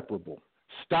irreparable.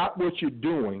 Stop what you're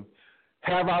doing.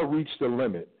 Have I reached the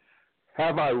limit?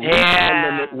 Have I reached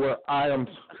the limit where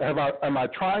am I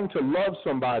trying to love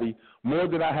somebody more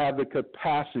than I have the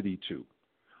capacity to?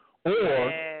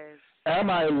 Or am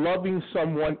I loving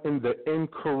someone in the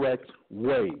incorrect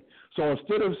way? So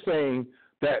instead of saying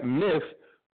that myth,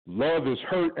 love is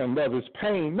hurt and love is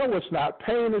pain, no, it's not.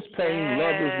 Pain is pain,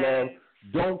 love is love.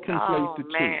 Don't conflate the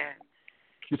two.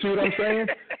 You see what I'm saying?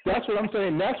 That's what I'm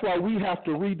saying. That's why we have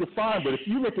to redefine. But if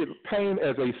you look at pain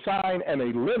as a sign and a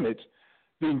limit,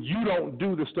 then you don't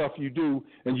do the stuff you do,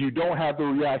 and you don't have the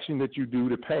reaction that you do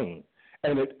to pain.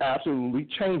 And it absolutely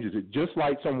changes it. Just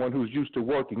like someone who's used to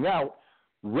working out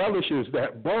relishes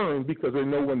that burn because they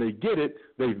know when they get it,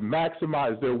 they've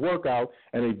maximized their workout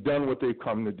and they've done what they've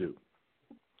come to do.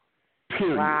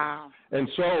 Period. Wow. And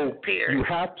so you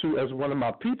have to, as one of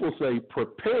my people say,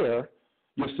 prepare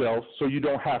yourself so you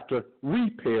don't have to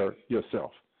repair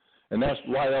yourself. And that's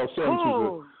Lyle Sims,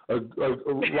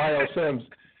 who's Lyle Sims,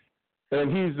 and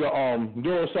he's a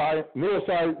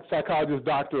neuropsychologist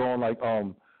doctor on like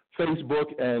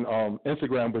Facebook and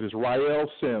Instagram, but it's Rael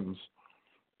Sims.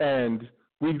 And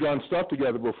we've done stuff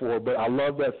together before, but I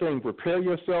love that thing. Prepare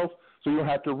yourself so you don't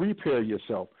have to repair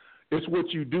yourself. It's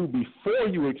what you do before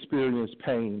you experience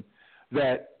pain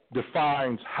that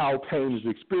defines how pain is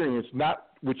experienced, not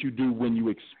what you do when you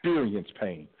experience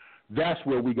pain. That's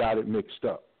where we got it mixed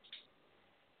up.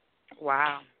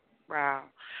 Wow.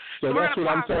 So that's what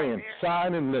I'm saying,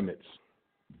 sign and limits.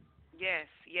 Yes.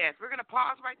 We're going to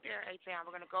pause right there, A-Town.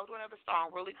 We're going to go to another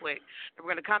song really quick. And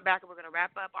we're going to come back and we're going to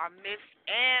wrap up our myths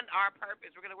and our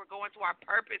purpose. We're going to our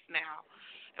purpose now.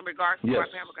 In regards to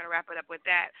our plan, we're going to wrap it up with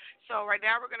that. So right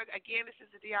now we're going to, again, this is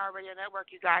the DR Radio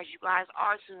Network, you guys. You guys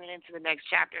are tuning into the next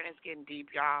chapter, and it's getting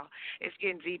deep, y'all. It's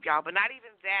getting deep, y'all. But not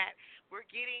even that. We're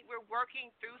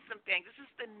working through some things. This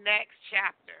is the next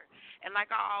chapter. And like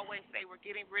I always say, we're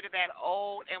getting rid of that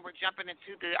old and we're jumping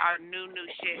into our new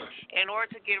shit. In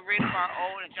order to get rid of our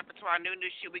old and jump into our new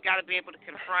shit, we got to be able to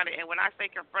confront it. And when I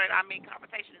say confront it, I mean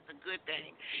confrontation is a good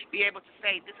thing. Be able to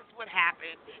say, this is what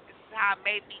happened. This is how it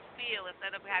made me feel,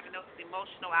 instead of having those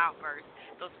emotional outbursts,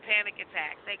 those panic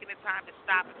attacks, taking the time to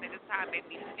stop and say, this is how it made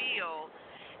me feel,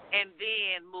 and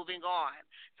then moving on.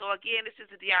 So, again, this is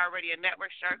the DR Radio Network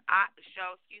show.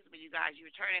 You guys. You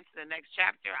return into the next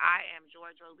chapter. I am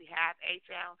Joy. We have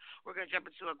A-Town. We're going to jump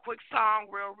into a quick song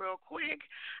real quick.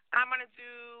 I'm going to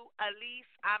do Elise,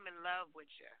 I'm in Love with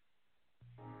You.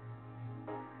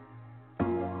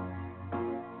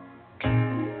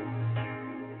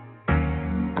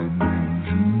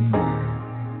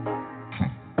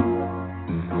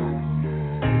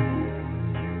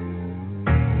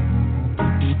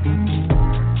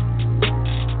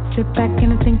 Sit back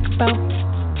and think about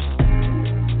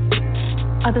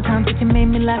all the times that you made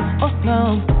me laugh. Oh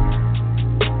no,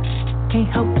 can't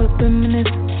help but reminisce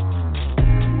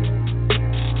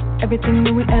everything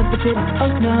that we ever did.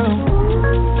 Oh no,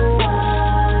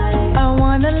 I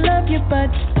wanna love you but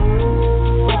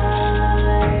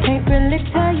can't really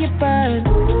tell you, but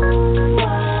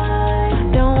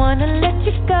don't wanna let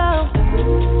you go.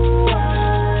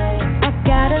 I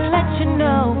gotta let you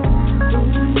know.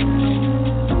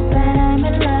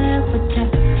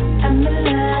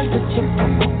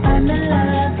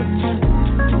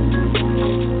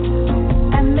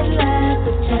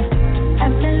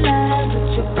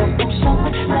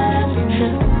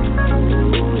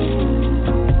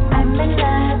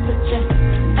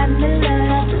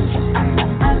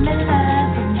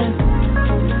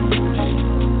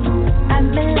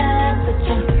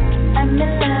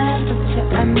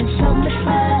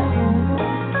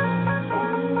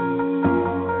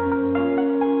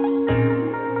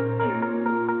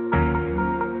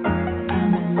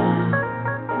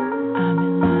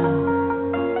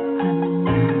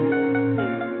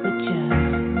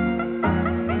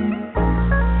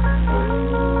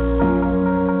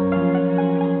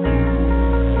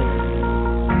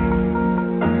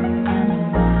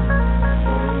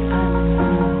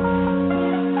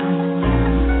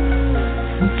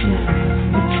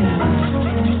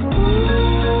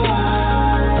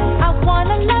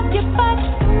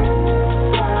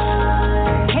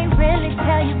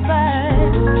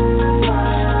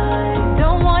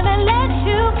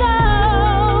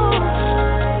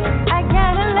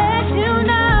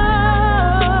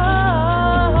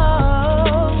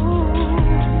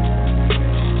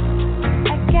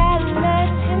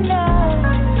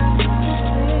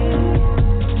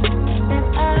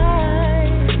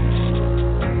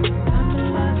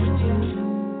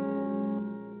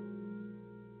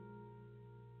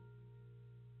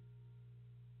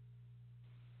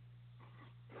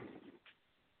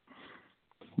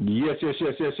 Yes.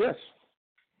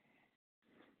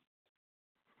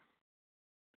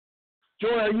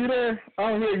 Joy, are you there?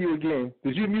 I don't hear you again.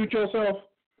 Did you mute yourself?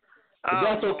 If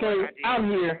that's okay, I'm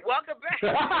here. Welcome back.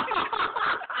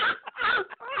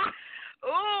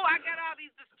 Ooh, I got all these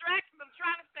distractions. I'm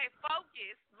trying to stay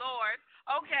focused, Lord.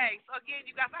 Okay, so again,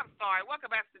 you guys, I'm sorry. Welcome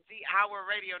back to the D-Hour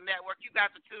Radio Network. You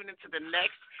guys are tuned into the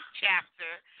next chapter.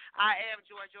 I am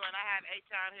Joy, and I have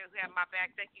A-Town here who have my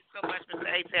back. Thank you so much, Mr.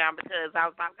 A-Town, because I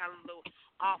got a little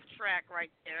off track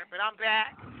right there. But I'm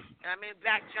back, and I'm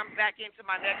jump back into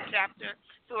my next chapter.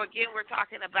 So again, we're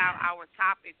talking about our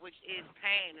topic, which is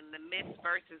pain and the myths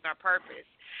versus our purpose.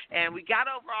 And we got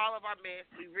over all of our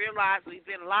myths. We realized we've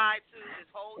been lied to this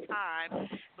whole time,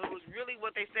 but it was really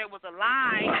what they said was a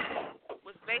lie.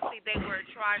 Was basically they were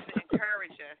trying to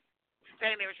encourage us,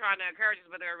 saying they were trying to encourage us,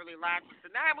 but they were really lying.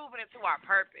 So now we're moving into our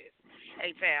purpose,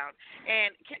 A-Town. And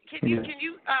can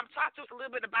you talk to us a little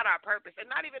bit about our purpose, and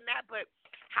not even that, but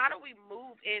how do we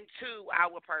move into our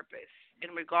purpose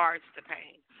in regards to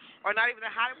pain, or not even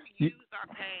that, how do we use our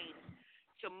pain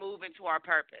to move into our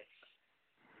purpose?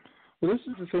 Well, this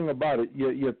is the thing about it.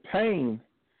 Your pain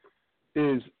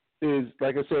is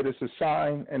like I said, it's a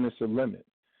sign and it's a limit.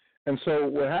 And so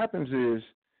what happens is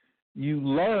you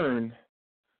learn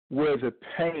where the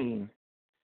pain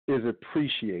is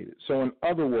appreciated. So in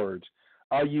other words,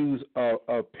 I'll use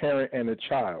a parent and a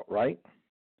child, right?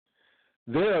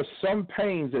 There are some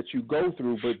pains that you go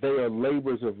through, but they are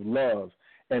labors of love.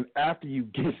 And after you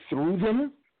get through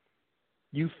them,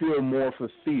 you feel more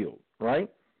fulfilled, right?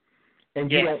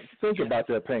 And you don't think about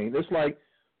that pain. It's like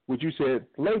what you said,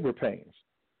 labor pains.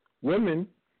 Women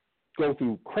go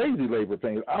through crazy labor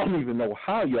pains. I don't even know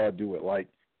how y'all do it. Like,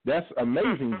 that's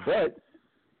amazing. But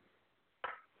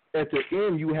at the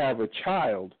end, you have a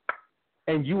child,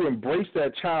 and you embrace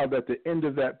that child at the end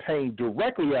of that pain,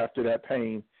 directly after that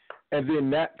pain, and then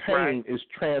that pain is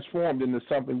transformed into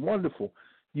something wonderful.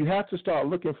 You have to start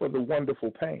looking for the wonderful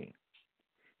pain.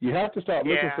 You have to start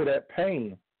looking for that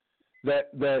pain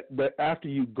that after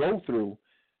you go through,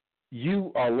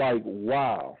 you are like,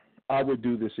 wow, I would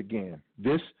do this again.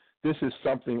 This is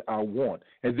something I want.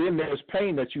 And then there's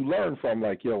pain that you learn from,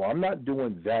 like, yo, I'm not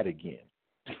doing that again.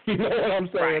 You know what I'm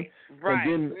saying? Right.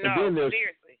 And then there's,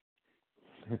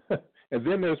 seriously. And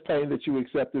then there's pain that you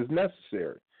accept as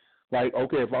necessary. Like,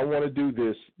 okay, if I want to do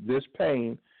this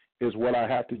pain is what I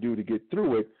have to do to get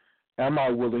through it. Am I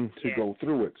willing to go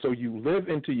through it? So you live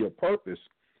into your purpose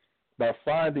by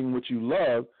finding what you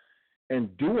love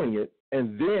and doing it,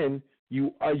 and then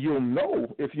you'll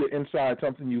know if you're inside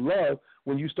something you love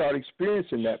when you start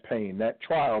experiencing that pain, that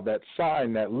trial, that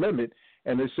sign, that limit,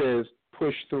 and it says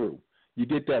push through. You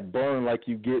get that burn like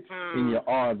you get in your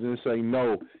arms, and say,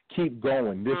 no, keep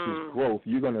going. This is growth.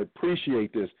 You're going to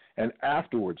appreciate this. And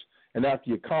afterwards, and after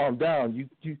you calm down,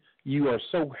 you are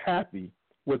so happy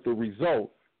with the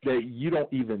result that you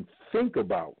don't even think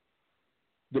about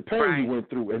the pain you went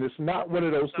through. And it's not one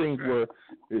of those things where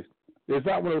it's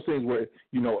not one of those things where,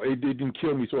 you know, it didn't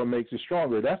kill me so it makes it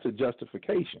stronger. That's a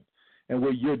justification. And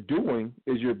what you're doing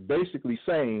is you're basically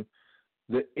saying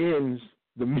the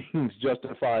means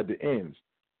justify the ends.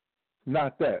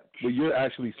 Not that. What you're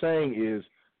actually saying is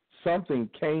something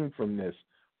came from this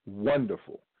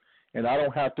wonderful, and I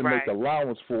don't have to make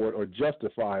allowance for it or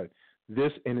justify it.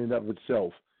 This in and of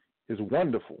itself is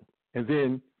wonderful. And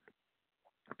then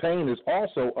pain is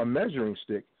also a measuring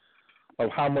stick of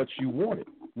how much you want it.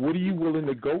 What are you willing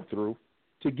to go through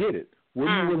to get it? What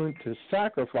are you willing to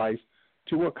sacrifice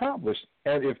to accomplish?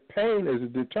 And if pain is a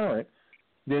deterrent,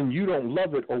 then you don't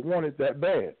love it or want it that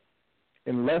bad,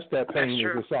 unless that pain is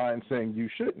a sign saying you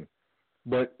shouldn't.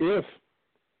 But if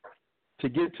to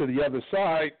get to the other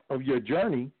side of your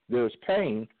journey, there's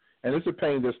pain, and it's a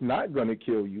pain that's not going to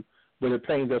kill you, but a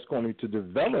pain that's going to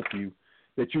develop you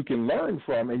that you can learn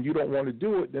from, and you don't want to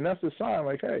do it, then that's a sign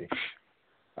like, hey,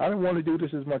 I don't want to do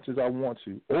this as much as I want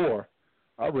to, or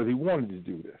I really wanted to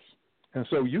do this. And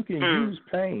so you can use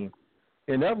pain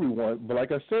in everyone, but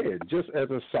like I said, just as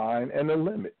a sign and a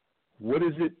limit. What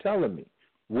is it telling me?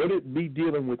 Would it be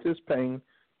dealing with this pain?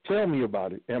 Tell me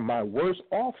about it. Am I worse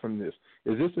off from this?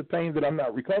 Is this a pain that I'm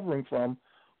not recovering from,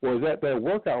 or is that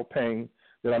workout pain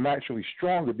that I'm actually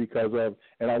stronger because of,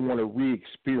 and I want to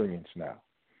re-experience now?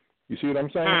 You see what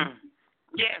I'm saying?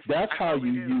 Yes. That's how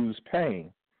you use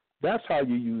pain. That's how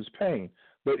you use pain.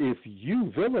 But if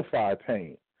you vilify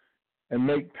pain and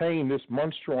make pain this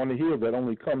monster on the hill that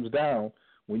only comes down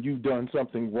when you've done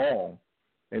something wrong,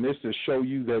 and it's to show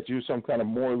you that you're some kind of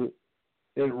morally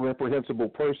irreprehensible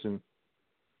person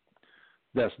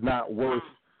that's not worth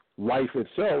life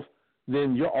itself,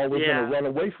 then you're always going to run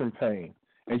away from pain.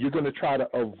 and you're going to try to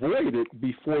avoid it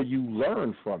before you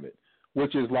learn from it,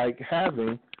 which is like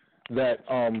having that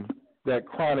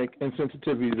chronic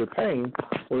insensitivity to pain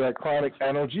or that chronic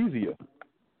analgesia.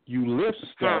 You lift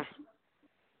stuff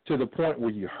to the point where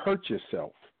you hurt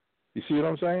yourself. You see what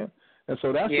I'm saying? And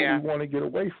so that's what we want to get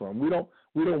away from. We don't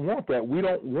want that. We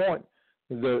don't want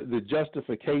the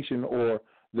justification or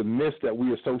the myth that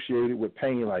we associated with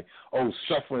pain, like, oh,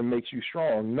 suffering makes you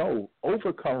strong. No,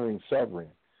 overcoming suffering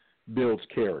builds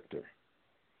character.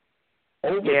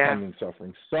 Overcoming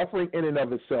suffering. Suffering in and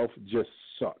of itself just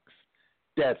sucks.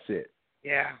 That's it.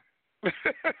 Yeah.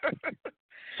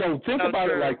 So think about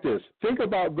it like this. Think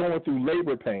about going through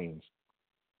labor pains,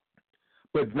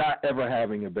 but not ever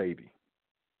having a baby.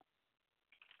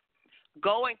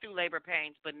 Going through labor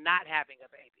pains, but not having a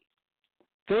baby.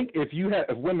 Think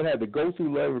if women had to go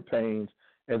through labor pains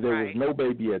and there was no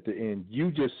baby at the end,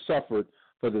 you just suffered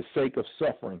for the sake of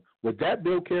suffering. Would that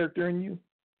build character in you?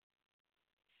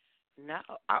 No.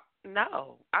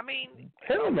 No. I mean,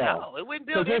 hell no. No, it wouldn't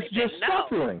build anything. It's just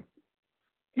suffering.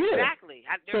 Yeah. Exactly.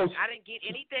 I didn't get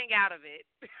anything out of it.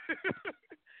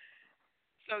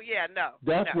 So, yeah, no.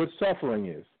 That's what suffering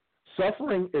is.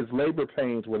 Suffering is labor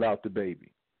pains without the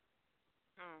baby.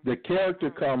 The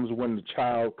character comes when the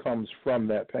child comes from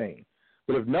that pain.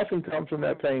 But if nothing comes from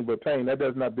that pain but pain, that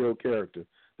does not build character.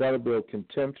 That'll build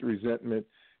contempt, resentment,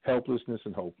 helplessness,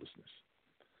 and hopelessness.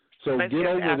 So let's get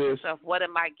over this. Yourself, what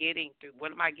am I getting through?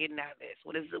 What am I getting out of this?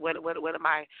 What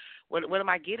am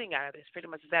I getting out of this? Pretty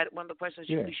much is that one of the questions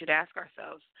we should ask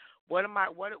ourselves. What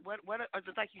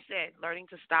like you said, learning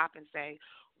to stop and say,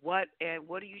 what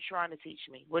are you trying to teach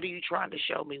me? What are you trying to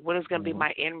show me? What is going to be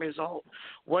my end result?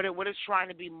 What is trying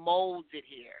to be molded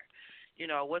here? You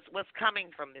know, what's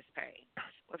coming from this pain?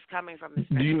 What's coming from this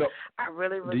pain? Do you know?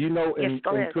 Do you know in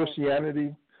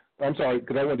Christianity? I'm sorry,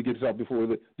 because I wanted to get this out before.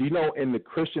 Do you know in the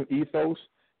Christian ethos,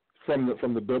 from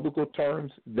the biblical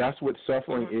terms, that's what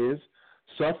suffering is?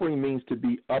 Suffering means to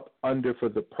be up under for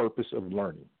the purpose of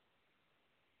learning.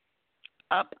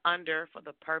 Up under for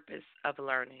the purpose of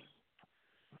learning.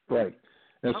 Right.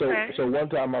 And so one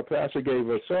time my pastor gave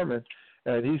a sermon,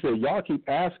 and he said, y'all keep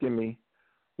asking me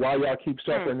why y'all keep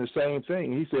suffering the same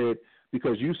thing. He said,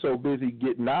 because you so busy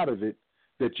getting out of it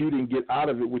that you didn't get out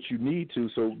of it what you need to,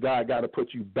 so God got to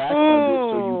put you back under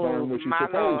it so you learn what you're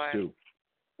supposed to.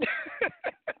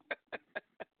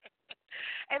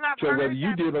 And I've so heard whether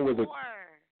you dealing with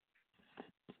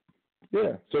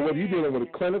so whether you're dealing with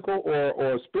a clinical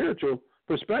or a spiritual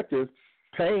perspective,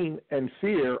 pain and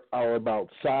fear are about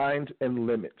signs and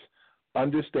limits.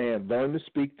 Understand, learn to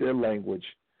speak their language,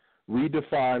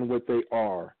 redefine what they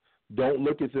are. Don't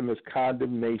look at them as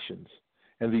condemnations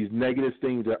and these negative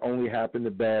things that only happen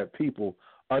to bad people.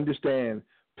 Understand,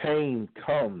 pain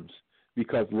comes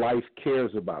because life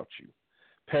cares about you.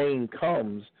 Pain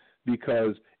comes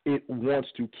because it wants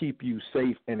to keep you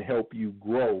safe and help you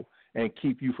grow and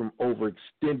keep you from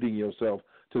overextending yourself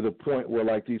to the point where,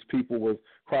 like these people with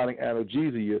chronic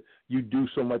analgesia, you do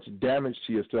so much damage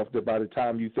to yourself that by the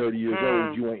time you're 30 years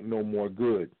old, you ain't no more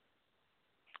good.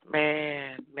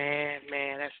 Man,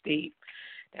 that's deep.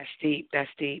 That's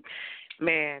deep.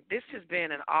 Man, this has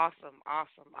been an awesome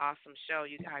show,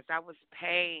 you guys. That was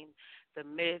pain, the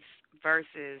myths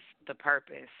versus the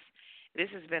purpose. This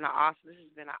has been an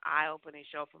eye-opening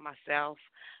show for myself.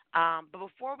 But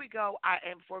before we go,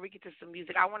 and before we get to some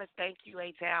music, I want to thank you,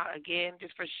 A-Town, again,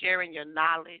 just for sharing your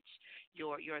knowledge,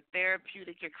 your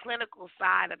therapeutic, your clinical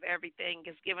side of everything.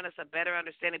 It's given us a better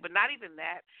understanding, but not even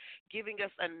that, giving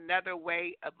us another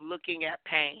way of looking at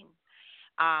pain,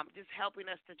 just helping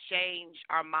us to change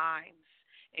our minds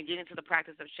and get into the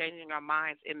practice of changing our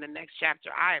minds in the next chapter.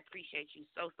 I appreciate you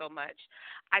so much.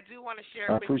 I do want to share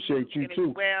with you. I appreciate you too.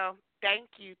 As well. Thank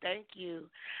you.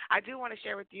 I do want to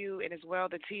share with you and as well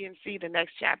the TNC, the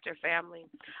Next Chapter family.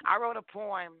 I wrote a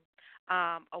poem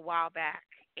a while back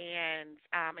and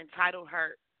entitled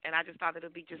Hurt, and I just thought that it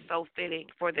would be just so fitting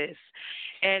for this.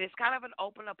 And it's kind of an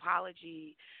open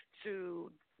apology to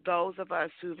those of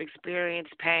us who've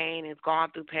experienced pain, who've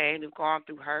gone through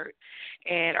hurt,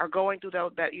 and are going through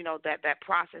that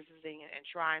processing and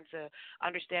trying to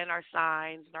understand our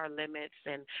signs and our limits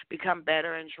and become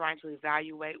better and trying to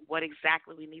evaluate what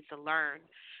exactly we need to learn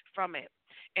from it.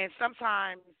 And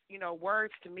sometimes,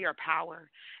 words to me are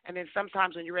power. And then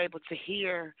sometimes when you're able to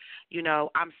hear,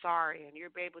 I'm sorry, and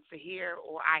you're able to hear,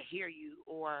 or I hear you,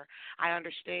 or I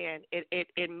understand,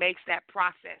 it makes that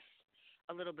process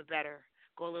a little bit better.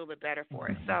 Go a little bit better for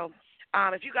it. So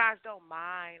if you guys don't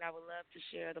mind, I would love to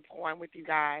share the poem with you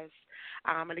guys.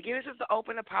 And again, this is the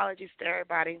open apologies to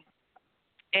everybody.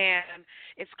 And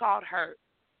it's called Hurt.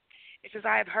 It says,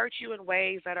 I have hurt you in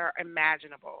ways that are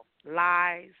imaginable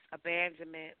lies,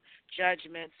 abandonment,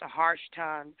 judgments, a harsh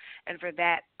tongue, and for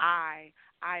that, I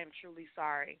am truly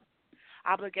sorry.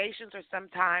 Obligations are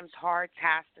sometimes hard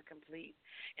tasks to complete.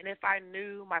 And if I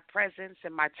knew my presence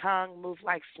and my tongue moved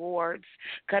like swords,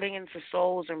 cutting into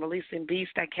souls and releasing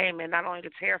beasts that came in not only to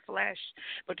tear flesh,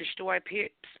 but destroy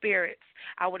spirits,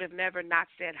 I would have never not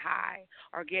said hi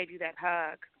or gave you that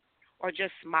hug or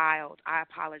just smiled. I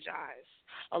apologize.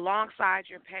 Alongside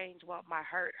your pain dwelt my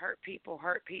hurt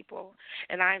people.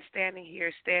 And I am standing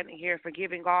here,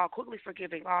 forgiving all, quickly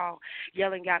forgiving all,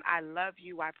 yelling out, I love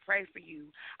you, I pray for you,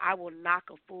 I will knock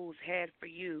a fool's head for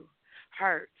you.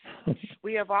 Hurts.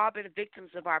 We have all been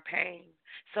victims of our pain,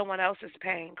 someone else's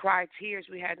pain, cried tears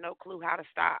we had no clue how to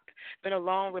stop, been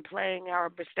alone replaying our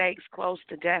mistakes close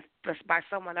to death by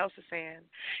someone else's hand,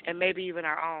 and maybe even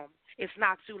our own. It's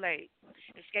not too late.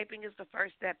 Escaping is the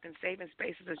first step, and saving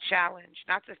space is a challenge,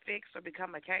 not to fix or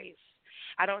become a case.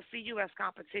 I don't see you as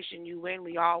competition. You win,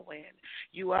 we all win.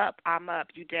 You up, I'm up.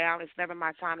 You down, it's never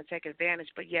my time to take advantage,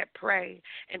 but yet pray,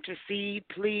 intercede,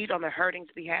 plead on the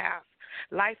hurting's behalf.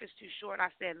 Life is too short. I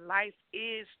said life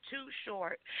is too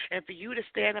short. And for you to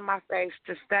stand in my face,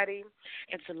 to study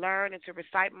and to learn and to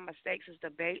recite my mistakes is the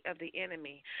bait of the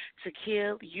enemy, to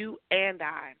kill you and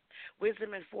I.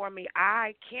 Wisdom informed me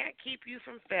I can't keep you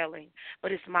from failing,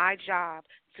 but it's my job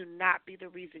to not be the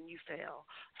reason you fail.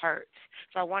 Hurt.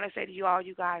 So I want to say to you all,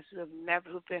 you guys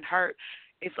who've been hurt,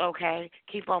 it's okay.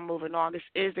 Keep on moving on. This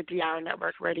is the DR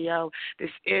Network Radio.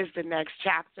 This is the next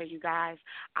chapter, you guys.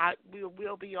 We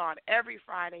will be on every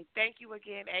Friday. Thank you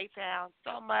again, A-Town,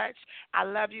 so much. I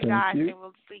love you guys, and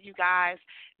we'll see you guys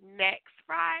next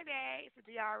Friday. It's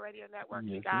the DR Radio Network,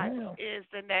 you guys. This is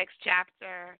the next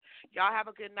chapter. Y'all have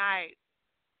a good night.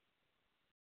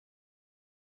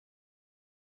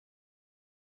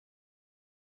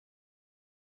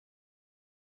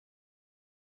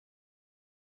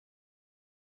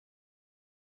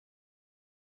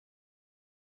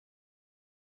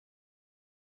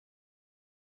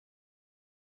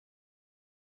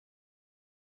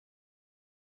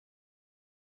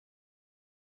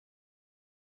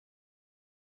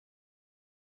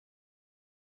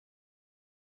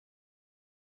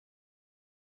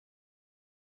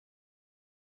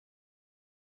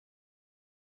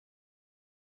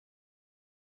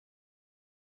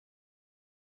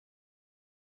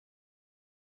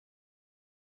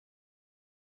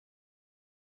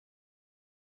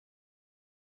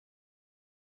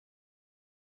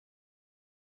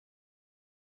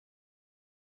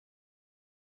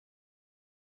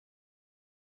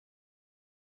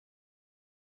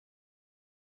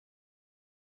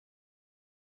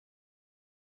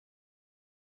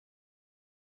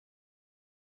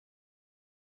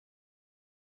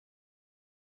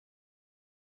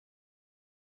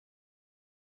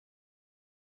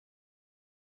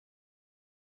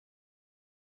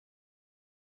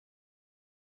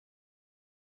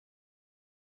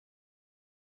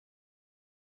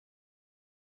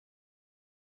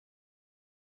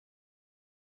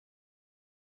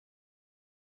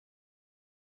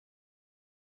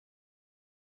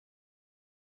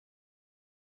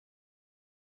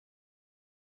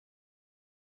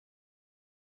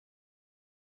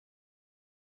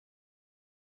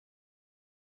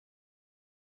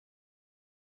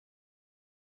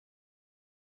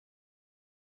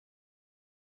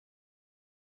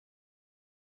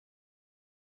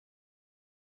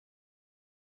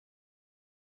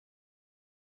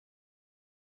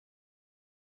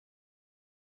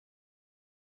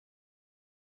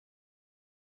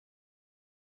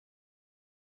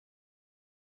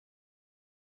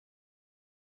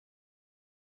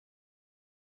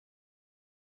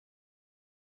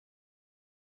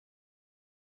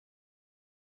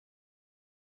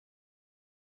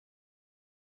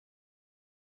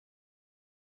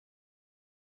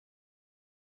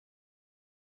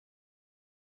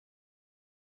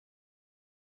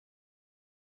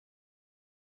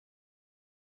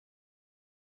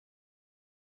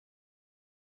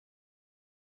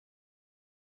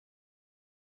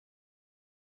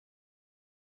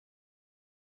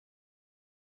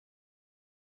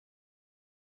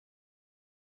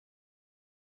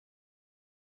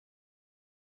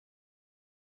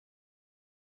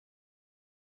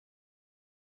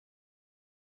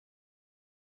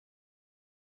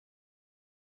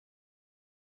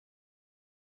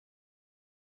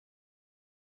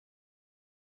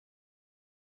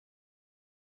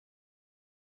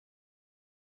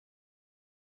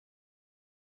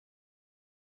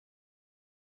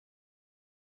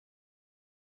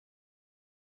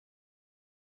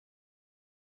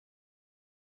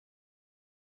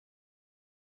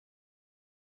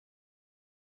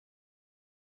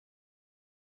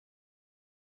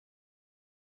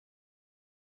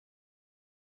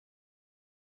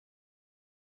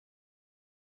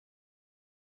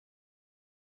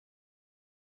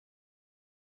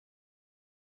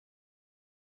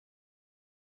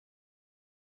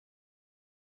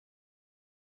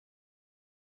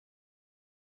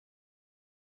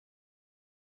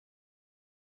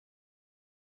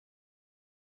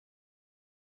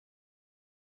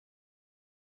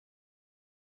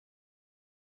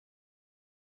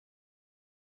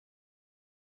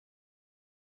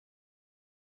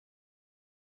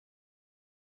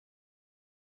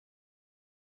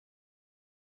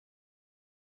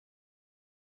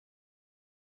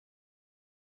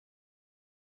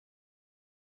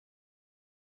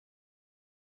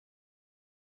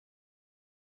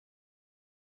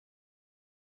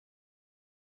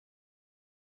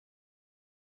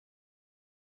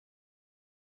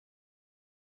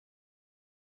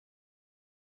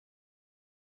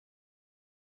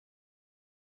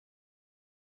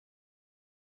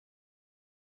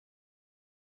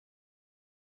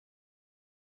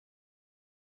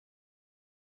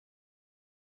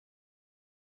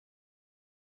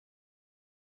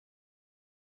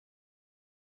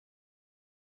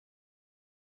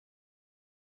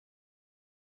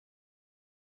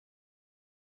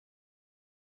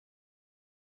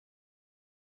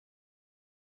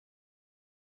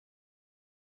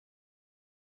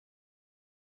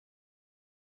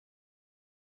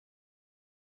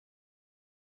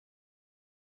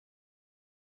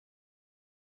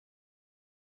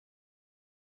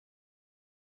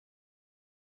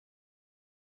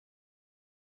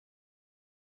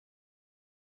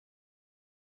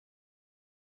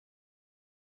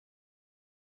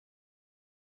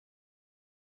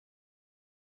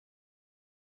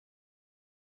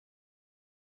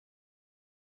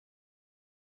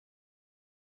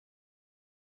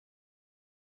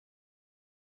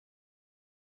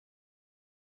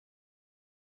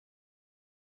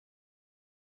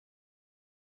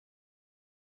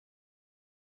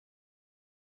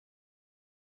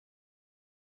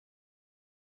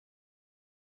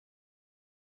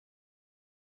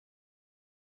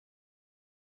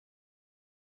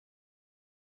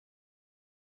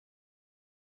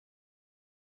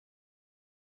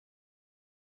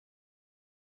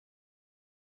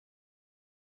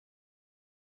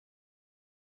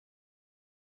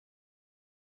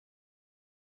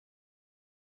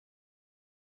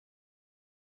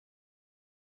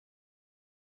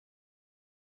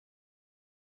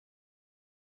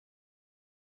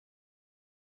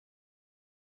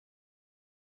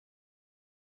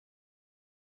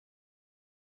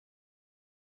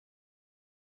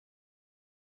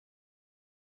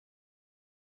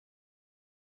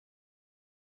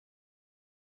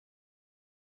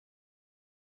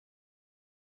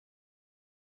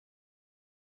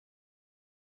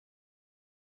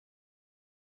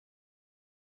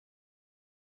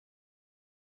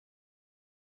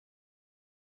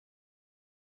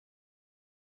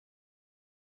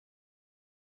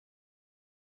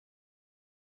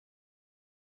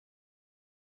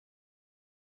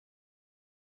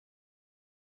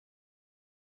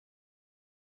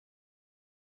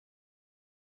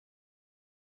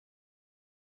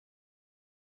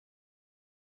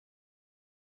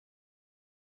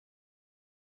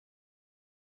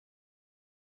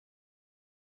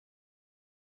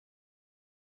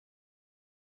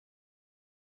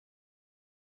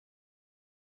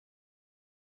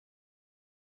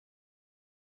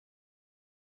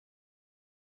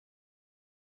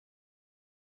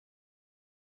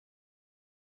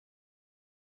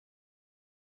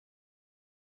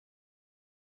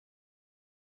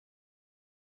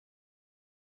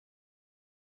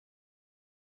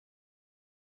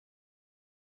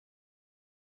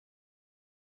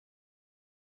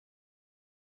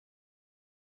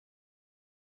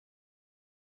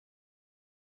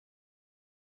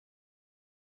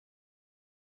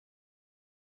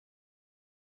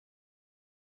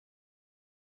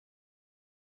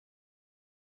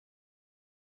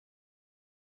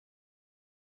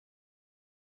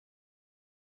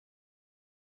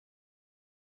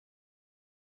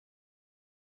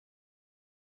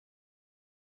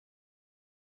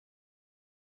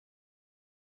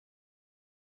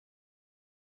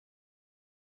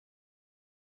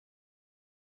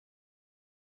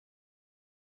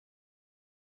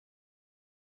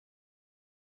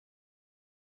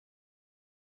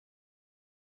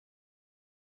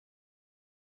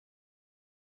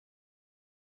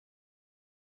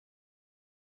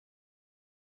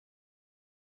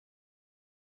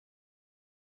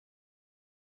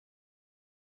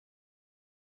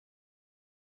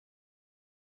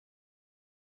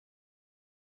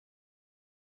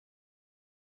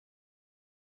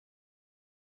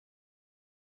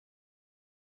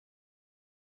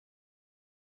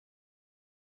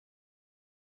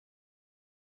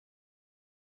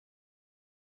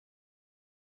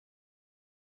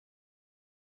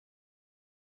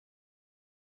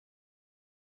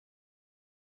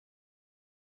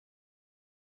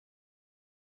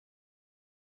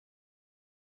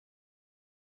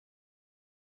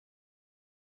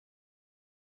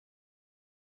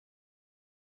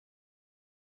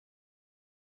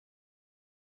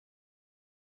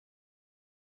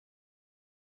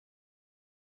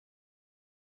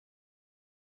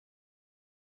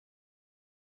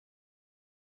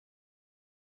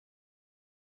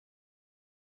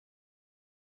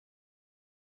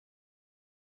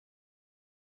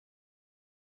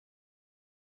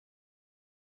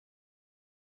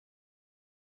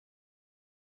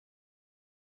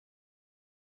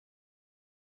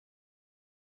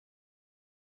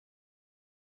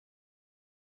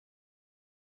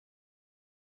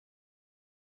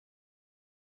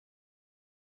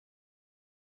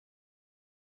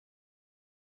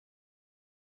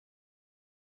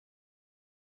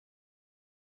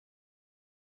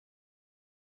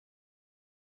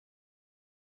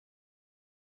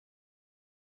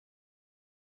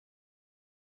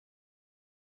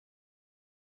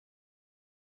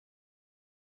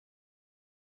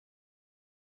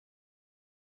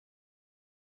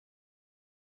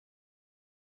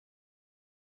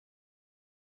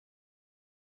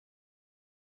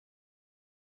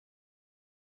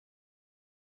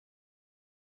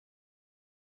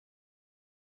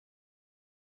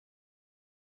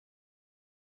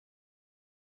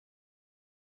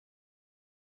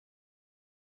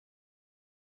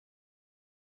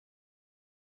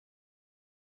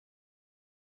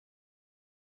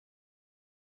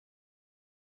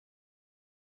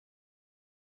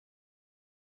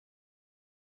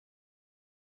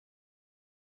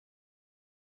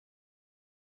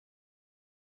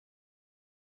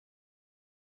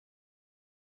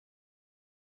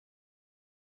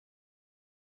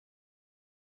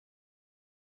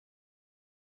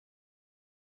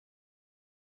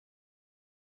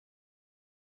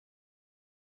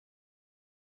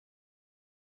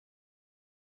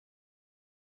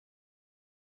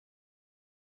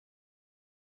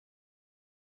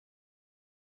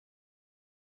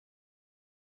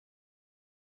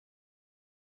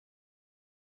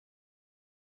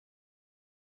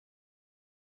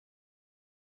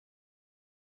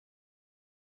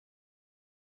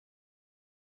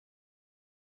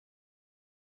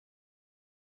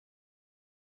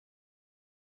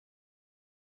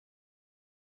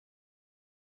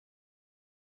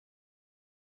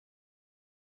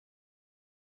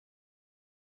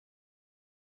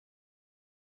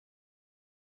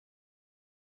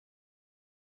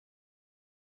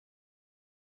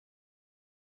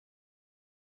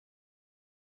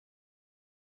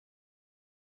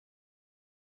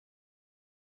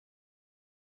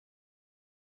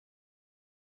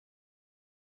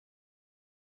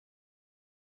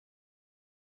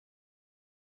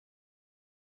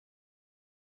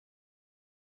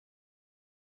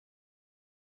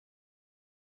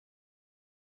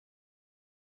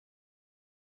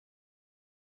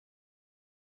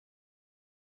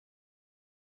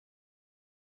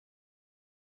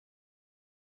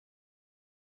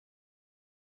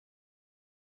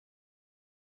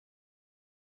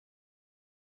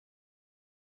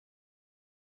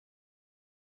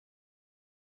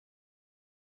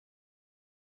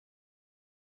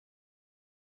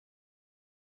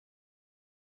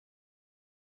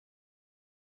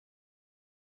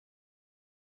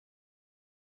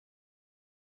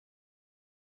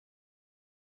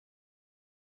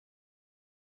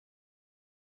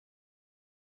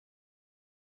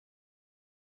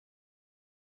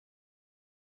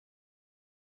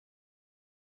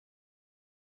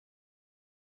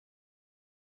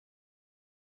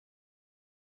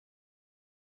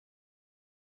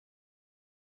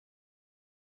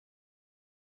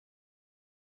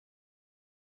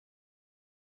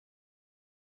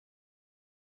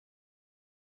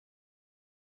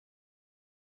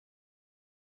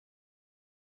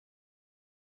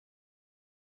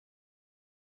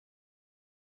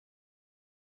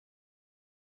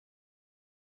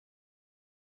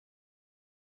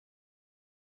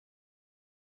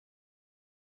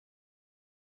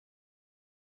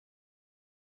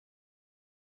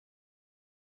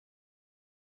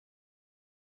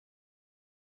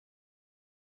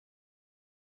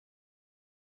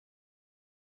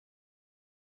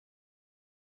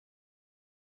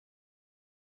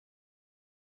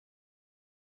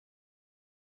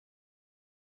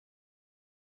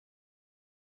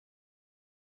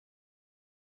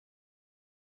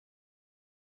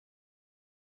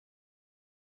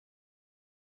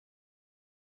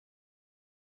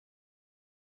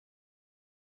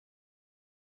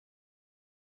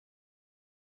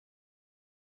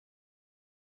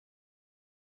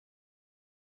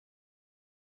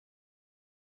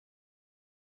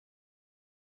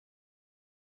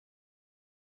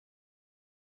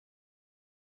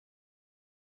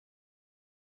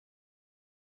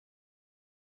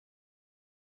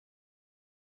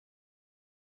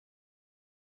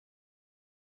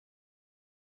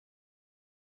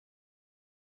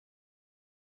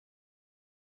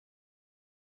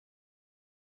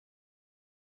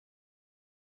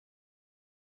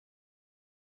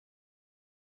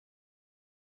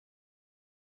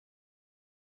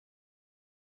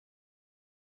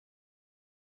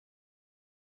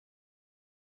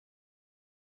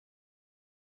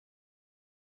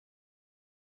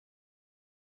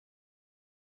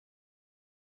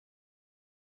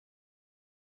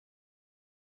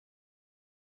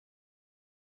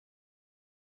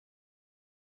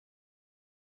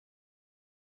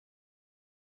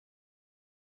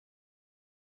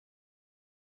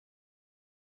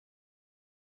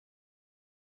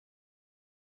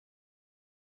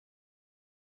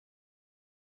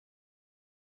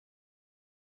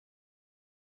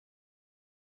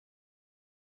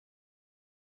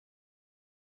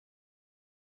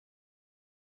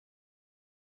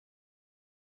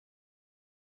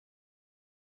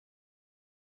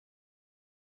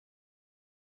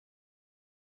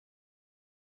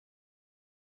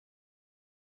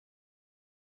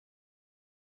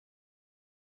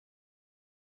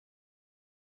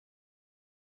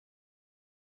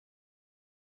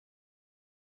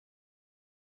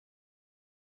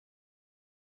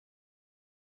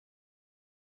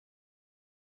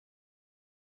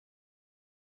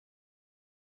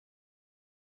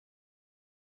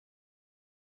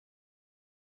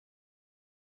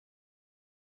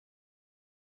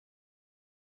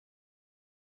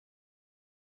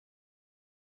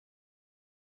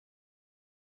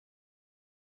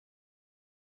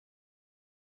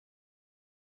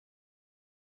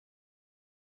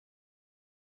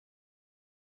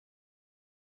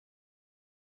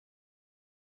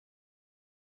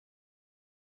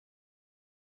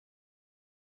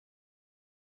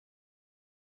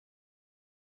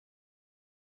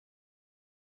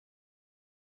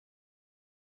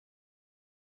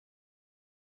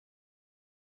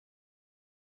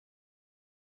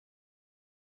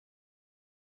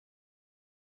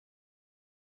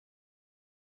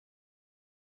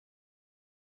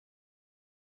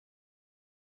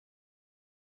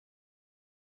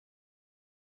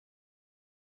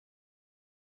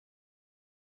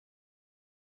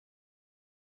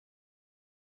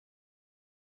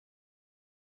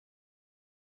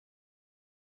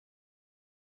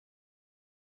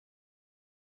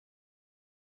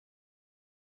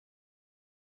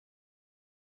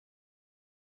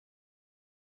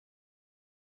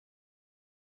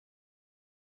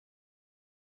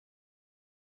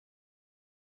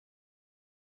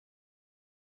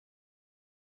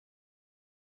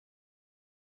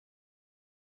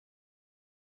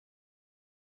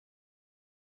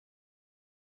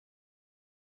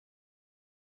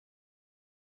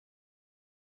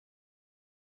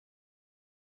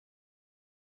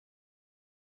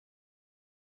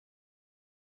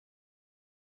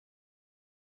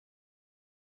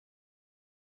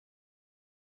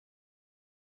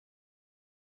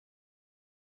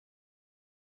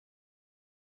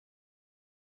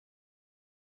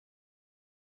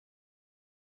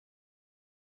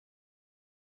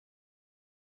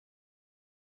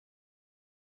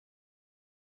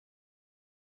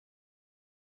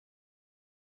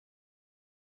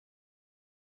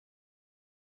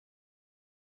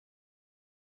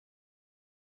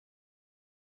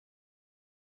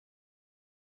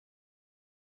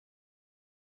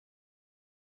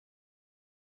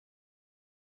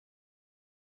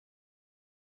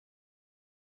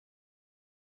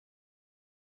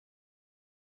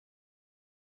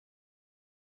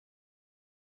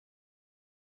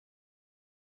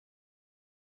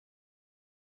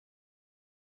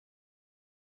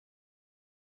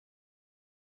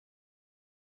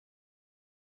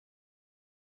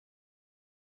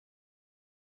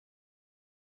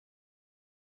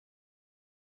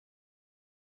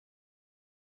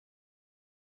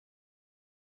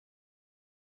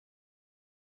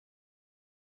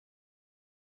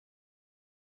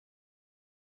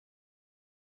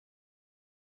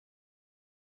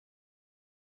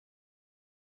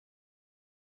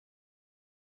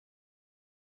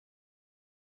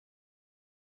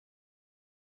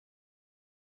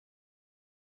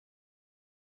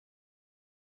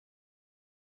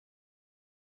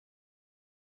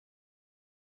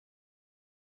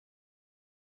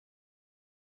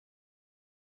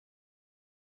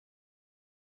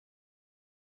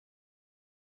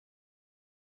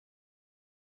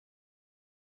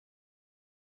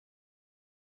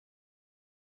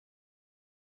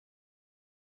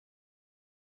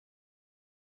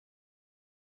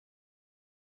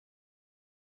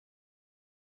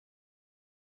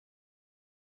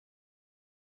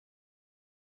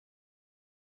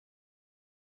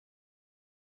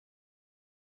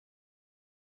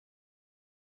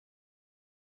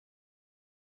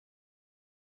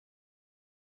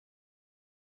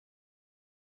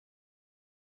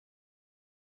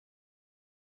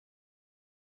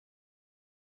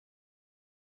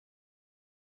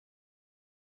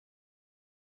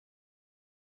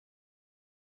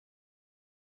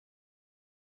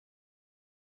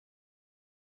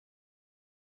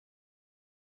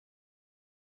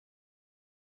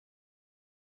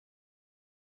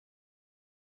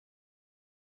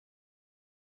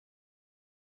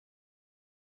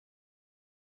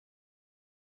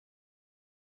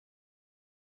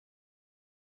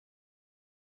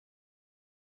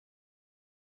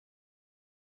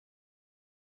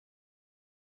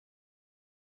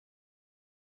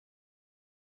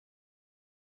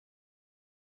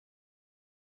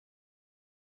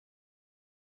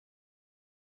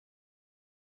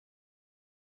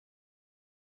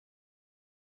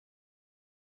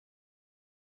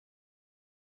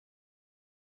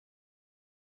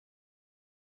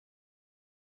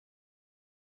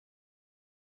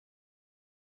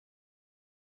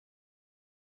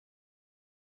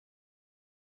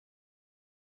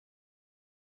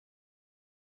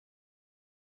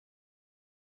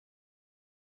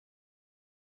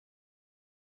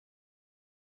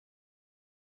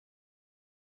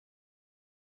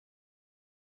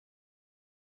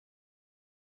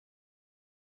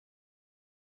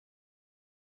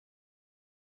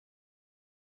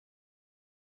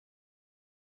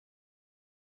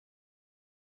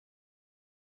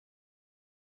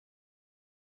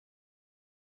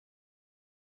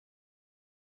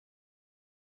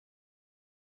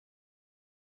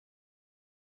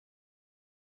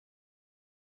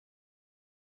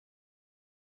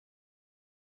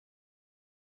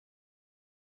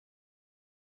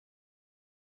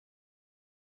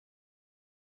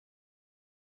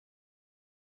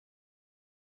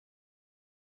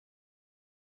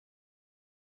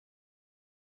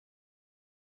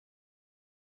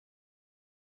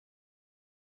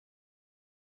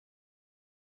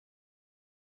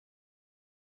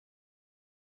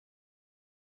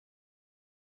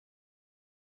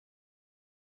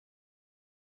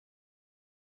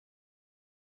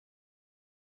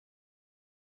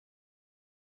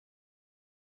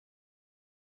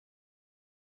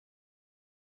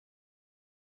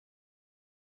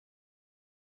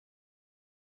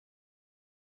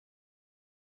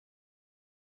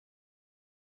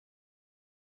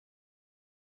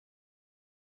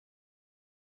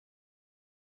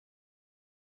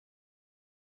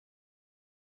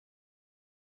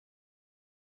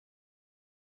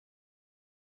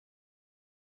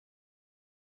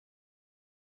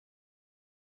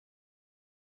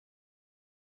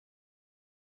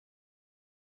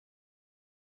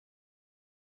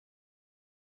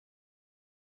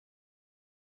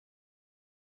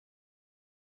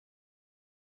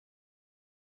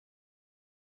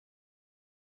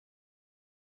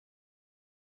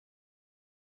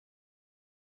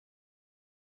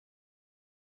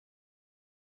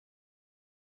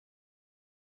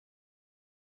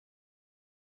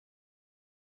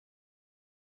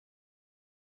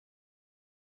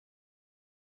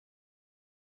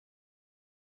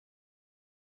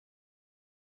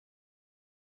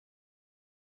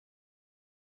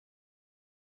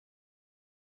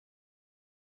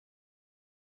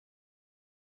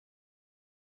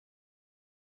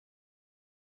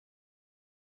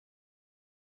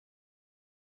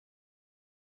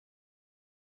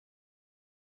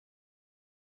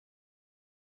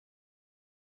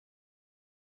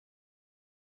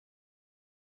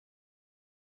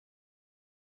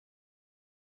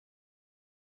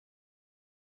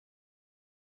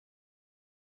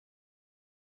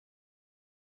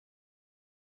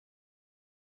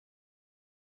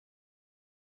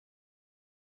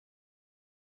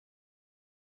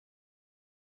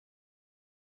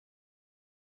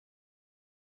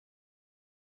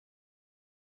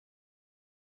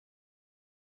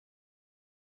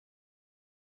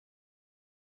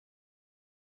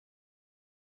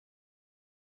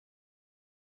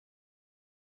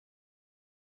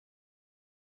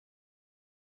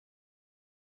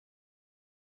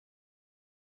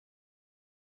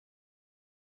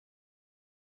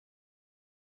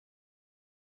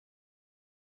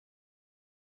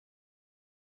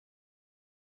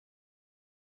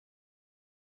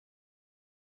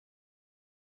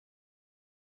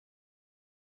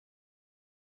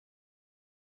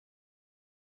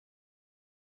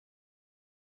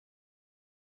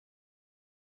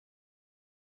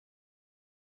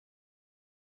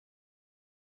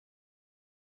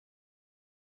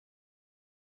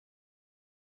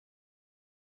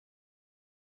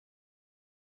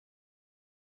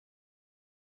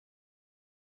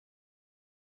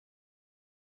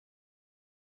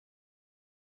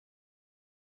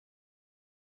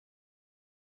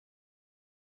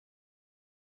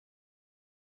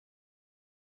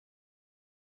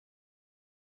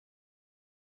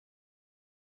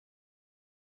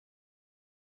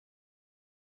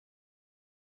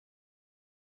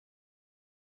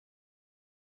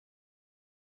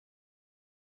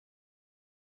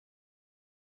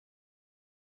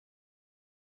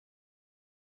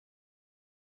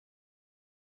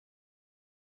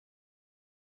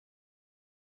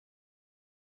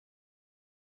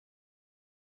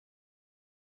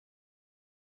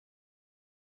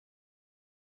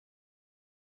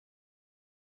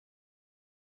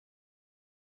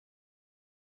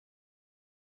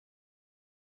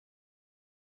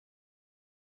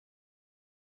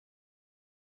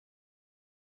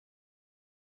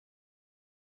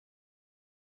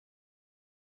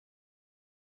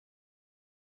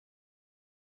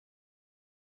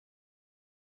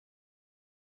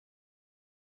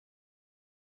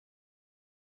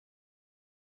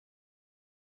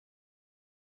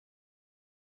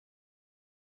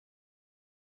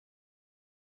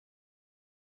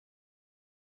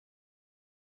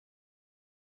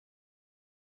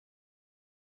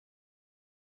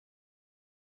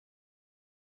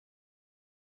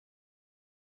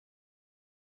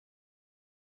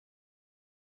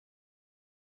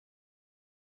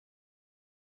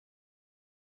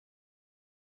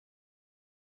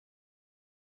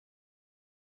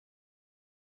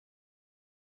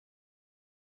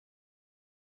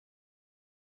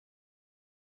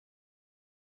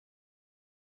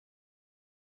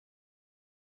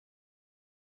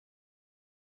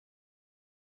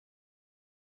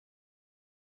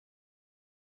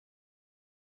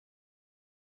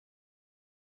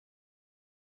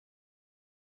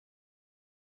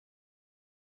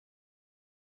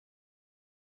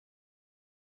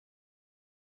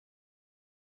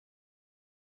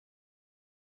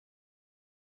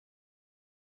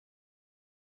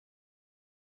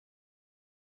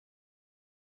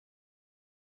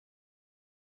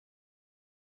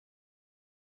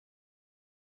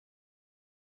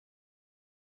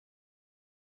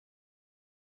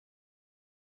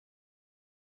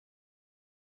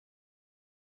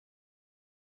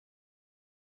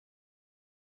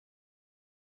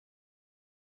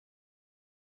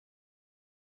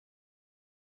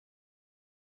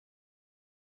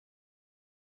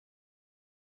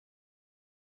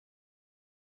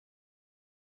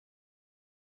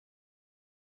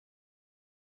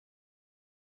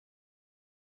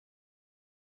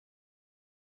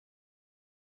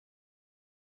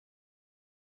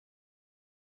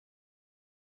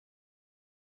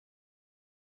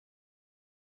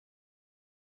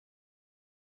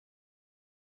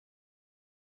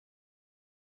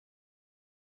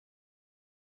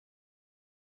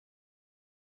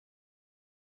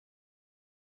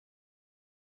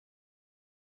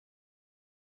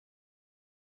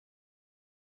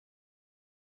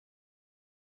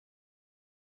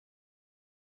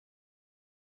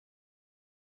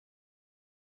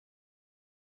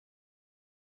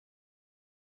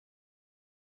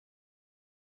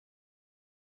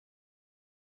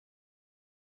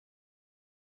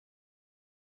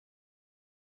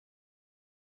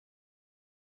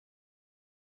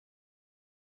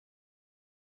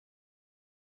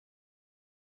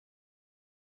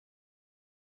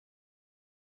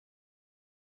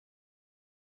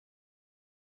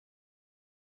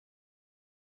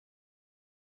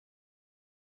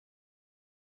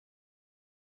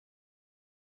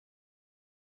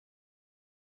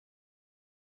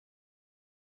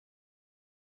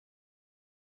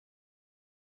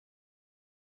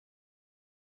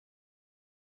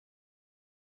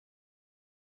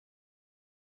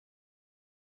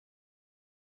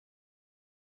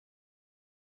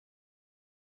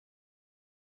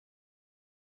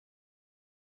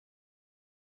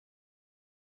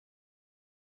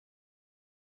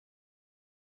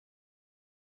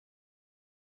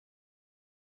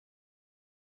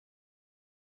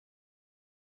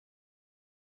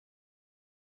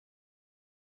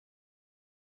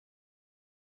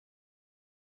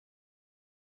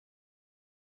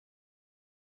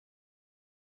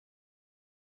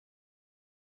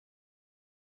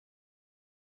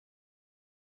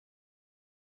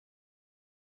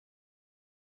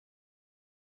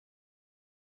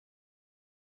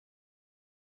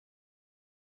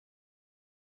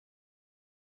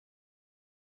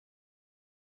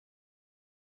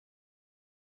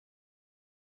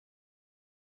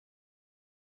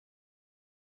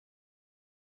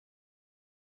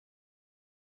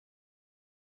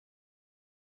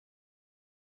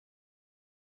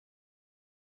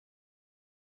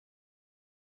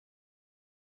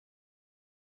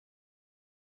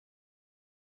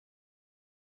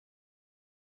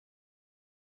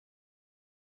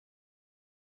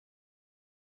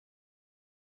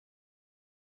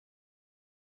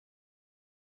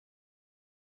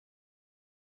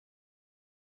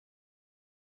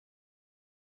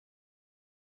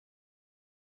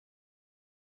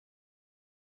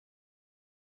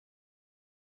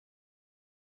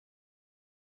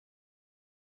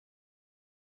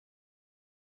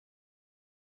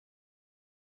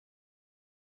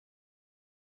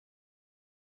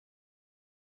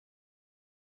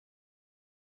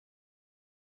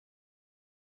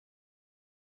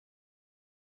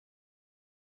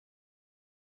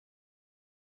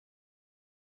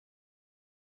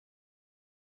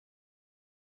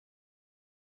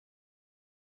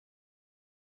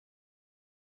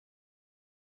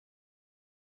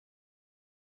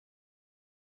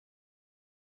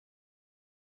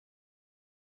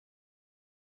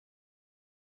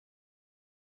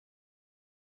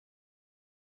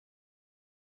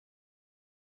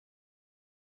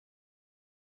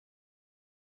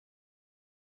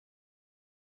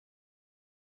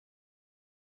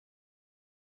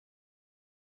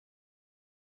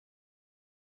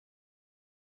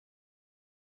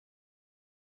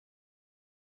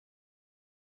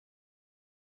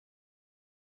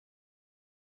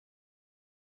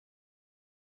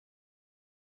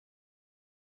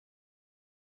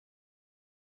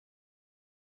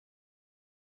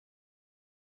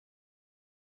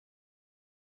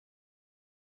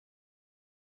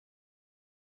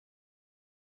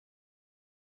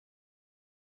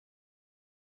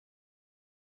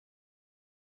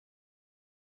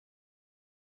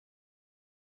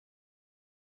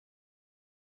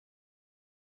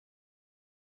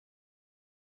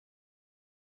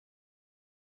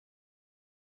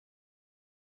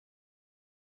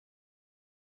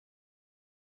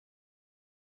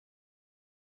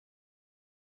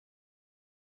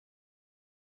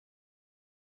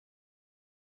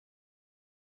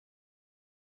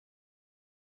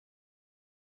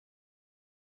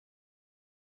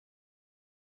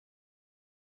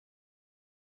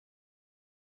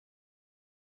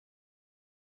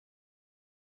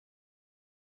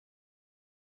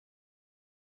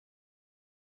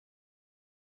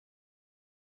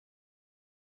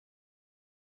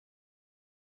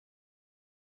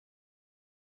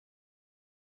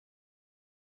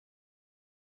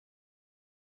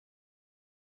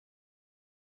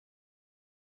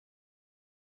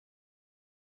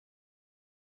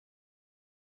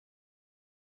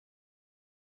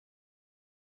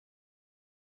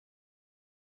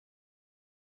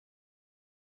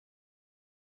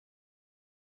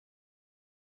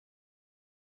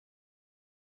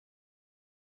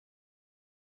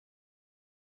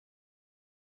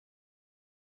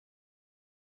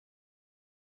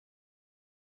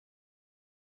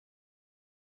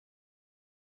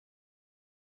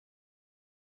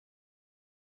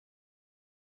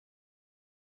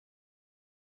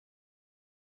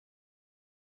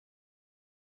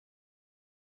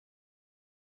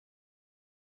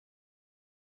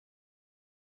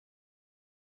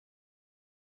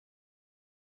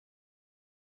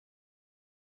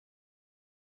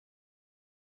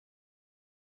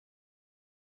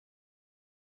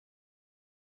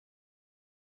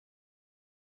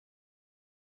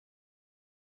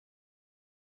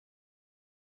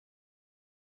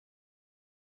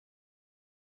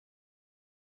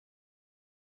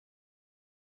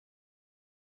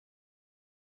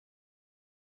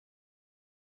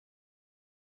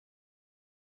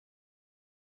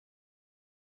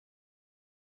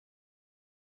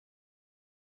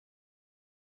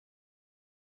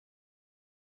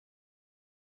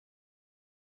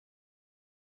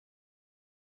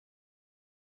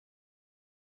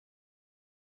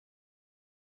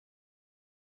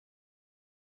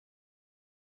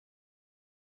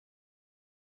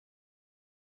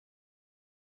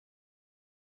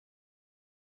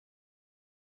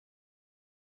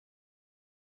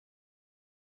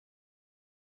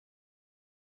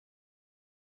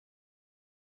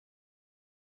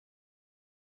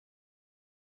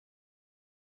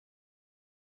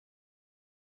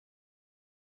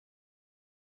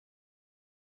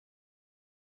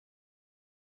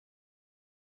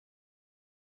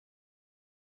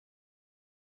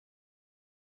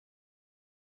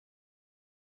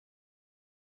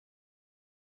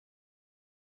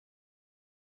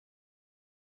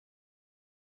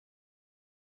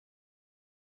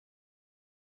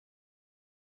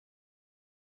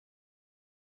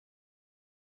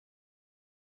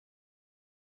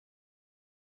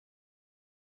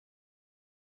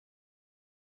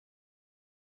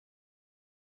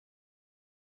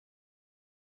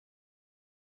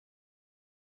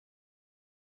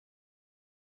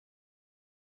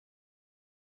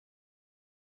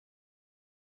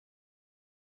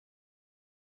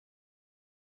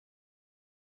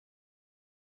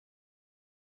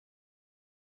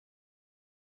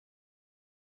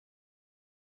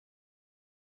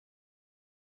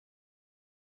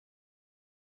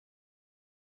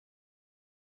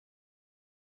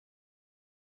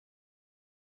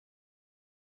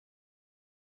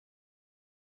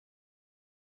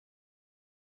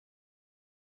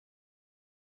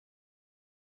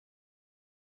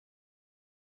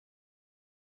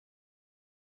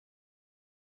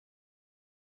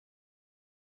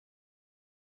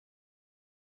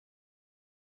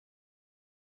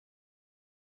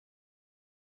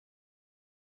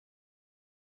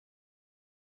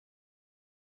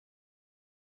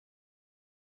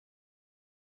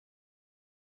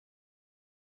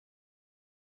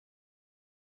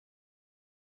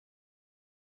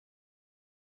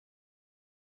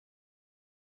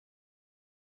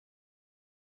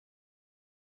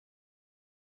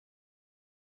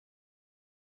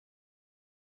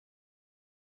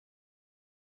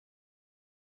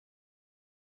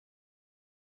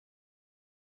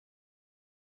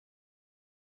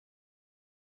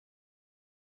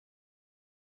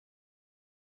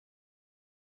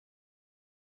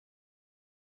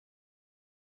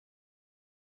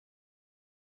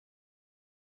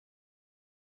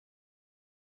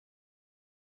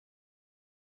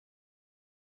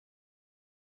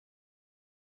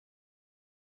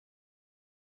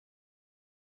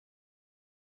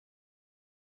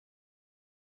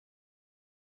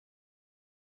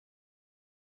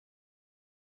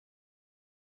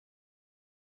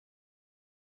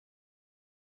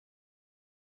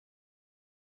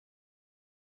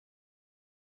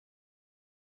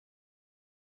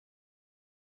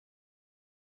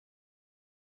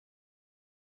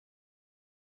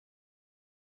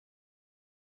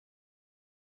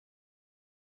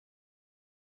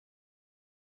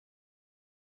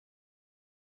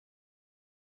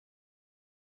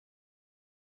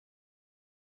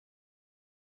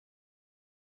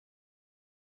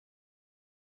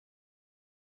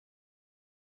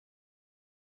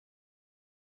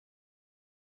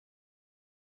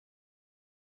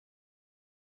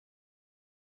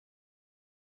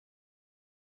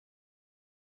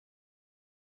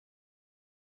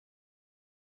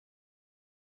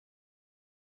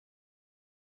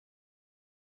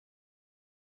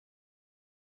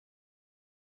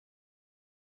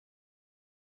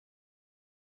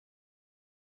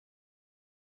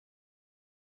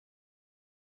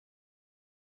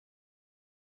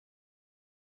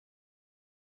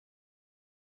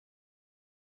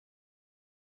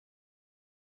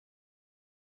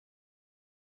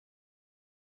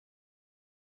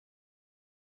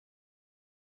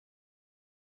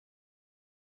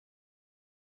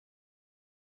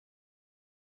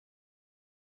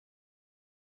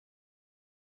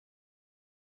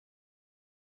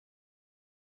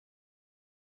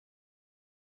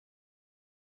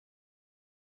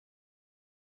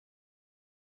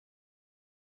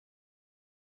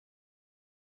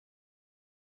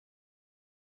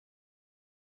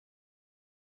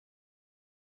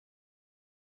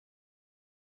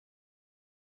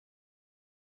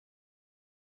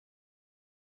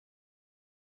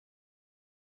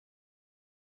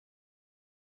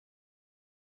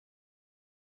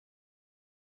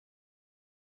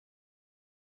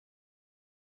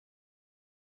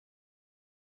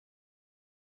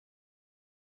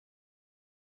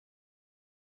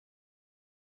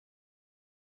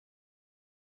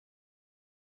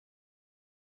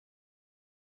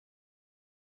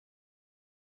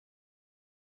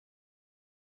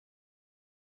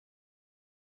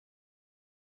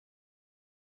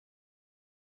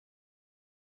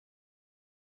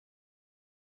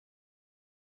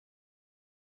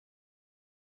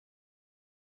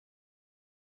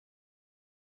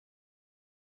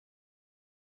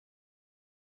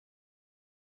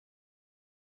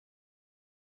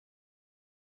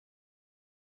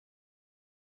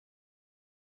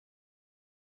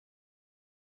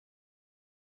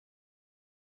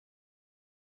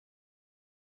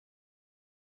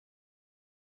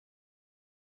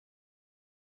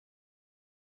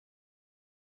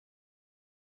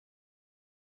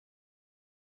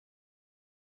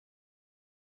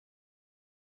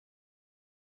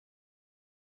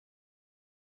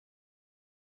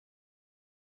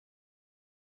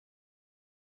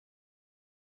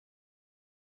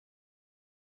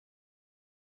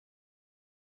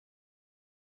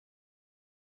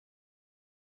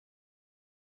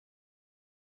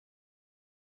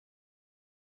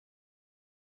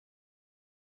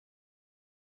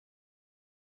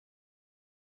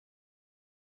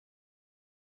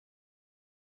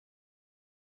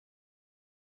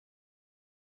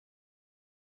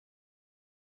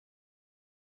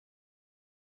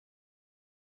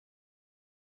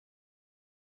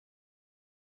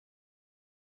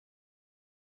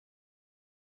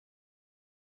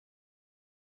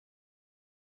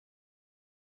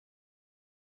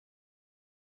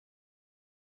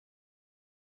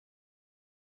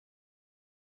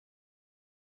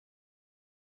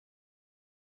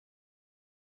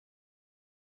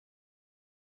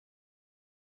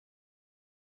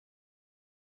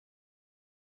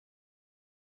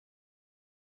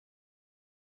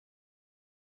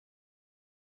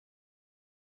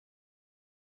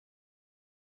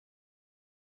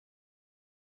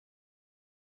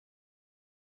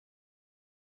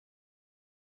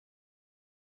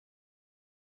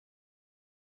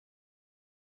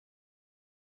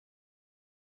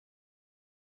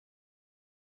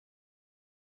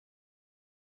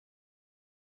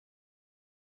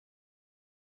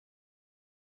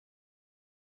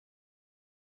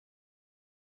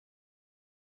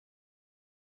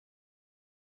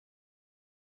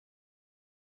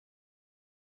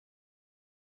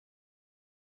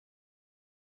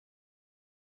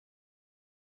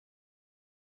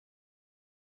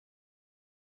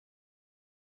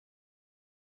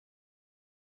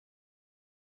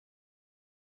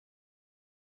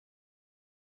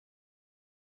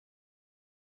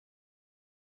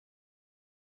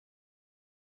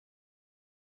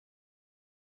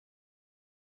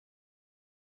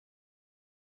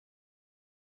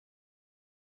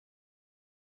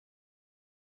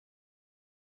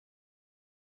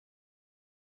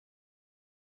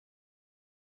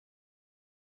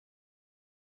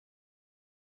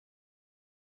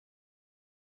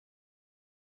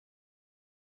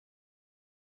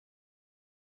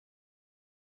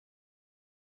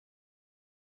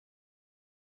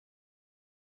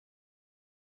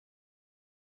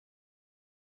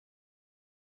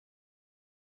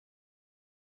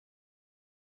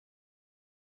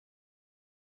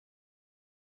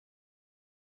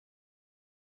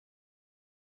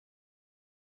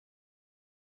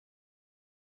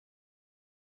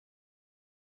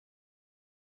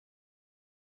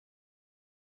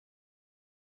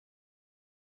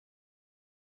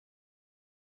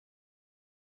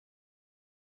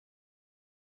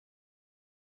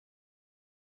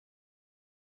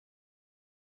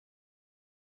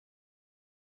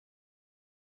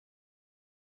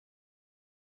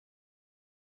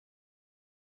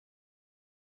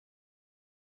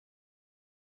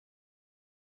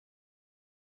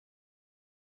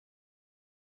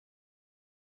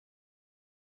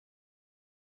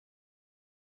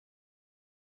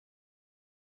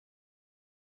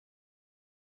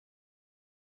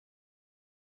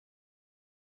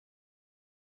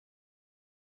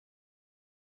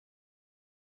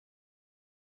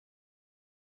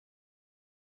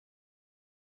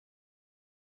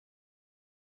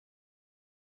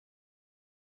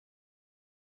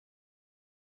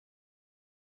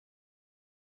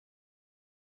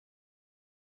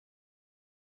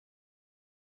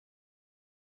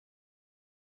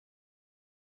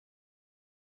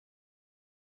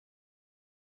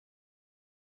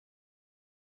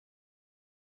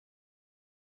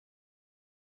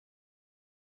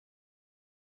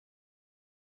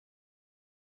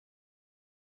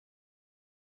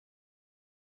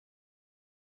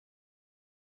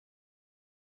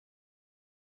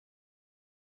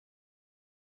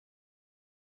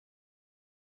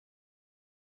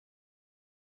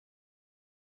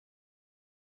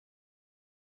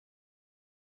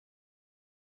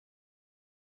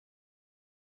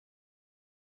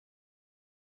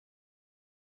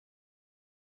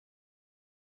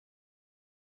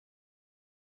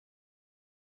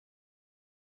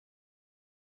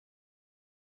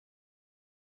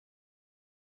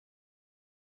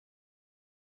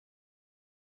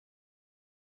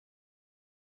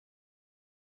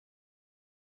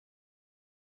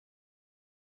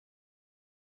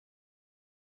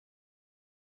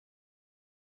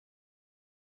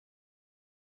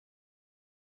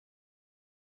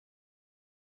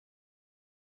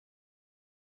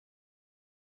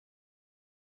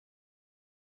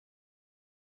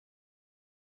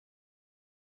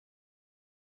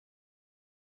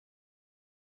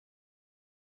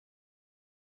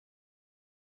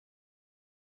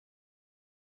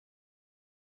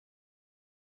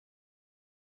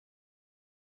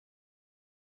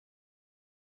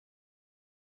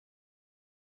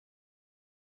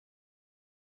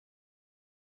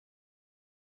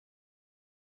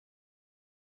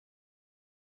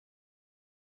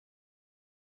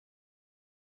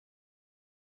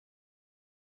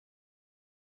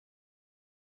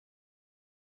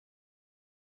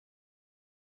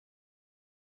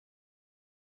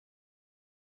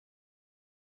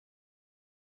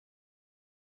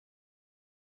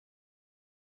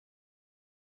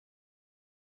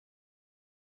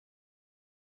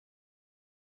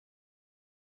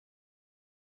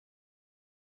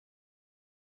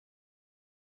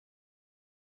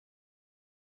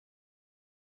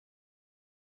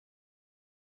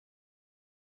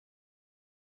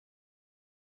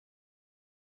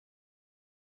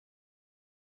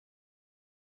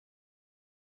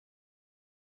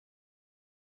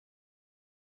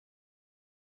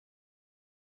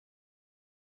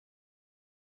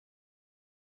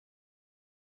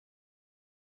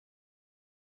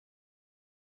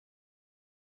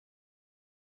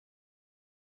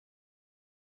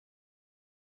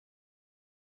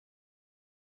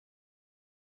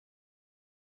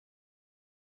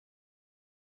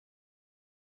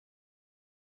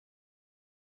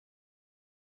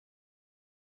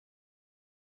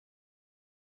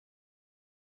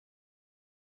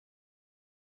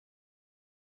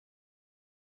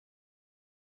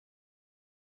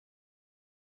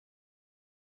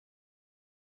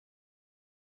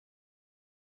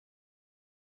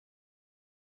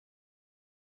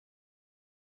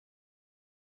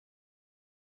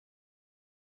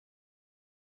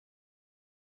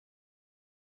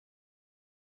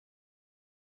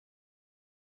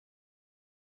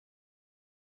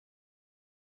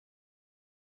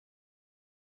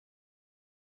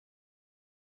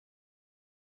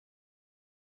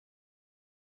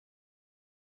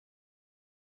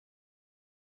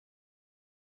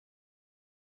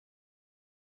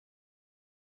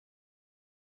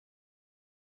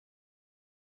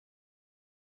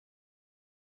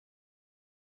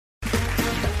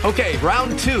 Okay,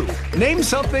 round 2. Name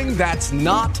something that's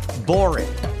not boring.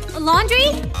 A laundry?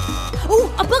 Ooh,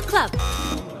 a book club.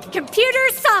 Computer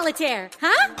solitaire,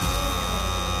 huh?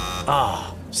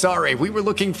 Ah, oh, sorry, we were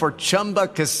looking for Chumba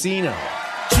Casino.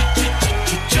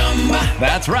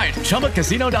 That's right,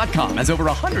 ChumbaCasino.com has over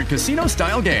 100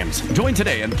 casino-style games. Join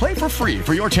today and play for free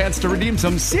for your chance to redeem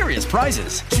some serious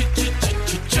prizes.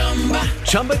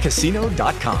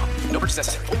 ChumbaCasino.com. No purchase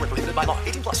necessary. Void where prohibited by law.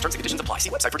 18 plus. Terms and conditions apply.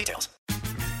 See website for details.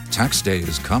 Tax day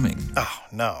is coming. Oh,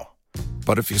 no.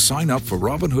 But if you sign up for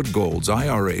Robinhood Gold's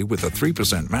IRA with a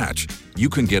 3% match, you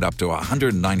can get up to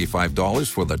 $195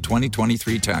 for the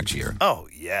 2023 tax year. Oh,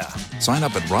 yeah. Sign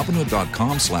up at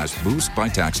Robinhood.com/boost by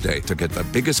tax day to get the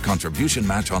biggest contribution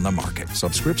match on the market.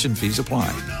 Subscription fees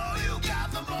apply.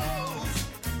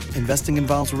 Investing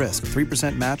involves risk.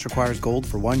 3% match requires gold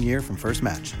for 1 year from first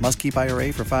match. Must keep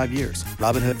IRA for 5 years.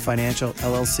 Robinhood Financial,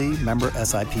 LLC, member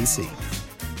SIPC.